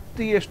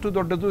ವ್ಯಾಪ್ತಿ ಎಷ್ಟು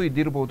ದೊಡ್ಡದು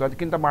ಇದ್ದಿರಬಹುದು,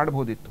 ಅದಕ್ಕಿಂತ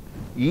ಮಾಡಬಹುದಿತ್ತು.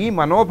 ಈ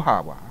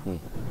ಮನೋಭಾವ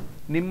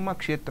ನಿಮ್ಮ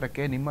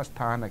ಕ್ಷೇತ್ರಕ್ಕೆ, ನಿಮ್ಮ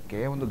ಸ್ಥಾನಕ್ಕೆ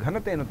ಒಂದು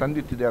ಘನತೆಯನ್ನು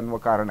ತಂದಿತ್ತಿದೆ ಅನ್ನುವ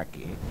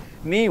ಕಾರಣಕ್ಕೆ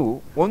ನೀವು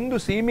ಒಂದು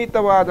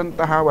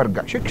ಸೀಮಿತವಾದಂತಹ ವರ್ಗ,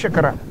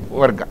 ಶಿಕ್ಷಕರ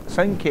ವರ್ಗ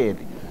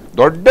ಸಂಖ್ಯೆಯಲ್ಲಿ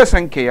ದೊಡ್ಡ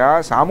ಸಂಖ್ಯೆಯ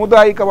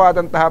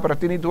ಸಾಮುದಾಯಿಕವಾದಂತಹ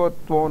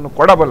ಪ್ರತಿನಿಧಿತ್ವವನ್ನು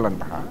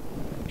ಕೊಡಬಲ್ಲಂತಹ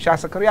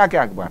ಶಾಸಕರು ಯಾಕೆ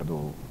ಆಗಬಾರ್ದು?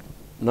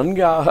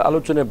 ನನಗೆ ಆ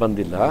ಆಲೋಚನೆ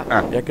ಬಂದಿಲ್ಲ.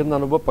 ಯಾಕಂದ್ರೆ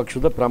ನಾನೊಬ್ಬ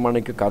ಪಕ್ಷದ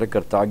ಪ್ರಾಮಾಣಿಕ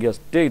ಕಾರ್ಯಕರ್ತ ಆಗಿ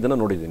ಅಷ್ಟೇ ಇದನ್ನು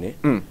ನೋಡಿದ್ದೀನಿ.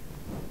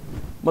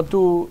 ಮತ್ತು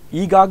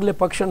ಈಗಾಗಲೇ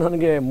ಪಕ್ಷ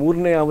ನನಗೆ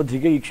 3ನೇ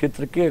ಅವಧಿಗೆ ಈ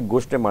ಕ್ಷೇತ್ರಕ್ಕೆ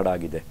ಘೋಷಣೆ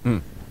ಮಾಡಾಗಿದೆ.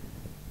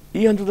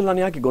 ಈ ಹಂತದಲ್ಲಿ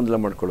ನಾನು ಯಾಕೆ ಗೊಂದಲ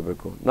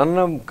ಮಾಡ್ಕೊಳ್ಬೇಕು?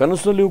 ನನ್ನ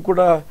ಕನಸಿನಲ್ಲಿಯೂ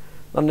ಕೂಡ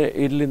ನಾನು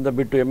ಇಲ್ಲಿಂದ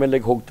ಬಿಟ್ಟು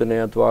MLAಗೆ ಹೋಗ್ತೇನೆ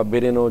ಅಥವಾ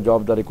ಬೇರೇನೋ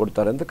ಜವಾಬ್ದಾರಿ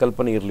ಕೊಡ್ತಾರೆ ಅಂತ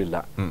ಕಲ್ಪನೆ ಇರಲಿಲ್ಲ.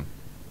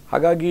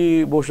 ಹಾಗಾಗಿ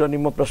ಬಹುಶಃ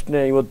ನಿಮ್ಮ ಪ್ರಶ್ನೆ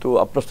ಇವತ್ತು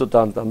ಅಪ್ರಸ್ತುತ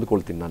ಅಂತ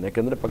ಅಂದುಕೊಳ್ತೀನಿ ನಾನು.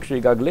 ಯಾಕೆಂದರೆ ಪಕ್ಷ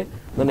ಈಗಾಗಲೇ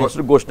ನನ್ನ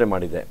ಹೆಸರು ಘೋಷಣೆ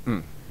ಮಾಡಿದೆ.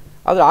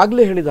 ಆದರೆ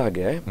ಆಗಲೇ ಹೇಳಿದ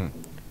ಹಾಗೆ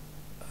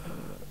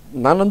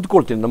ನಾನು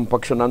ಅಂದ್ಕೊಳ್ತೀನಿ, ನಮ್ಮ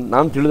ಪಕ್ಷ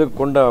ನಾನು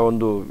ತಿಳಿದುಕೊಂಡ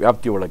ಒಂದು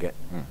ವ್ಯಾಪ್ತಿಯೊಳಗೆ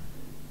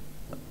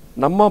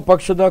ನಮ್ಮ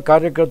ಪಕ್ಷದ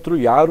ಕಾರ್ಯಕರ್ತರು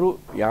ಯಾರು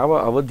ಯಾವ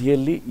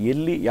ಅವಧಿಯಲ್ಲಿ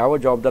ಎಲ್ಲಿ ಯಾವ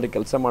ಜವಾಬ್ದಾರಿ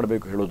ಕೆಲಸ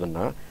ಮಾಡಬೇಕು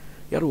ಹೇಳೋದನ್ನು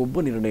ಯಾರು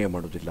ಒಬ್ಬ ನಿರ್ಣಯ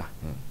ಮಾಡೋದಿಲ್ಲ.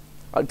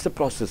 ಇಟ್ಸ್ ಎ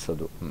ಪ್ರಾಸೆಸ್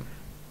ಅದು.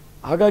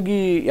 ಹಾಗಾಗಿ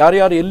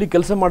ಯಾರ್ಯಾರು ಎಲ್ಲಿ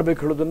ಕೆಲಸ ಮಾಡಬೇಕು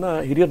ಹೇಳೋದನ್ನು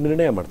ಹಿರಿಯರು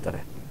ನಿರ್ಣಯ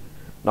ಮಾಡ್ತಾರೆ.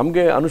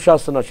 ನಮಗೆ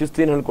ಅನುಶಾಸನ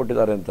ಶಿಸ್ತೇನು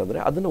ಹೇಳ್ಕೊಟ್ಟಿದ್ದಾರೆ ಅಂತಂದರೆ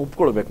ಅದನ್ನು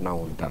ಒಪ್ಕೊಳ್ಬೇಕು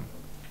ನಾವು ಅಂತ.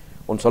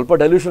 ಒಂದು ಸ್ವಲ್ಪ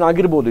ಡೈಲ್ಯೂಷನ್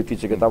ಆಗಿರ್ಬೋದು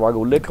ಇತ್ತೀಚೆಗೆ, ತಾವಾಗ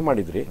ಉಲ್ಲೇಖ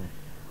ಮಾಡಿದ್ರಿ.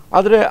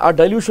 ಆದರೆ ಆ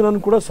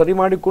ಡೈಲ್ಯೂಷನನ್ನು ಕೂಡ ಸರಿ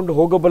ಮಾಡಿಕೊಂಡು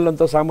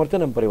ಹೋಗಬಲ್ಲಂಥ ಸಾಮರ್ಥ್ಯ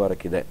ನಮ್ಮ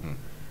ಪರಿವಾರಕ್ಕಿದೆ.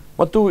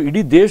 ಮತ್ತು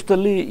ಇಡೀ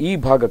ದೇಶದಲ್ಲಿ ಈ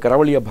ಭಾಗ,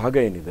 ಕರಾವಳಿಯ ಭಾಗ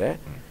ಏನಿದೆ,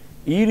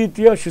 ಈ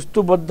ರೀತಿಯ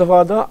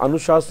ಶಿಸ್ತುಬದ್ಧವಾದ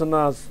ಅನುಶಾಸನ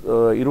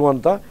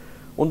ಇರುವಂಥ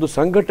ಒಂದು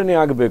ಸಂಘಟನೆ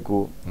ಆಗಬೇಕು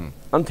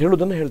ಅಂತ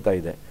ಹೇಳುವುದನ್ನು ಹೇಳ್ತಾ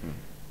ಇದೆ.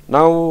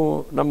 ನಾವು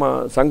ನಮ್ಮ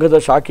ಸಂಘದ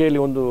ಶಾಖೆಯಲ್ಲಿ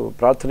ಒಂದು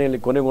ಪ್ರಾರ್ಥನೆಯಲ್ಲಿ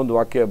ಕೊನೆಗೊಂದು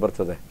ವಾಕ್ಯ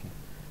ಬರ್ತದೆ,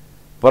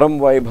 ಪರಂ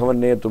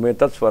ವೈಭವನ್ನೇ ತುಮೆ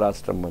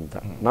ತತ್ಸ್ವರಾಷ್ಟ್ರಂ ಅಂತ.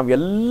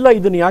 ನಾವೆಲ್ಲ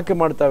ಇದನ್ನು ಯಾಕೆ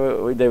ಮಾಡ್ತಾ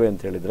ಇದ್ದೇವೆ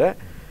ಅಂತ ಹೇಳಿದರೆ,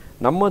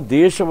 ನಮ್ಮ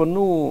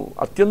ದೇಶವನ್ನು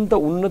ಅತ್ಯಂತ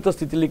ಉನ್ನತ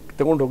ಸ್ಥಿತಿಲಿ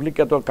ತಗೊಂಡು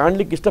ಹೋಗ್ಲಿಕ್ಕೆ ಅಥವಾ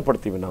ಕಾಣಲಿಕ್ಕೆ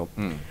ಇಷ್ಟಪಡ್ತೀವಿ ನಾವು.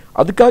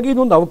 ಅದಕ್ಕಾಗಿ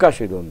ಇದೊಂದು ಅವಕಾಶ,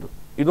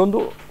 ಇದೊಂದು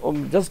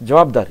ಜಸ್ಟ್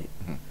ಜವಾಬ್ದಾರಿ.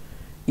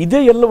 ಇದೇ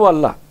ಎಲ್ಲವೂ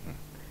ಅಲ್ಲ.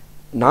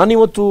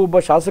 ನಾನಿವತ್ತು ಒಬ್ಬ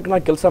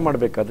ಶಾಸಕನಾಗಿ ಕೆಲಸ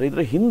ಮಾಡಬೇಕಾದ್ರೆ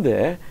ಇದರ ಹಿಂದೆ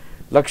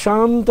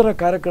ಲಕ್ಷಾಂತರ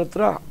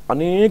ಕಾರ್ಯಕರ್ತರ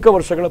ಅನೇಕ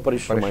ವರ್ಷಗಳ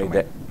ಪರಿಶ್ರಮ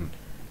ಇದೆ.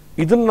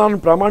 ಇದನ್ನು ನಾನು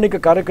ಪ್ರಾಮಾಣಿಕ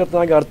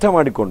ಕಾರ್ಯಕರ್ತನಾಗಿ ಅರ್ಥ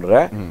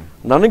ಮಾಡಿಕೊಂಡ್ರೆ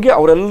ನನಗೆ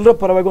ಅವರೆಲ್ಲರ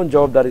ಪರವಾಗಿ ಒಂದು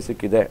ಜವಾಬ್ದಾರಿ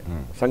ಸಿಕ್ಕಿದೆ,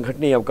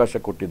 ಸಂಘಟನೆ ಅವಕಾಶ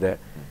ಕೊಟ್ಟಿದೆ,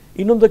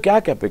 ಇನ್ನೊಂದಕ್ಕೆ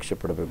ಯಾಕೆ ಅಪೇಕ್ಷೆ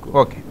ಪಡಬೇಕು?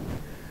 ಓಕೆ,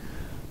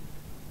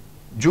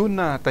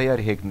 ಜೂನ್ನ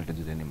ತಯಾರಿ ಹೇಗೆ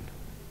ನಡೆದಿದೆ ನಿಮ್ಮದು?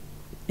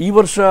 ಈ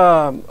ವರ್ಷ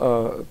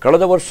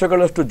ಕಳೆದ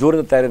ವರ್ಷಗಳಷ್ಟು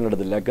ಜೋರಿನ ತಯಾರಿ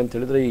ನಡೆದಿಲ್ಲ. ಯಾಕಂತ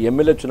ಹೇಳಿದ್ರೆ ಈ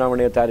MLA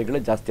ಚುನಾವಣೆಯ ತಯಾರಿಗಳೇ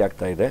ಜಾಸ್ತಿ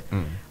ಆಗ್ತಾ ಇದೆ.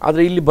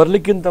 ಆದರೆ ಇಲ್ಲಿ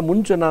ಬರಲಿಕ್ಕಿಂತ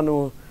ಮುಂಚೆ ನಾನು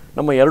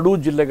ನಮ್ಮ ಎರಡೂ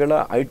ಜಿಲ್ಲೆಗಳ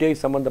ITI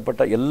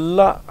ಸಂಬಂಧಪಟ್ಟ ಎಲ್ಲ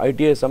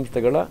ITI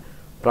ಸಂಸ್ಥೆಗಳ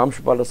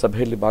ಪ್ರಾಂಶುಪಾಲರ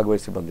ಸಭೆಯಲ್ಲಿ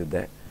ಭಾಗವಹಿಸಿ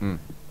ಬಂದಿದ್ದೆ.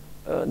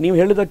 ನೀವು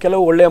ಹೇಳಿದ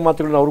ಕೆಲವು ಒಳ್ಳೆಯ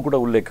ಮಾತುಗಳನ್ನು ಅವರು ಕೂಡ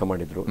ಉಲ್ಲೇಖ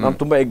ಮಾಡಿದರು. ನಾನು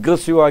ತುಂಬ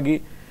ಎಗ್ರೆಸಿವ್ ಆಗಿ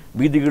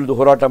ಬೀದಿಗಿಳಿದು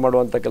ಹೋರಾಟ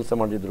ಮಾಡುವಂಥ ಕೆಲಸ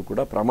ಮಾಡಿದ್ರು ಕೂಡ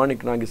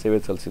ಪ್ರಾಮಾಣಿಕನಾಗಿ ಸೇವೆ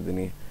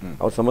ಸಲ್ಲಿಸಿದ್ದೀನಿ.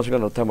 ಅವ್ರ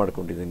ಸಮಸ್ಯೆಗಳನ್ನು ಅರ್ಥ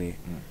ಮಾಡ್ಕೊಂಡಿದ್ದೀನಿ.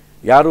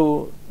 ಯಾರು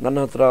ನನ್ನ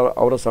ಹತ್ರ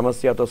ಅವರ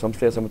ಸಮಸ್ಯೆ ಅಥವಾ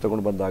ಸಂಸ್ಥೆಯ ಸಮಸ್ಯೆ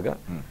ತಗೊಂಡು ಬಂದಾಗ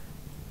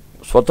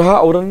ಸ್ವತಃ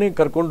ಅವರನ್ನೇ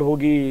ಕರ್ಕೊಂಡು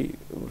ಹೋಗಿ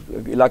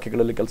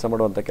ಇಲಾಖೆಗಳಲ್ಲಿ ಕೆಲಸ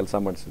ಮಾಡುವಂಥ ಕೆಲಸ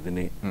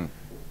ಮಾಡಿಸಿದ್ದೀನಿ.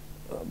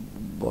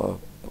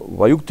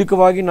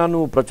 ವೈಯಕ್ತಿಕವಾಗಿ ನಾನು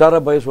ಪ್ರಚಾರ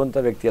ಬಯಸುವಂಥ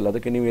ವ್ಯಕ್ತಿ ಅಲ್ಲ.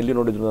 ಅದಕ್ಕೆ ನೀವು ಎಲ್ಲಿ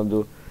ನೋಡಿದ್ರು ನಂದು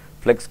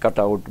ಫ್ಲೆಕ್ಸ್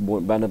ಕಟ್ಔಟ್,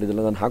 ಬ್ಯಾನರ್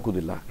ಇದೆಲ್ಲ ನಾನು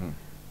ಹಾಕುವುದಿಲ್ಲ.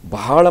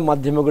 ಬಹಳ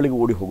ಮಾಧ್ಯಮಗಳಿಗೆ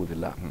ಓಡಿ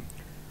ಹೋಗುವುದಿಲ್ಲ.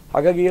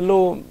 ಹಾಗಾಗಿ ಎಲ್ಲೋ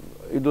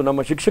ಇದು ನಮ್ಮ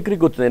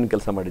ಶಿಕ್ಷಕರಿಗೆ ಗೊತ್ತಿದೆ ಏನು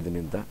ಕೆಲಸ ಮಾಡಿದ್ದೀನಿ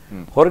ಅಂತ.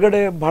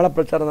 ಹೊರಗಡೆ ಬಹಳ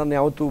ಪ್ರಚಾರ ನಾನು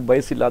ಯಾವತ್ತೂ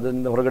ಬಯಸಿಲ್ಲ.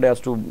 ಅದರಿಂದ ಹೊರಗಡೆ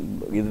ಅಷ್ಟು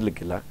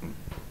ಇರಲಿಕ್ಕಿಲ್ಲ.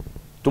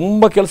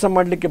 ತುಂಬ ಕೆಲಸ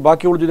ಮಾಡಲಿಕ್ಕೆ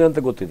ಬಾಕಿ ಉಳಿದಿದೆ ಅಂತ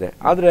ಗೊತ್ತಿದೆ.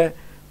 ಆದರೆ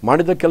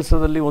ಮಾಡಿದ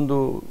ಕೆಲಸದಲ್ಲಿ ಒಂದು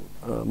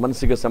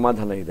ಮನಸ್ಸಿಗೆ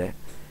ಸಮಾಧಾನ ಇದೆ.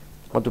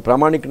 ಮತ್ತು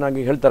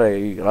ಪ್ರಾಮಾಣಿಕನಾಗಿ ಹೇಳ್ತಾರೆ,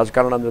 ಈ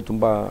ರಾಜಕಾರಣ ಅಂದರೆ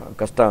ತುಂಬ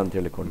ಕಷ್ಟ ಅಂತ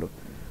ಹೇಳಿಕೊಂಡು,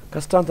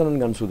 ಕಷ್ಟ ಅಂತ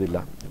ನನಗೆ ಅನಿಸೋದಿಲ್ಲ.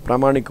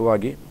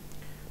 ಪ್ರಾಮಾಣಿಕವಾಗಿ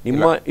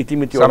ನಿಮ್ಮ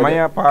ಇತಿಮಿತಿ ಸಮಯ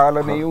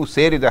ಪಾಲನೆಯೂ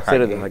ಸೇರಿದ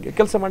ಹಾಗೆ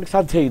ಕೆಲಸ ಮಾಡಲಿಕ್ಕೆ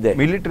ಸಾಧ್ಯ ಇದೆ.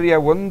 ಮಿಲಿಟರಿಯ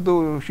ಒಂದು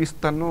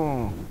ಶಿಸ್ತನ್ನು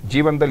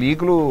ಜೀವನದಲ್ಲಿ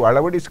ಈಗಲೂ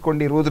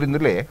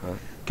ಅಳವಡಿಸಿಕೊಂಡಿರುವುದರಿಂದಲೇ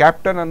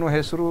ಕ್ಯಾಪ್ಟನ್ ಅನ್ನೋ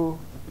ಹೆಸರು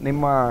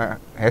ನಿಮ್ಮ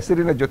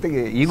ಹೆಸರಿನ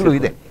ಜೊತೆಗೆ ಈಗಲೂ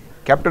ಇದೆ.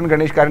 ಕ್ಯಾಪ್ಟನ್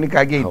ಗಣೇಶ್ ಕಾರ್ಣಿಕ್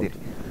ಇದ್ದೀರಿ.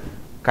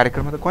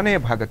 ಕಾರ್ಯಕ್ರಮದ ಕೊನೆಯ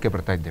ಭಾಗಕ್ಕೆ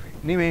ಬರ್ತಾ ಇದ್ದೇವೆ.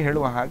 ನೀವೇ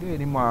ಹೇಳುವ ಹಾಗೆ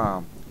ನಿಮ್ಮ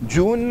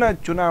ಜೂನ್ನ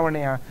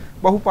ಚುನಾವಣೆಯ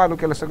ಬಹುಪಾಲು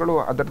ಕೆಲಸಗಳು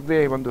ಅದರದ್ದೇ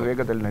ಒಂದು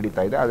ವೇಗದಲ್ಲಿ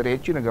ನಡೀತಾ ಇದೆ. ಆದರೆ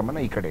ಹೆಚ್ಚಿನ ಗಮನ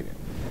ಈ ಕಡೆ ಇದೆ.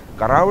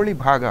 ಕರಾವಳಿ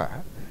ಭಾಗ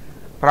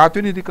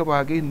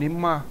ಪ್ರಾತಿನಿಧಿಕವಾಗಿ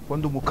ನಿಮ್ಮ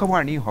ಒಂದು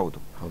ಮುಖವಾಣಿಯೂ ಹೌದು.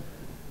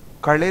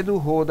 ಕಳೆದು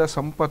ಹೋದ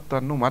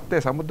ಸಂಪತ್ತನ್ನು ಮತ್ತೆ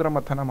ಸಮುದ್ರ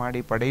ಮಥನ ಮಾಡಿ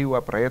ಪಡೆಯುವ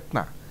ಪ್ರಯತ್ನ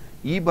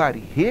ಈ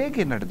ಬಾರಿ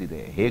ಹೇಗೆ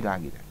ನಡೆದಿದೆ,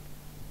 ಹೇಗಾಗಿದೆ?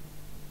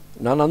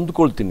 ನಾನು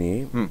ಅಂದುಕೊಳ್ತೀನಿ,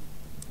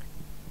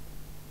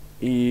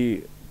 ಈ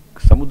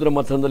ಸಮುದ್ರ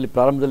ಮಥನದಲ್ಲಿ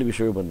ಪ್ರಾರಂಭದಲ್ಲಿ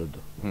ವಿಷಯವೇ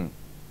ಬಂದದ್ದು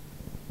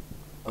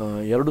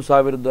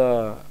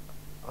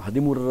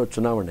 2013ರ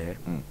ಚುನಾವಣೆ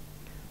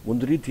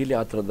ಒಂದು ರೀತಿಯಲ್ಲಿ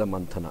ಆ ಥರದ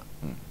ಮಂಥನ.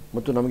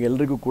 ಮತ್ತು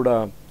ನಮಗೆಲ್ಲರಿಗೂ ಕೂಡ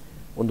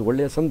ಒಂದು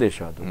ಒಳ್ಳೆಯ ಸಂದೇಶ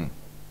ಅದು.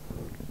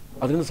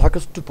 ಅದರಿಂದ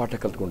ಸಾಕಷ್ಟು ಪಾಠ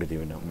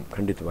ಕಲ್ತ್ಕೊಂಡಿದ್ದೀವಿ ನಾವು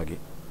ಖಂಡಿತವಾಗಿ.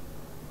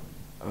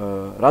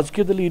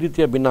 ರಾಜಕೀಯದಲ್ಲಿ ಈ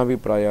ರೀತಿಯ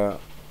ಭಿನ್ನಾಭಿಪ್ರಾಯ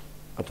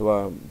ಅಥವಾ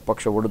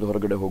ಪಕ್ಷ ಒಡೆದು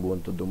ಹೊರಗಡೆ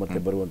ಹೋಗುವಂಥದ್ದು, ಮತ್ತೆ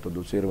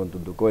ಬರುವಂಥದ್ದು,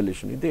 ಸೇರುವಂಥದ್ದು,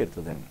 ಕೋಯಲಿಷನ್ ಇದ್ದೇ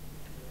ಇರ್ತದೆ.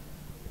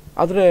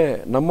 ಆದರೆ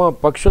ನಮ್ಮ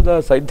ಪಕ್ಷದ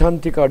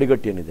ಸೈದ್ಧಾಂತಿಕ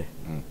ಅಡಿಗಟ್ಟೇನಿದೆ,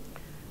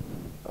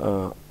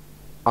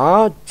 ಆ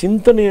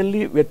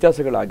ಚಿಂತನೆಯಲ್ಲಿ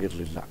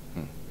ವ್ಯತ್ಯಾಸಗಳಾಗಿರಲಿಲ್ಲ.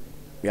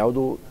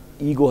 ಯಾವುದು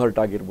ಈಗೋ ಹರ್ಟ್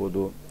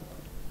ಆಗಿರ್ಬೋದು,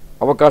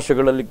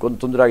 ಅವಕಾಶಗಳಲ್ಲಿ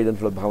ತೊಂದರೆ ಆಗಿದೆ ಅಂತ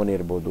ಹೇಳೋ ಭಾವನೆ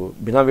ಇರ್ಬೋದು,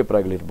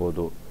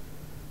 ಭಿನ್ನಾಭಿಪ್ರಾಯಗಳಿರ್ಬೋದು,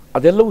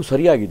 ಅದೆಲ್ಲವೂ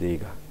ಸರಿಯಾಗಿದೆ.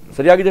 ಈಗ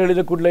ಸರಿಯಾಗಿದೆ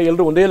ಹೇಳಿದ ಕೂಡಲೇ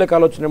ಎಲ್ಲರೂ ಒಂದೇ ಲೆಕ್ಕ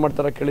ಆಲೋಚನೆ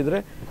ಮಾಡ್ತಾರೆ ಕೇಳಿದರೆ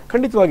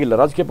ಖಂಡಿತವಾಗಿಲ್ಲ.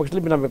 ರಾಜಕೀಯ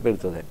ಪಕ್ಷದಲ್ಲಿ ಭಿನ್ನಾಭಿಪ್ರಾಯ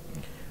ಇರ್ತದೆ.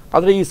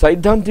 ಆದರೆ ಈ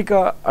ಸೈದ್ಧಾಂತಿಕ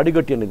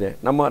ಅಡಿಗಟ್ಟೇನಿದೆ,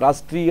 ನಮ್ಮ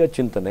ರಾಷ್ಟ್ರೀಯ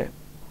ಚಿಂತನೆ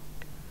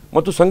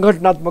ಮತ್ತು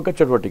ಸಂಘಟನಾತ್ಮಕ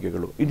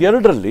ಚಟುವಟಿಕೆಗಳು,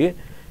 ಇದೆರಡರಲ್ಲಿ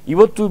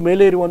ಇವತ್ತು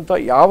ಮೇಲೆ ಇರುವಂಥ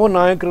ಯಾವ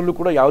ನಾಯಕರಲ್ಲೂ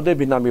ಕೂಡ ಯಾವುದೇ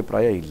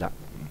ಭಿನ್ನಾಭಿಪ್ರಾಯ ಇಲ್ಲ.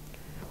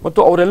 ಮತ್ತು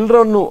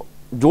ಅವರೆಲ್ಲರನ್ನು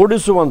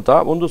ಜೋಡಿಸುವಂಥ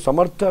ಒಂದು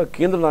ಸಮರ್ಥ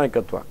ಕೇಂದ್ರ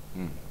ನಾಯಕತ್ವ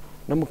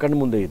ನಮ್ಮ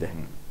ಕಣ್ಮುಂದೆ ಇದೆ.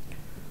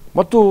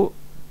 ಮತ್ತು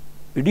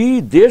ಇಡೀ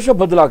ದೇಶ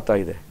ಬದಲಾಗ್ತಾ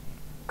ಇದೆ.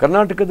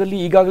 ಕರ್ನಾಟಕದಲ್ಲಿ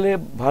ಈಗಾಗಲೇ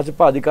ಭಾಜಪ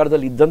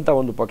ಅಧಿಕಾರದಲ್ಲಿ ಇದ್ದಂಥ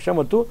ಒಂದು ಪಕ್ಷ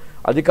ಮತ್ತು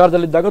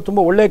ಅಧಿಕಾರದಲ್ಲಿದ್ದಾಗ ತುಂಬ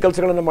ಒಳ್ಳೆಯ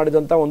ಕೆಲಸಗಳನ್ನು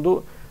ಮಾಡಿದಂಥ ಒಂದು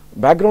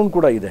ಬ್ಯಾಕ್ಗ್ರೌಂಡ್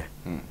ಕೂಡ ಇದೆ.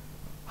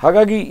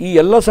 ಹಾಗಾಗಿ ಈ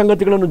ಎಲ್ಲ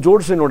ಸಂಗತಿಗಳನ್ನು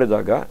ಜೋಡಿಸಿ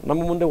ನೋಡಿದಾಗ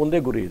ನಮ್ಮ ಮುಂದೆ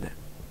ಒಂದೇ ಗುರಿ ಇದೆ.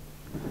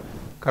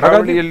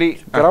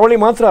 ಕರಾವಳಿ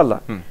ಮಾತ್ರ ಅಲ್ಲ,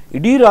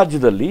 ಇಡೀ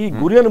ರಾಜ್ಯದಲ್ಲಿ ಈ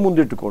ಗುರಿಯನ್ನು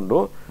ಮುಂದಿಟ್ಟುಕೊಂಡು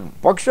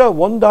ಪಕ್ಷ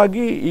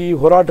ಒಂದಾಗಿ ಈ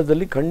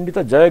ಹೋರಾಟದಲ್ಲಿ ಖಂಡಿತ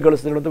ಜಯ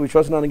ಗಳಿಸಿದ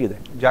ವಿಶ್ವಾಸ ನನಗಿದೆ.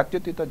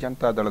 ಜಾತ್ಯತೀತ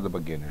ಜನತಾ ದಳದ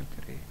ಬಗ್ಗೆ ಏನು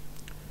ಹೇಳ್ತೀರಿ?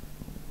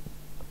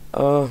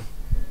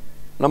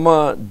 ನಮ್ಮ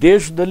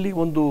ದೇಶದಲ್ಲಿ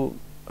ಒಂದು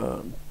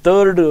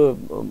ಥರ್ಡ್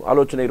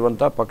ಆಲೋಚನೆ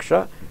ಇರುವಂಥ ಪಕ್ಷ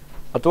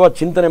ಅಥವಾ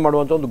ಚಿಂತನೆ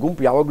ಮಾಡುವಂಥ ಒಂದು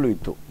ಗುಂಪು ಯಾವಾಗಲೂ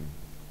ಇತ್ತು.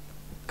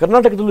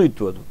 ಕರ್ನಾಟಕದಲ್ಲೂ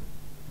ಇತ್ತು. ಅದು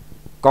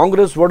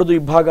ಕಾಂಗ್ರೆಸ್ ಒಡೆದು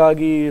ಇಬ್ಬಾಗ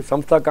ಆಗಿ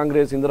ಸಂಸ್ಥಾ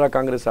ಕಾಂಗ್ರೆಸ್, ಇಂದಿರಾ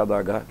ಕಾಂಗ್ರೆಸ್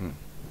ಆದಾಗ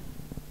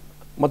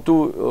ಮತ್ತು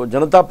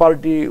ಜನತಾ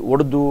ಪಾರ್ಟಿ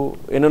ಒಡೆದು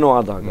ಏನೇನೋ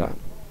ಆದಾಗ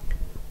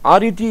ಆ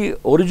ರೀತಿ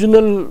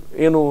ಒರಿಜಿನಲ್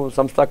ಏನು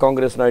ಸಂಸ್ಥಾ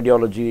ಕಾಂಗ್ರೆಸ್ನ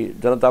ಐಡಿಯಾಲಜಿ,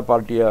 ಜನತಾ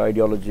ಪಾರ್ಟಿಯ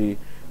ಐಡಿಯಾಲಜಿ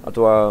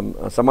ಅಥವಾ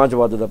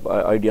ಸಮಾಜವಾದದ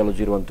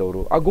ಐಡಿಯಾಲಜಿ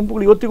ಇರುವಂಥವರು, ಆ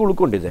ಗುಂಪುಗಳು ಇವತ್ತಿಗೂ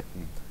ಉಳ್ಕೊಂಡಿದೆ.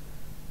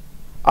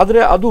 ಆದರೆ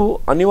ಅದು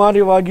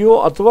ಅನಿವಾರ್ಯವಾಗಿಯೋ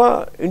ಅಥವಾ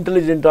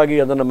ಇಂಟೆಲಿಜೆಂಟ್ ಆಗಿ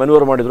ಅದನ್ನು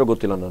ಮೆನ್ಯೂವರ್ ಮಾಡಿದ್ರೋ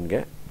ಗೊತ್ತಿಲ್ಲ ನನಗೆ,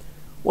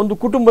 ಒಂದು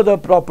ಕುಟುಂಬದ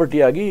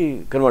ಪ್ರಾಪರ್ಟಿಯಾಗಿ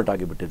ಕನ್ವರ್ಟ್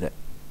ಆಗಿಬಿಟ್ಟಿದೆ.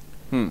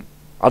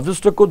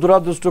 ಅದೃಷ್ಟಕ್ಕೂ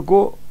ದುರಾದೃಷ್ಟಕ್ಕೂ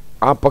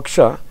ಆ ಪಕ್ಷ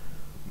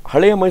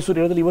ಹಳೆಯ ಮೈಸೂರು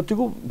ಏರಿಯಾದಲ್ಲಿ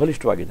ಇವತ್ತಿಗೂ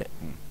ಬಲಿಷ್ಠವಾಗಿದೆ.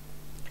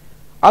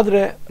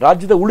 ಆದರೆ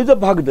ರಾಜ್ಯದ ಉಳಿದ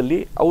ಭಾಗದಲ್ಲಿ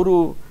ಅವರು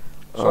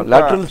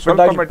ಲ್ಯಾಟ್ರಲ್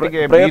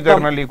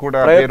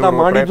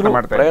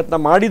ಪ್ರಯತ್ನ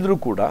ಮಾಡಿದ್ರು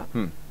ಕೂಡ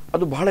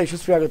ಅದು ಬಹಳ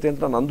ಯಶಸ್ವಿ ಆಗುತ್ತೆ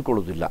ಅಂತ ನಾನು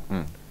ಅಂದ್ಕೊಳ್ಳೋದಿಲ್ಲ.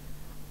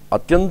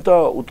 ಅತ್ಯಂತ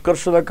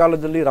ಉತ್ಕರ್ಷದ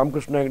ಕಾಲದಲ್ಲಿ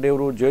ರಾಮಕೃಷ್ಣ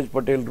ಹೆಗಡೆಯವರು, ಜಯೇಶ್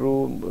ಪಟೇಲ್ರು,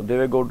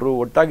 ದೇವೇಗೌಡರು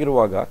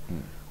ಒಟ್ಟಾಗಿರುವಾಗ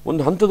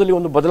ಒಂದು ಹಂತದಲ್ಲಿ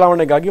ಒಂದು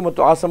ಬದಲಾವಣೆಗಾಗಿ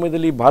ಮತ್ತು ಆ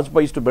ಸಮಯದಲ್ಲಿ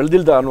ಭಾಜಪಾ ಇಷ್ಟು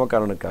ಬೆಳೆದಿಲ್ದ ಅನ್ನುವ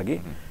ಕಾರಣಕ್ಕಾಗಿ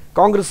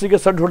ಕಾಂಗ್ರೆಸ್ಸಿಗೆ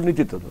ಸಡ್ ಹೊಡೆದು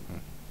ನಿಂತಿತ್ತದು.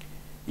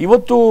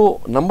 ಇವತ್ತು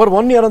ನಂಬರ್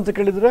 1 ಯಾರಂತ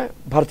ಕೇಳಿದರೆ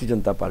ಭಾರತೀಯ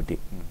ಜನತಾ ಪಾರ್ಟಿ.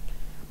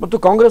 ಮತ್ತು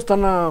ಕಾಂಗ್ರೆಸ್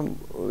ತನ್ನ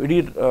ಇಡೀ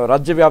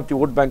ರಾಜ್ಯವ್ಯಾಪ್ತಿ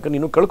ವೋಟ್ ಬ್ಯಾಂಕನ್ನು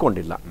ಇನ್ನೂ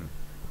ಕಳ್ಕೊಂಡಿಲ್ಲ.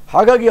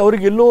 ಹಾಗಾಗಿ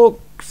ಅವರಿಗೆಲ್ಲೋ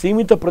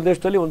ಸೀಮಿತ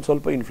ಪ್ರದೇಶದಲ್ಲಿ ಒಂದು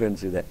ಸ್ವಲ್ಪ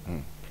ಇನ್ಫ್ಲುಯೆನ್ಸ್ ಇದೆ.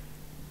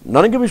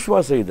 ನನಗೆ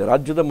ವಿಶ್ವಾಸ ಇದೆ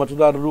ರಾಜ್ಯದ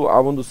ಮತದಾರರು ಆ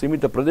ಒಂದು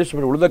ಸೀಮಿತ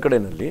ಪ್ರದೇಶದಲ್ಲಿ ಉಳಿದ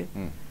ಕಡೆಯಲ್ಲಿ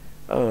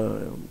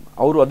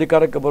ಅವರು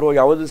ಅಧಿಕಾರಕ್ಕೆ ಬರುವ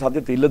ಯಾವುದೇ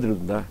ಸಾಧ್ಯತೆ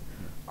ಇಲ್ಲದ್ರಿಂದ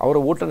ಅವರ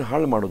ಓಟನ್ನು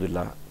ಹಾಳು ಮಾಡೋದಿಲ್ಲ.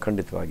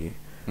 ಖಂಡಿತವಾಗಿ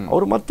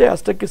ಅವರು ಮತ್ತೆ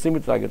ಅಷ್ಟಕ್ಕೆ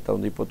ಸೀಮಿತರಾಗಿರ್ತಾರೆ,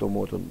 ಒಂದು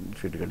 20-31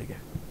 ಸೀಟ್ಗಳಿಗೆ.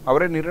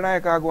 ಅವರೇ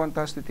ನಿರ್ಣಾಯಕ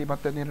ಆಗುವಂತಹ ಸ್ಥಿತಿ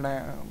ಮತ್ತೆ ನಿರ್ಣಯ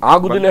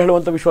ಆಗುದಿಲ್ಲ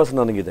ಹೇಳುವಂಥ ವಿಶ್ವಾಸ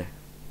ನನಗಿದೆ.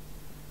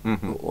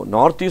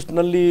 ನಾರ್ತ್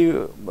ಈಸ್ಟ್ನಲ್ಲಿ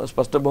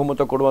ಸ್ಪಷ್ಟ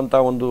ಬಹುಮತ ಕೊಡುವಂಥ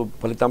ಒಂದು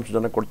ಫಲಿತಾಂಶ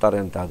ಜನ ಕೊಡ್ತಾರೆ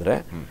ಅಂತ ಆದರೆ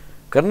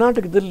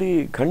ಕರ್ನಾಟಕದಲ್ಲಿ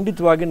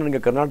ಖಂಡಿತವಾಗಿ ನನಗೆ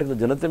ಕರ್ನಾಟಕದ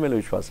ಜನತೆ ಮೇಲೆ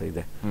ವಿಶ್ವಾಸ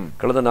ಇದೆ.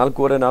 ಕಳೆದ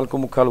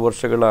 4.25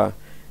 ವರ್ಷಗಳ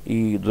ಈ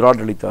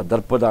ದುರಾಡಳಿತ,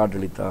 ದರ್ಪದ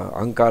ಆಡಳಿತ,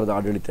 ಅಹಂಕಾರದ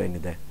ಆಡಳಿತ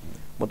ಏನಿದೆ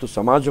ಮತ್ತು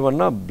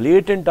ಸಮಾಜವನ್ನು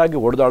ಬ್ಲೇಟೆಂಟ್ ಆಗಿ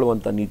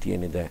ಹೊಡೆದಾಳುವಂಥ ನೀತಿ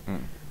ಏನಿದೆ,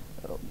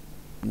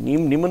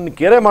 ನಿಮ್ಮನ್ನು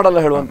ಕೇರೆ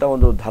ಮಾಡಲ್ಲ ಹೇಳುವಂಥ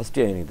ಒಂದು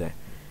ಧಾರ್ಷ್ಟ್ಯ ಏನಿದೆ,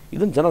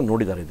 ಇದನ್ನು ಜನ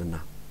ನೋಡಿದ್ದಾರೆ ಇದನ್ನು.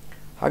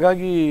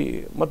 ಹಾಗಾಗಿ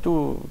ಮತ್ತು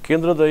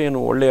ಕೇಂದ್ರದ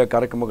ಏನು ಒಳ್ಳೆಯ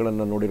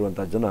ಕಾರ್ಯಕ್ರಮಗಳನ್ನು ನೋಡಿರುವಂಥ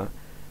ಜನ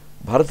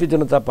ಭಾರತೀಯ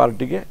ಜನತಾ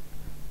ಪಾರ್ಟಿಗೆ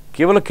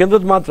ಕೇವಲ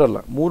ಕೇಂದ್ರದ ಮಾತ್ರ ಅಲ್ಲ,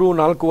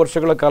 3-4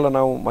 ವರ್ಷಗಳ ಕಾಲ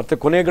ನಾವು ಮತ್ತೆ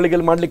ಕೊನೆಯ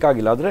ಗಳಿಗೆಯಲ್ಲಿ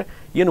ಮಾಡಲಿಕ್ಕಾಗಿಲ್ಲ, ಆದರೆ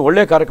ಏನು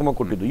ಒಳ್ಳೆಯ ಕಾರ್ಯಕ್ರಮ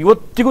ಕೊಟ್ಟಿದ್ದು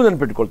ಇವತ್ತಿಗೂ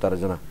ನೆನಪಿಟ್ಕೊಳ್ತಾರೆ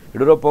ಜನ.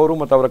 ಯಡಿಯೂರಪ್ಪ ಅವರು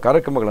ಮತ್ತು ಅವರ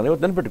ಕಾರ್ಯಕ್ರಮಗಳನ್ನು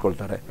ಇವತ್ತು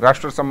ನೆನಪಿಟ್ಕೊಳ್ತಾರೆ.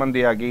 ರಾಷ್ಟ್ರ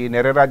ಸಂಬಂಧಿಯಾಗಿ,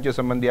 ನೆರೆ ರಾಜ್ಯ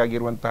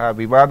ಸಂಬಂಧಿಯಾಗಿರುವಂತಹ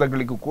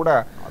ವಿವಾದಗಳಿಗೂ ಕೂಡ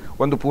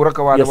ಒಂದು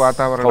ಪೂರಕವಾದ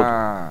ವಾತಾವರಣ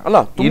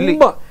ಅಲ್ಲ.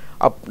 ತುಂಬ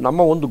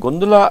ನಮ್ಮ ಒಂದು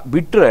ಗೊಂದಲ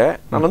ಬಿಟ್ಟರೆ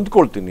ನಾನು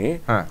ಅಂದ್ಕೊಳ್ತೀನಿ,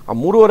 ಆ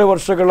 3.5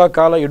 ವರ್ಷಗಳ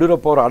ಕಾಲ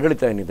ಯಡಿಯೂರಪ್ಪ ಅವರ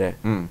ಆಡಳಿತ ಏನಿದೆ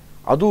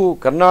ಅದು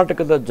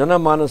ಕರ್ನಾಟಕದ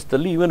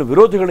ಜನಮಾನಸದಲ್ಲಿ ಇವನು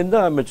ವಿರೋಧಿಗಳಿಂದ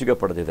ಮೆಚ್ಚುಗೆ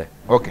ಪಡೆದಿದೆ.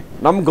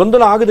 ನಮ್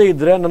ಗೊಂದಲ ಆಗದೆ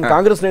ಇದ್ರೆ ನನ್ನ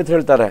ಕಾಂಗ್ರೆಸ್ ಸ್ನೇಹಿತರು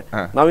ಹೇಳ್ತಾರೆ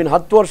ನಾವಿನ್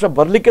 10 ವರ್ಷ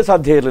ಬರ್ಲಿಕ್ಕೆ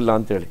ಸಾಧ್ಯ ಇರಲಿಲ್ಲ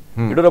ಅಂತ ಹೇಳಿ,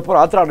 ಯಡಿಯೂರಪ್ಪ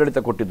ಆತರ ಆಡಳಿತ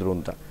ಕೊಟ್ಟಿದ್ರು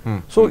ಅಂತ.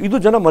 ಸೊ ಇದು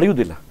ಜನ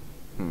ಮರೆಯುವುದಿಲ್ಲ.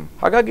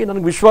 ಹಾಗಾಗಿ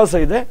ನನಗೆ ವಿಶ್ವಾಸ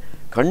ಇದೆ,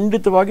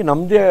 ಖಂಡಿತವಾಗಿ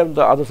ನಮ್ದೇ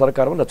ಆದ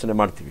ಸರ್ಕಾರವನ್ನು ರಚನೆ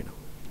ಮಾಡ್ತೀವಿ ನಾವು.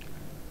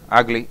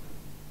 ಆಗ್ಲಿ,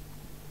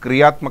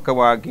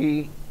 ಕ್ರಿಯಾತ್ಮಕವಾಗಿ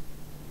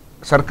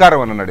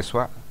ಸರ್ಕಾರವನ್ನು ನಡೆಸುವ,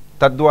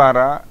 ತದ್ವಾರ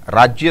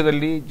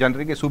ರಾಜ್ಯದಲ್ಲಿ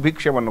ಜನರಿಗೆ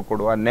ಸುಭಿಕ್ಷವನ್ನು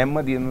ಕೊಡುವ,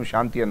 ನೆಮ್ಮದಿಯನ್ನು,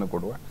 ಶಾಂತಿಯನ್ನು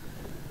ಕೊಡುವ,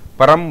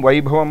 ಪರಂ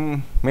ವೈಭವಂ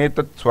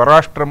ಮೇತತ್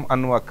ಸ್ವರಾಷ್ಟ್ರಂ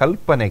ಅನ್ನುವ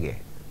ಕಲ್ಪನೆಗೆ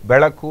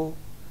ಬೆಳಕು,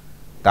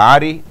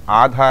 ದಾರಿ,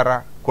 ಆಧಾರ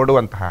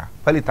ಕೊಡುವಂತಹ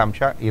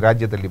ಫಲಿತಾಂಶ ಈ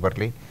ರಾಜ್ಯದಲ್ಲಿ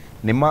ಬರಲಿ.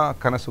 ನಿಮ್ಮ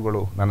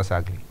ಕನಸುಗಳು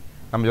ನನಸಾಗಲಿ.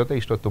 ನಮ್ಮ ಜೊತೆ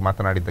ಇಷ್ಟೊತ್ತು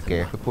ಮಾತನಾಡಿದ್ದಕ್ಕೆ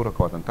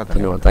ಪೂರಕವಾದಂಥ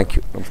ಧನ್ಯವಾದ. Thank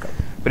you. ನಮಸ್ಕಾರ.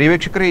 ಪ್ರಿಯ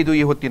ವೀಕ್ಷಕರೇ, ಇದು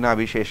ಈ ಹೊತ್ತಿನ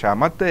ವಿಶೇಷ.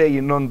 ಮತ್ತೆ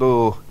ಇನ್ನೊಂದು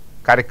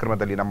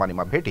ಕಾರ್ಯಕ್ರಮದಲ್ಲಿ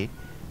ನಿಮ್ಮ ಭೇಟಿ.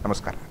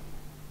 ನಮಸ್ಕಾರ.